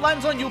 wherever it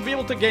lands on, you'll be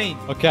able to gain.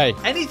 Okay.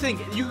 Anything.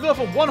 You can go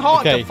from 1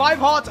 heart to 5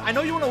 hearts. I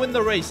know you want to win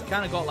the race.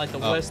 Kind of got like the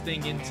worst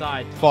thing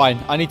inside.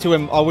 Fine. I need to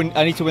win.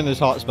 I need to win those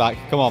hearts back.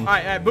 Come on. All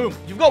right, boom.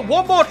 You've got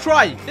 1 more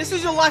try. This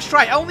is your last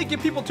try. I only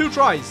give people 2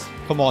 tries.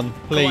 Come on,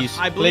 please. Come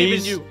on. I believe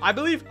in you. I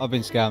believe. I've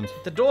been scammed.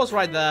 The door's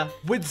right there.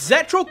 With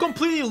Zetro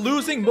completely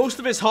losing most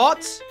of his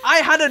hearts, I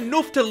had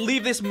enough to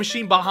leave this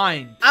machine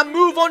behind and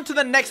move on to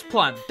the next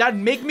plan that'd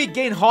make me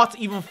gain hearts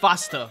even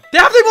faster. They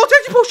have the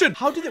immortality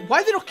potion. Why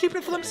are they not keeping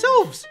it for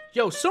themselves?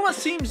 Yo, someone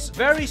seems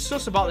very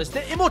sus about this.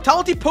 The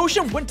immortality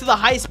potion went to the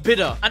highest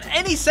bidder, and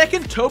any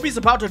second, Toby's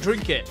about to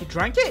drink it. He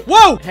drank it?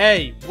 Whoa!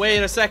 Hey, wait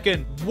a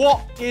second.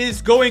 What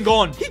is going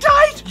on? He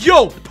died!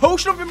 Yo, the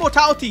potion of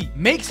immortality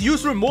makes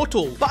user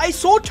immortal, but I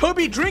saw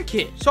Toby drink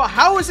it. So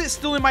how is it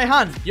still in my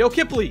hand? Yo,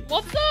 Kipley.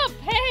 What's up?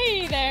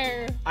 Hey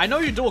there. I know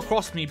you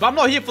double-crossed me, but I'm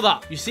not here for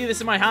that. You see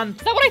this in my hand?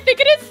 Is that what I think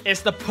it is?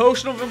 It's the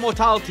potion of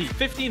immortality.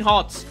 15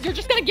 hearts. You're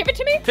just gonna give it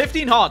to me?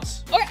 15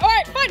 hearts. Okay, all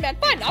right, fine, man,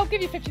 fine. I'll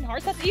give you 15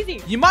 hearts. That's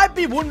easy. You might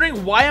be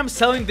wondering why I'm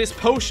selling this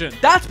potion.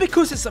 That's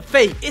because it's a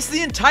fake. It's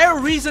the entire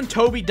reason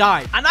Toby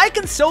died. And I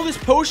can sell this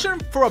potion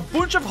for a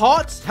bunch of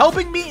hearts,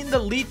 helping me in the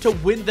lead to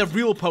win the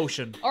real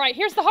potion. All right,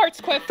 here's the hearts,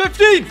 Quiff.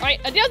 15! All right,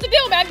 a deal's a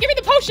deal, man. Give me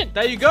the potion.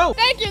 There you go.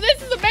 Thank you.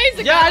 This is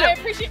amazing, yeah, man. I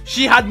appreciate it.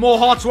 She had more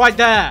hearts right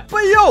there.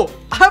 But yo,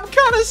 I'm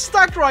kind of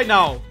stacked right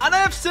now. And I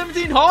have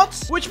 17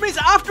 hearts, which means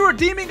after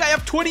redeeming, I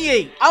have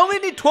 28. I only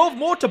need 12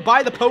 more to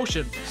buy the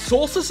potion.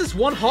 Solstice is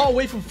 1 heart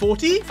away from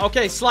 40?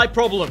 Okay, slight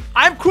problem.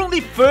 I'm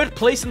currently 3rd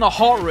place in the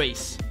heart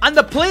race. And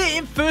the player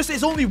in first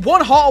is only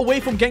 1 heart away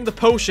from getting the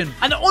potion.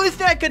 And the only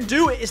thing I can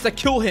do is to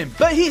kill him.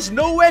 But he's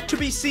nowhere to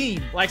be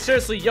seen. Like,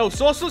 seriously, yo,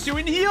 Sauceless, you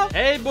in here?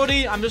 Hey,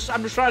 buddy, I'm just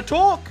trying to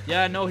talk.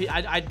 Yeah, no,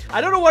 I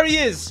don't know where he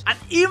is. And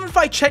even if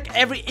I check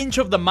every inch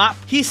of the map,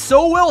 he's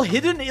so well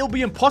hidden, it'll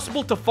be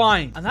impossible to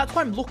find. And that's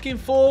why I'm looking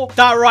for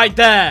that right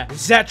there,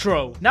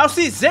 Zetro. Now,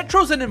 see,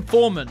 Zetro's an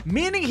informant,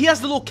 meaning he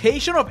has the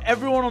location of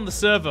everyone on the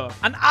server.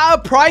 And at a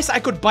price, I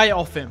could buy it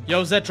off him.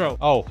 Yo, Zetro.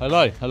 Oh,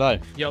 hello.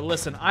 Yo,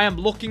 listen, I am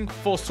looking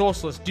for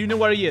Sauceless. Do you know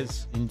where he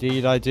is?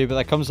 Indeed, I do, but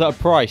that comes at a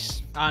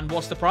price. And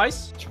what's the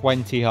price?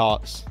 20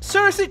 hearts.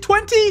 Seriously,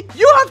 20?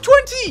 You have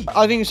 20!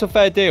 I think it's a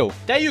fair deal.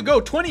 There you go,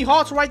 20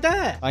 hearts right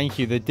there. Thank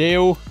you. The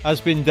deal has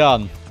been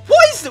done.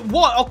 What is it?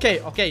 What?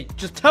 Okay.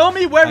 Just tell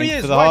me where he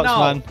is right now.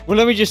 Man. Well,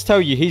 let me just tell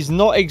you, he's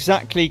not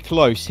exactly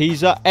close.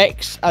 He's at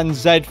X and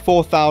Z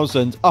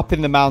 4000 up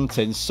in the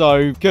mountains.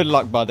 So good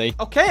luck, buddy.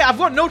 Okay, I've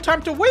got no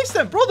time to waste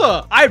then,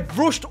 brother. I've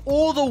rushed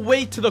all the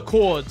way to the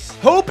cords,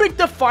 hoping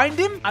to find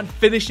him and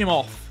finish him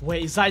off.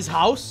 Wait, is that his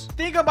house? I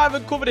think I might have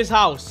uncovered his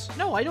house.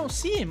 No, I don't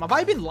see him. Have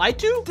I been lied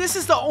to? This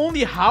is the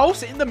only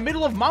house in the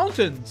middle of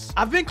mountains.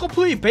 I've been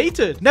completely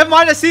baited. Never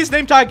mind, I see his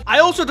name tag. I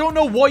also don't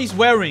know what he's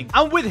wearing.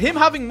 And with him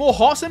having more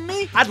hearts than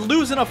me, I'd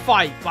lose in a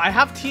fight. But I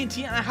have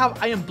TNT and I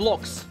have iron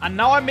blocks. And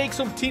now I make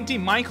some TNT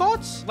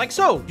minecarts. Like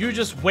so. You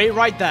just wait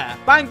right there.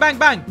 Bang, bang,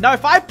 bang. Now,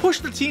 if I push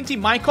the TNT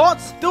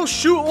minecarts, they'll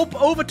shoot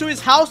up over to his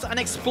house and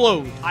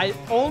explode. I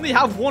only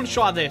have one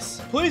shot at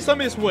this. Please tell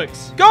me this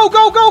works. Go,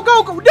 go, go,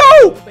 go, go.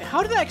 No! Wait,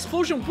 how did that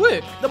explosion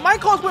work? The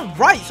minecarts went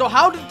right. So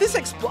how did this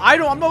explode?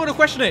 I'm not going to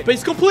question it. But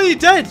he's completely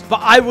dead. But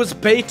I was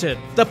baited.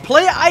 The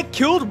player I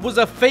killed was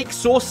a fake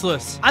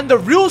sorceress. And the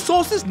real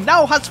sorceress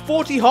now has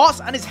 40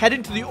 hearts and is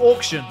heading to the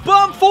auction.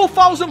 But I'm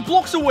 4,000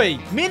 blocks away.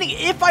 Meaning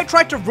if I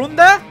tried to run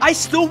there, I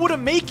still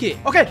wouldn't make it.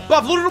 Okay, but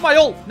I've loaded up my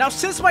ult. Now,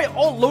 since my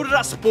ult loaded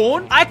at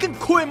spawn, I can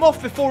cut him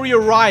off before he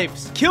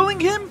arrives. Killing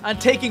him and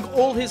taking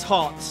all his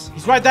hearts.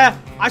 He's right there.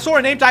 I saw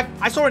a name tag.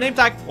 I saw a name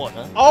tag. What?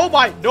 Huh? Oh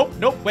my. Nope,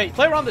 nope. Wait,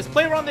 play around this.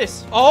 Play around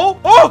this. Oh,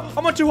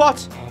 I'm on 2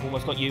 hearts. I've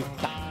almost got you.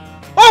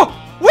 Oh!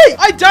 Wait,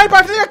 I died,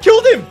 but I think I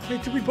killed him.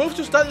 Wait, did we both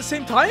just die at the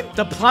same time?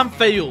 The plan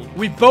failed.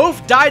 We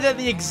both died at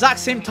the exact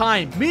same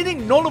time,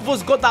 meaning none of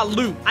us got that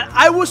loot. And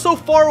I was so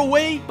far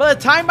away, by the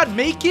time I'd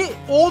make it,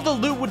 all the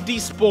loot would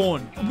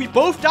despawn. We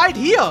both died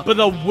here. But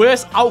the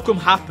worst outcome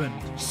happened.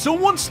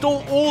 Someone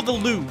stole all the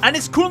loot and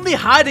is currently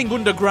hiding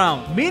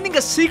underground, meaning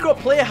a secret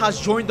player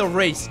has joined the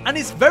race and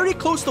is very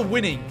close to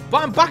winning.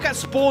 But I'm back at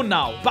spawn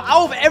now. But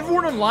out of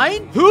everyone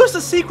online, who's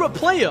the secret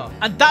player?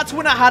 And that's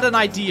when I had an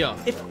idea.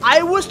 If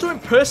I was to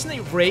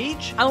impersonate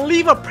Rage and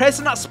leave a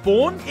present at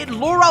spawn, it'd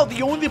lure out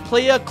the only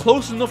player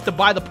close enough to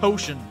buy the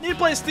potion. Need to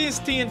play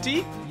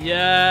TNT?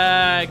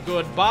 Yeah,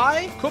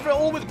 goodbye. Cover it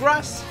all with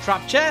grass.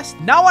 Trap chest.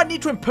 Now I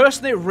need to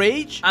impersonate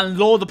Rage and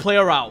lure the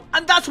player out.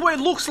 And that's what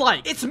it looks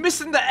like. It's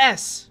missing the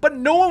S. But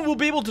no one will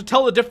be able to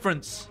tell the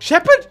difference.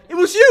 Shepard, it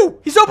was you.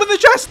 He's opened the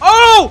chest.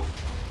 Oh,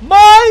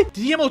 my.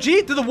 Did he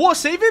MLG? Did the water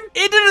save him?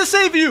 It didn't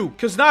save you.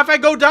 Because now if I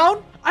go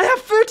down, I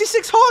have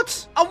 36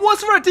 hearts. And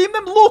once I redeem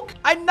them, look,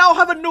 I now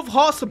have enough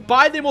hearts to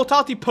buy the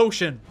immortality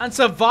potion and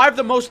survive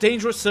the most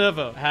dangerous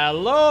server.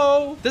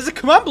 Hello? There's a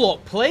command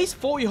block. Place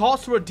 40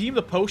 hearts to redeem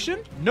the potion.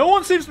 No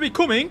one seems to be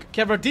coming.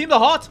 Can redeem the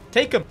heart?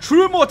 Take them.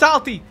 True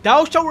immortality.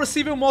 Thou shalt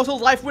receive immortal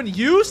life when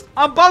used.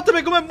 I'm about to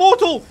become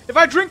immortal. If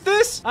I drink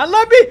this and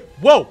let me...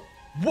 Whoa.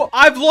 What?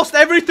 I've lost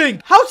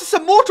everything. How's this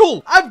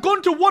immortal? I've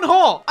gone to 1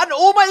 heart and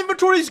all my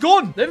inventory is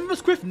gone. The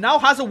infamous Quiff now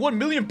has a 1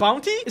 million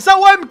bounty? Is that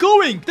why I'm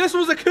going? This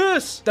was a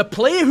curse. The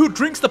player who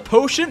drinks the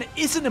potion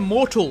isn't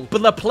immortal,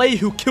 but the player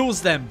who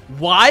kills them.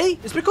 Why?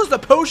 It's because the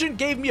potion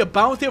gave me a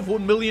bounty of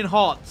 1 million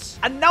hearts.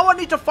 And now I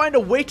need to find a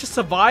way to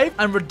survive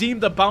and redeem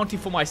the bounty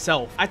for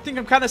myself. I think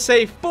I'm kind of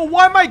safe. But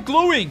why am I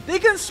glowing? They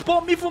can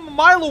spot me from a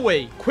mile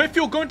away. Quiff,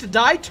 you're going to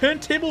die.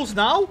 Turntables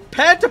now.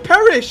 Prepare to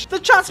perish. The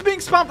chat's being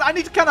spammed. I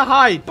need to kind of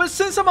hide. But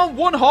since I'm on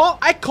 1 heart,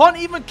 I can't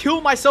even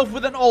kill myself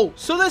with an ult.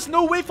 So there's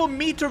no way for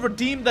me to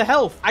redeem the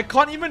health. I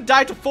can't even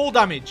die to fall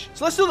damage.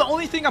 So let's do the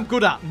only thing I'm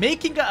good at.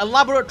 Making an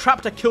elaborate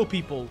trap to kill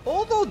people.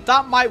 Although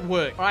that might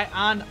work. All right,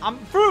 and I'm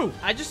through.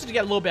 I just need to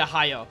get a little bit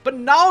higher. But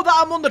now that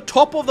I'm on the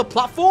top of the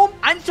platform,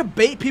 I need to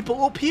bait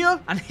people up here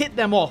and hit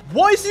them off.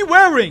 What is he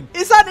wearing?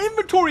 Is that an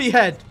inventory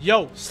head?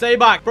 Yo, stay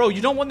back. Bro,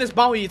 you don't want this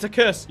bounty. It's a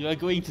curse. You are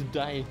going to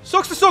die.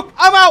 Sucks to suck.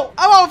 I'm out.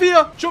 I'm out of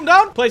here. Jump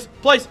down. Place.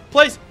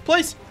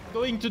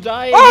 Going to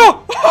die.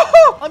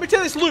 Oh! Let me take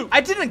this loot. I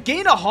didn't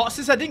gain a heart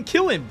since I didn't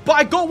kill him, but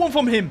I got one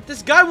from him.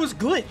 This guy was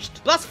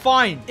glitched. That's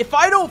fine. If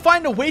I don't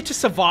find a way to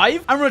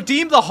survive and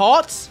redeem the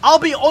hearts, I'll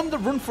be on the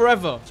run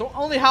forever. So I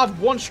only have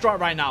 1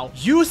 strat right now.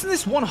 Using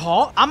this 1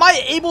 heart, am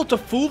I able to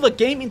fool the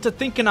game into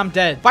thinking I'm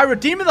dead? By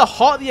redeeming the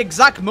heart the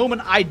exact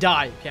moment I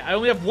die. Okay, I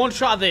only have 1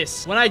 shot at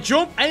this. When I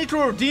jump, I need to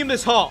redeem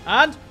this heart.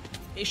 And...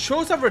 it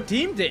shows I've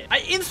redeemed it. I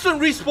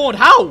instant respawned.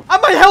 How?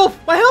 And my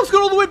health's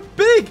got all the way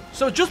big.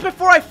 So just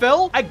before I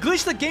fell, I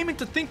glitched the game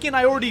into thinking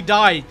I already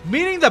died,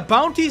 meaning the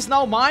bounty is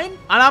now mine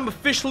and I'm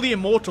officially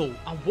immortal.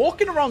 I'm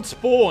walking around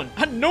spawn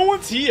and no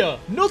one's here.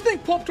 Nothing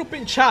popped up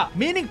in chat,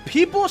 meaning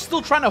people are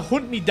still trying to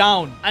hunt me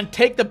down and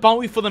take the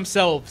bounty for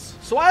themselves.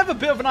 So I have a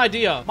bit of an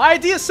idea. My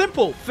idea is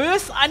simple.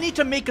 First, I need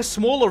to make a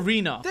small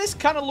arena. This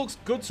kind of looks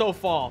good so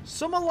far.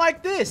 Something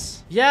like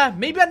this. Yeah,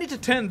 maybe I need to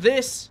turn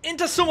this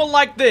into something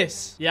like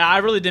this. Yeah, I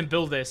really didn't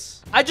build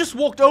this. I just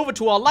walked over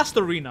to our last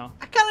arena.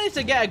 I kind of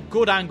need to get a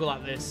good angle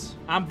at this.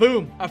 And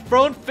boom, a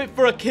throne fit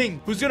for a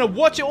king who's going to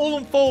watch it all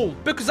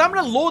unfold. Because I'm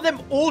going to lure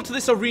them all to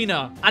this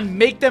arena and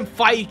make them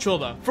fight each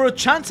other for a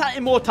chance at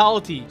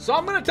immortality. So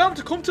I'm going to tell them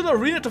to come to the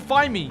arena to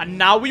find me. And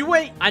now we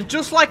wait. And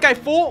just like I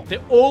thought, they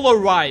all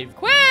arrive.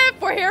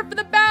 Quiff, we're here for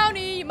the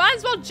bounty. You might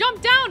as well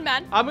jump down,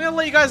 man. I'm going to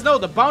let you guys know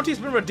the bounty's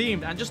been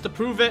redeemed. And just to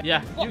prove it,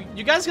 yeah,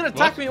 you guys can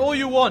attack me all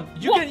you want.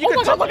 You can oh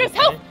my God, look at his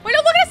health. Wait, no,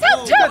 look at his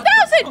health.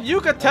 2,000. You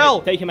can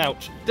tell. Take him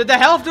out. The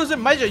health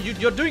doesn't measure.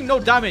 You're doing no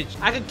damage.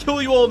 I can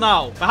kill you all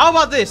now. But how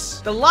about this?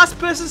 The last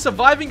person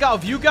surviving out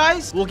of you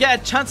guys will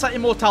get a chance at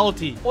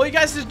immortality. All you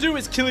guys need to do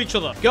is kill each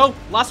other. Go.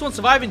 Last one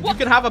surviving. You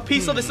can have a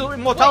piece of this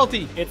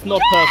immortality. Wait, it's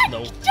not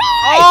personal.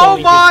 Oh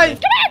my. Come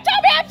here,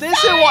 Toby.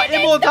 This is what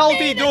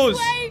immortality does.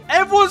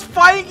 Everyone's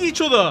fighting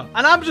each other.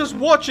 And I'm just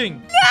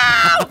watching.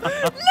 No.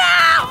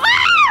 No.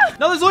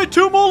 Now there's only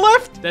 2 more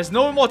left. There's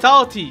no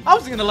immortality. I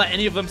wasn't going to let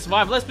any of them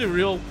survive. Let's be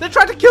real. They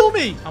tried to kill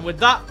me. And with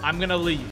that, I'm going to leave.